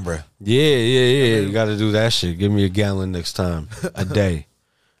Alhambra. Yeah. You got to do that shit. Give me a gallon next time, a day.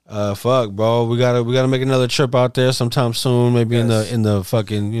 Fuck, bro. We gotta make another trip out there sometime soon. Maybe in the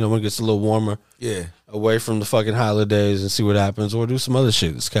fucking when it gets a little warmer. Yeah. Away from the fucking holidays and see what happens, or do some other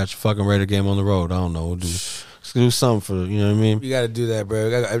shit. Let's catch a fucking Raider game on the road. I don't know. Let's do something for, you know what I mean? We got to do that, bro.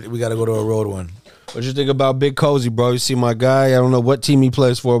 We got to go to a road one. What you think about Big Cozy, bro? You see my guy? I don't know what team he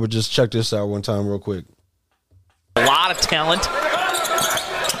plays for, but just check this out one time real quick. A lot of talent,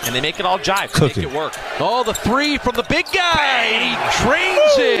 and they make it all jive. Cooking. Make it work. Oh, the 3 from the big guy, and he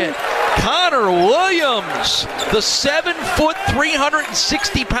drains it. Connor Williams, the 7-foot,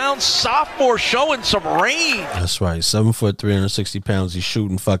 360-pound sophomore showing some range. That's right. 7 foot, 360 pounds. He's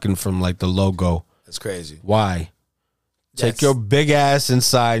shooting fucking from like the logo. That's crazy. Why? Take your big ass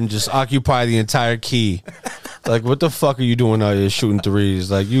inside and just occupy the entire key. Like, what the fuck are you doing out here shooting threes?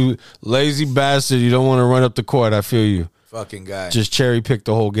 Like, you lazy bastard. You don't want to run up the court. I feel you. fucking guy. Just cherry picked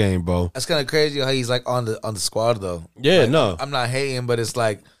the whole game, bro. That's kind of crazy how he's like on the squad though. Yeah, like, no. I'm not hating, but it's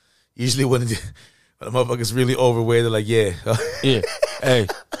like usually when the motherfucker's really overweight, they're like, yeah. Yeah. Hey,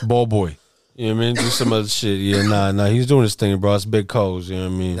 ball boy. You know what I mean? Do some other shit. Yeah, nah. He's doing his thing, bro. It's Big Co's, you know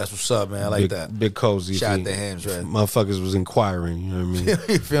what I mean? That's what's up, man. I like that. Big Cozy. Shout out to Hams, right? Motherfuckers was inquiring, you know what I mean?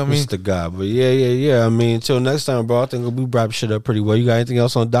 You feel me? It's the guy. But yeah. I mean, until next time, bro, I think we wrap shit up pretty well. You got anything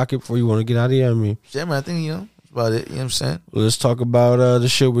else on docket before you want to get out of here? I mean, yeah, man, I think, that's about it. You know what I'm saying? Let's talk about the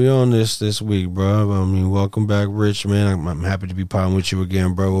shit we on this week, bro. I mean, welcome back, Rich, man. I'm happy to be potting with you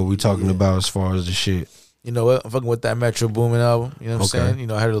again, bro. What we talking about as far as the shit? You know what? I'm fucking with that Metro Boomin album. You know what I'm saying? You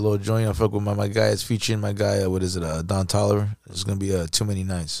know, I had a little joint. I'm fucking with my guy. It's featuring my guy, what is it, Don Tolliver. It's going to be Too Many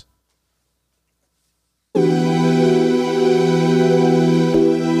Nights.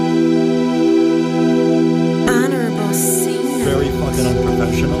 Honorable singer. Very fucking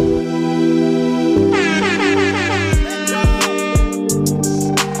unprofessional.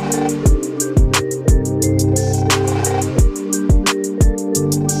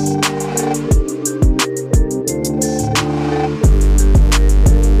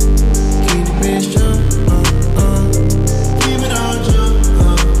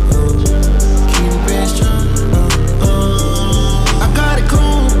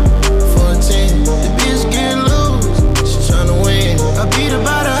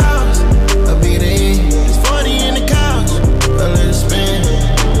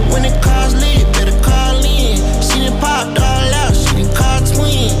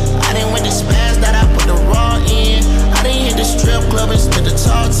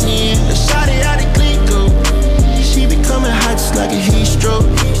 Like a heat stroke,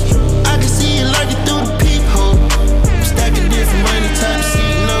 I can see you lurking through the peephole. I'm stacking different money type of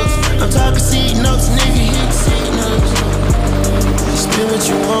seat notes. I'm talking seat notes, nigga, hit seat notes. You spend what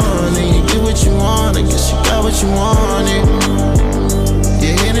you want and you get what you want. I guess you got what you wanted.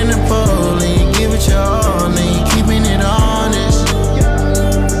 You're hitting the pole and you give it your all and you keeping it honest.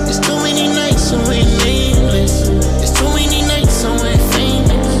 It's too many nights so we're nameless. It's too many nights so we're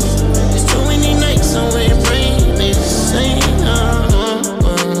famous. It's too many nights so we're brainless.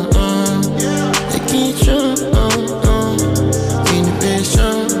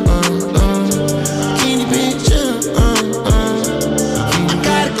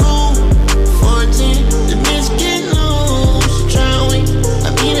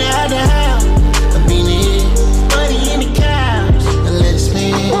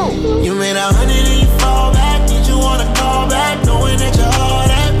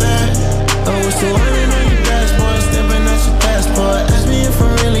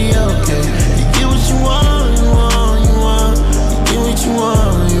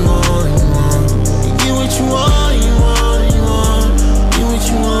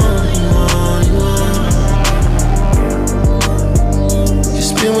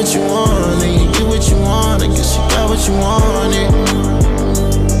 What you want, and you get what you want. I guess you got what you wanted.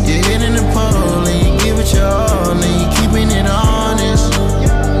 You're hitting the pole, and you give it your all, and you keeping it honest.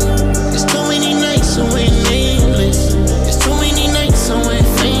 It's too many nights, so we're nameless. It's too many nights, so we're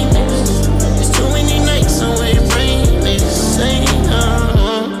famous. It's too many nights, so we're brainless. Say,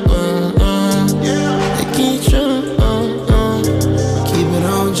 they keep trying, keep it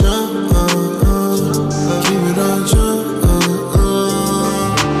on jump, keep it on jump.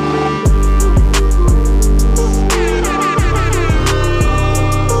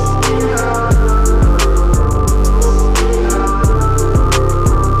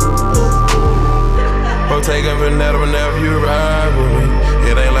 Take up Vanetta whenever you ride with me.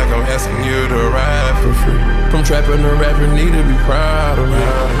 It ain't like I'm asking you to ride for free. From trapping to rapping, need to be proud of me.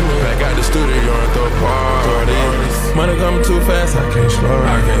 Back out the studio and throw parties. Money coming too fast, I can't slow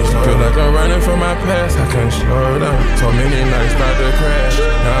down. Feel like I'm running from my past, I can't slow down. So many nights start to crash.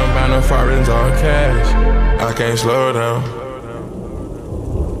 Now I'm buying foreigns all cash. I can't slow down.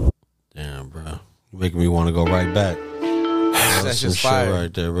 Damn, bro. You making me want to go right back. That's some just shit fire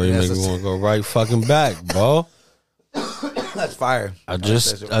right there, bro. You make me want to go right fucking back, bro. That's fire. I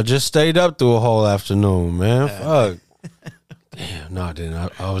just stayed up through a whole afternoon, man. Fuck. Damn, no, I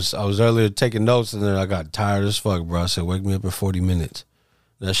didn't. I was earlier taking notes and then I got tired as fuck, bro. I said, wake me up in 40 minutes.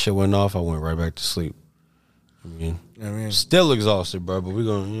 That shit went off. I went right back to sleep. I mean, still exhausted, bro. But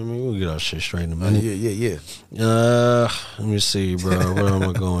we'll get our shit straight in a minute. Yeah. Let me see, bro. Where am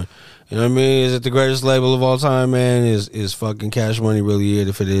I going? You know what I mean? Is it the greatest label of all time, man? Is fucking Cash Money really it?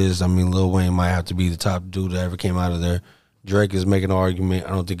 If it is, I mean, Lil Wayne might have to be the top dude that ever came out of there. Drake is making an argument. I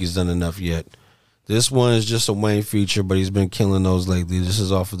don't think he's done enough yet. This one is just a Wayne feature, but he's been killing those lately. This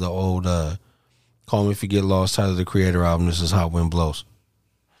is off of the old Call Me If You Get Lost, Tyler, the Creator album. This is Hot Wind Blows.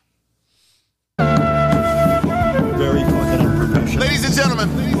 Very fucking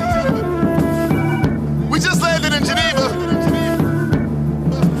gentlemen, we just landed in Geneva.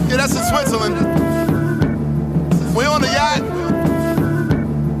 Yeah, that's in Switzerland. We're on a yacht.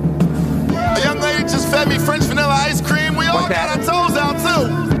 A young lady just fed me French vanilla ice cream. We all got our toes out too.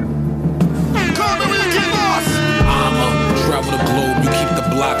 Call me when you get lost. I'ma travel the globe, you keep the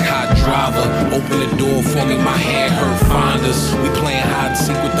block hot, driver. Open the door for me, my hand hurt, find us. We playing hide and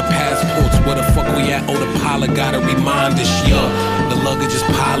seek with the passports. Where the fuck we at? Oh, the pilot gotta remind us, yeah. The luggage is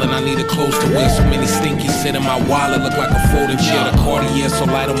piling, I need a clothes to wear. So many stinkies sit in my wallet, look like a folding chair. The Cartier so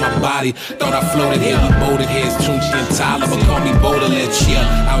light on my body, thought I floated here. We boated here, it's Tunchi and Tyler, but call me Baudelaire,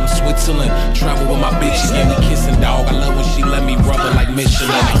 yeah. Out in Switzerland, travel with my bitch, yeah, we kissing, dog. I love when she let me rub her like Michelin.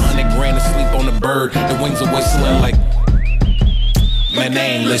 100 grand to sleep on the bird, the wings are whistling like... Man,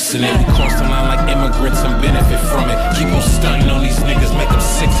 they ain't listening. We cross the line like immigrants and benefit from it. Keep on stunting on these niggas, make them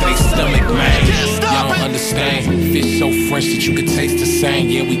sick to their stomach, man. Y'all don't understand. Fish so fresh that you can taste the same.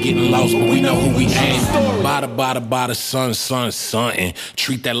 Yeah, we getting lost, but we know who we aim. Bada, son. And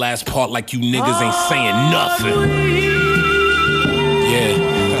treat that last part like you niggas ain't saying nothing. Yeah.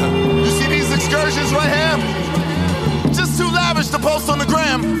 You see these excursions right here? Just too lavish to post on the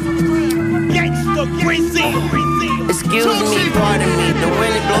gram. Gangsta greasy. Excuse me, pardon me. The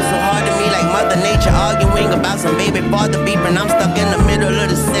wind it blows so hard to me, like Mother Nature arguing about some baby father beeping. I'm stuck in the middle of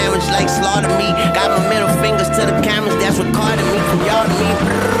the sandwich, like slaughter me. Got my middle fingers to the cameras, that's recording me from y'all to me.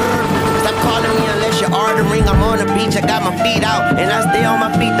 Stop calling me unless you're ordering. I'm on the beach, I got my feet out, and I stay on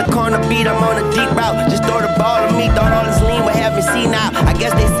my feet. The corner beat, I'm on a deep route. Just throw the ball to me. Thought all this lean would have me see now. I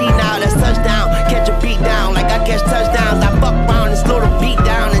guess they see now. That's touchdown. Catch a beat down like I catch touchdowns. I fuck around and slow the beat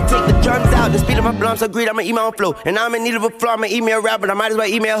down and take the drums out. The speed of my blunts agreed, I'ma eat my own flow. And I'm in need of a flow, I'ma eat me a rap, but I might as well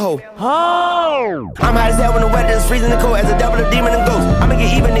eat me a hoe. I'm hot as hell when the weather is freezing and cold. As a devil, a demon, and ghost. I'ma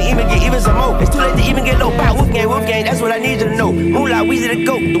get even to even get even some more. It's too late to even get low. Bow, wolf gang, that's what I need you to know. Moolah, Weezy the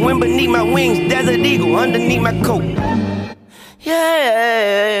goat. The wind beneath my wings, desert eagle underneath my coat.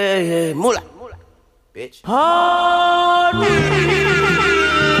 Yeah, moolah. Bitch.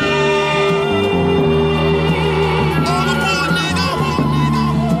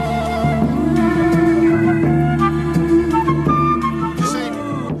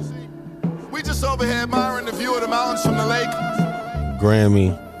 Over here admiring the view of the mountains from the lake.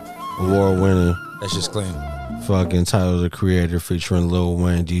 Grammy award winning. That's just clean. Fucking Tyler the Creator featuring Lil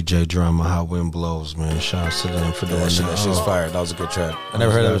Wayne, DJ Drama, How Wind Blows, man. Shouts to them for doing that. That shit's fire. That was a good track. I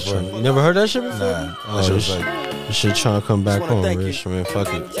never heard that before. You never heard that shit before? Nah. Oh, That shit was this shit trying to come back home, Rich, man. Fuck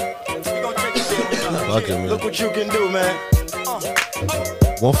it. Fuck it, man. Look what you can do, man.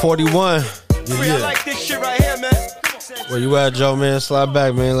 141. Free, I like this shit right here, man. Where you at, Joe, man? Slide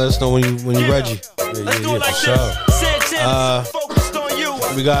back, man. Let us know when you ready. Let's do it like for sure.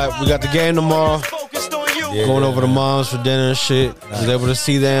 We got the game tomorrow. Going over to Mom's for dinner and shit. Was able to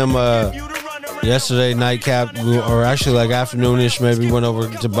see them yesterday nightcap, or actually like afternoonish. Maybe went over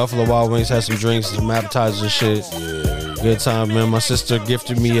to Buffalo Wild Wings, had some drinks, some appetizers and shit. Good time, man. My sister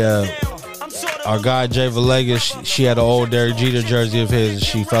gifted me our guy Jay Villegas. She had an old Derek Jeter jersey of his.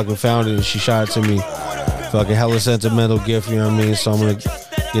 She fucking found it and she shot it to me. Fucking hella sentimental gift, you know what I mean? So I'm gonna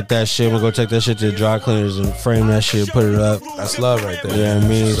get that shit. I'm gonna go take that shit to the dry cleaners and frame that shit, put it up. That's love right there. Yeah, I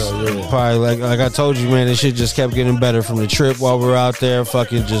mean, So, yeah. probably like I told you, man, this shit just kept getting better from the trip while we were out there.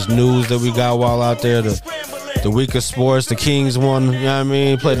 Fucking just news that we got while out there. The week of sports, the Kings won, you know what I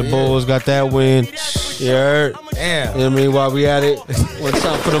mean? Played the Bulls, got that win. You heard? Damn. You know what I mean? While we at it, what's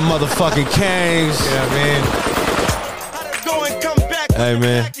up for the motherfucking Kings? Yeah, man. Hey,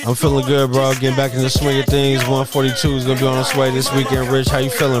 man, I'm feeling good, bro. Getting back in the swing of things. 142 is going to be on its way this weekend. Rich, how you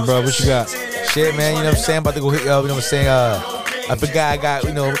feeling, bro? What you got? Shit, man, you know what I'm saying? About to go hit you up, you know what I'm saying? I forgot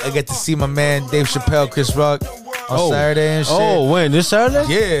I get to see my man Dave Chappelle, Chris Rock on Saturday and shit. Oh, when? This Saturday?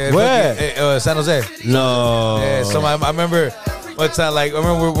 Yeah. Where? San Jose. No. Yeah, so I remember one time, like,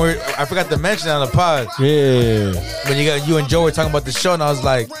 I forgot to mention it on the pod. Yeah. When you and Joe were talking about the show, and I was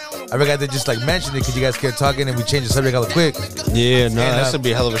like, I forgot to just like mention it because you guys kept talking and we changed the subject hella quick. Yeah, no, that's gonna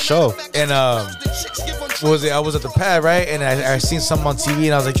be a hell of a show. And what was it? I was at the pad, right? And I seen something on TV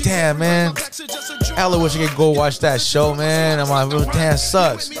and I was like, damn, man, hella wish I could go watch that show, man. I'm like, well, damn,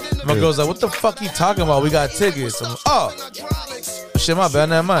 sucks. And my girl's like, what the fuck you talking about? We got tickets. I'm like, oh, shit, my bad,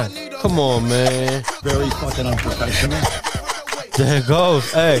 never mind. Come on, man. Very fucking unprofessional. There it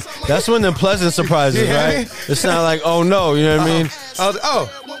goes. Hey, that's when the pleasant surprises, Yeah, right? I mean- It's not like, oh no, you know what I mean? I was like,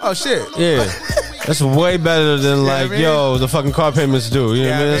 oh shit. Yeah. That's way better than like, yo, the fucking car payments due. You know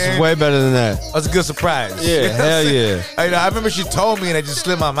what I mean? That's way better than that. That's a good surprise. Yeah, hell yeah. I remember she told me and it just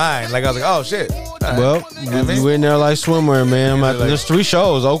slipped my mind. Like I was like, oh shit. Well, you in there like swimwear, man. There's 3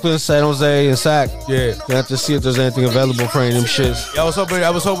 shows: Oakland, San Jose, and Sac. Yeah, you have to see if there's anything available for any of them shits. Yeah, I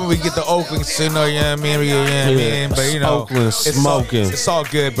was hoping we get the Oakland, you know what I mean? But you know, Oakland smoking. It's all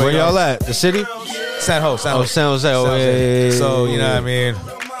good. But where y'all at? The city? San Jose. San Jose. Oh, yeah. So you know what I mean.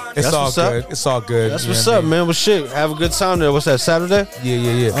 It's That's all what's good. up. It's all good. That's what's up, man. Well, shit. Have a good time there. What's that, Saturday?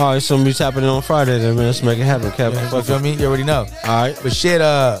 Yeah. All right, so we happening on Friday then, man. Let's make it happen, Kevin. You feel me? You already know. All right. But shit,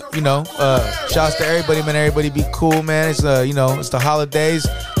 you know, shouts to everybody, man. Everybody be cool, man. It's you know, it's the holidays.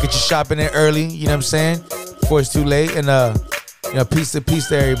 Get your shopping in early, you know what I'm saying? Before it's too late. And you know, peace to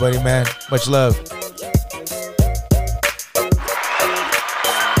everybody, man. Much love.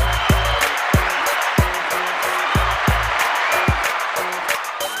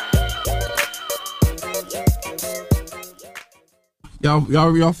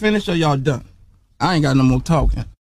 Y'all finished or y'all done? I ain't got no more talking.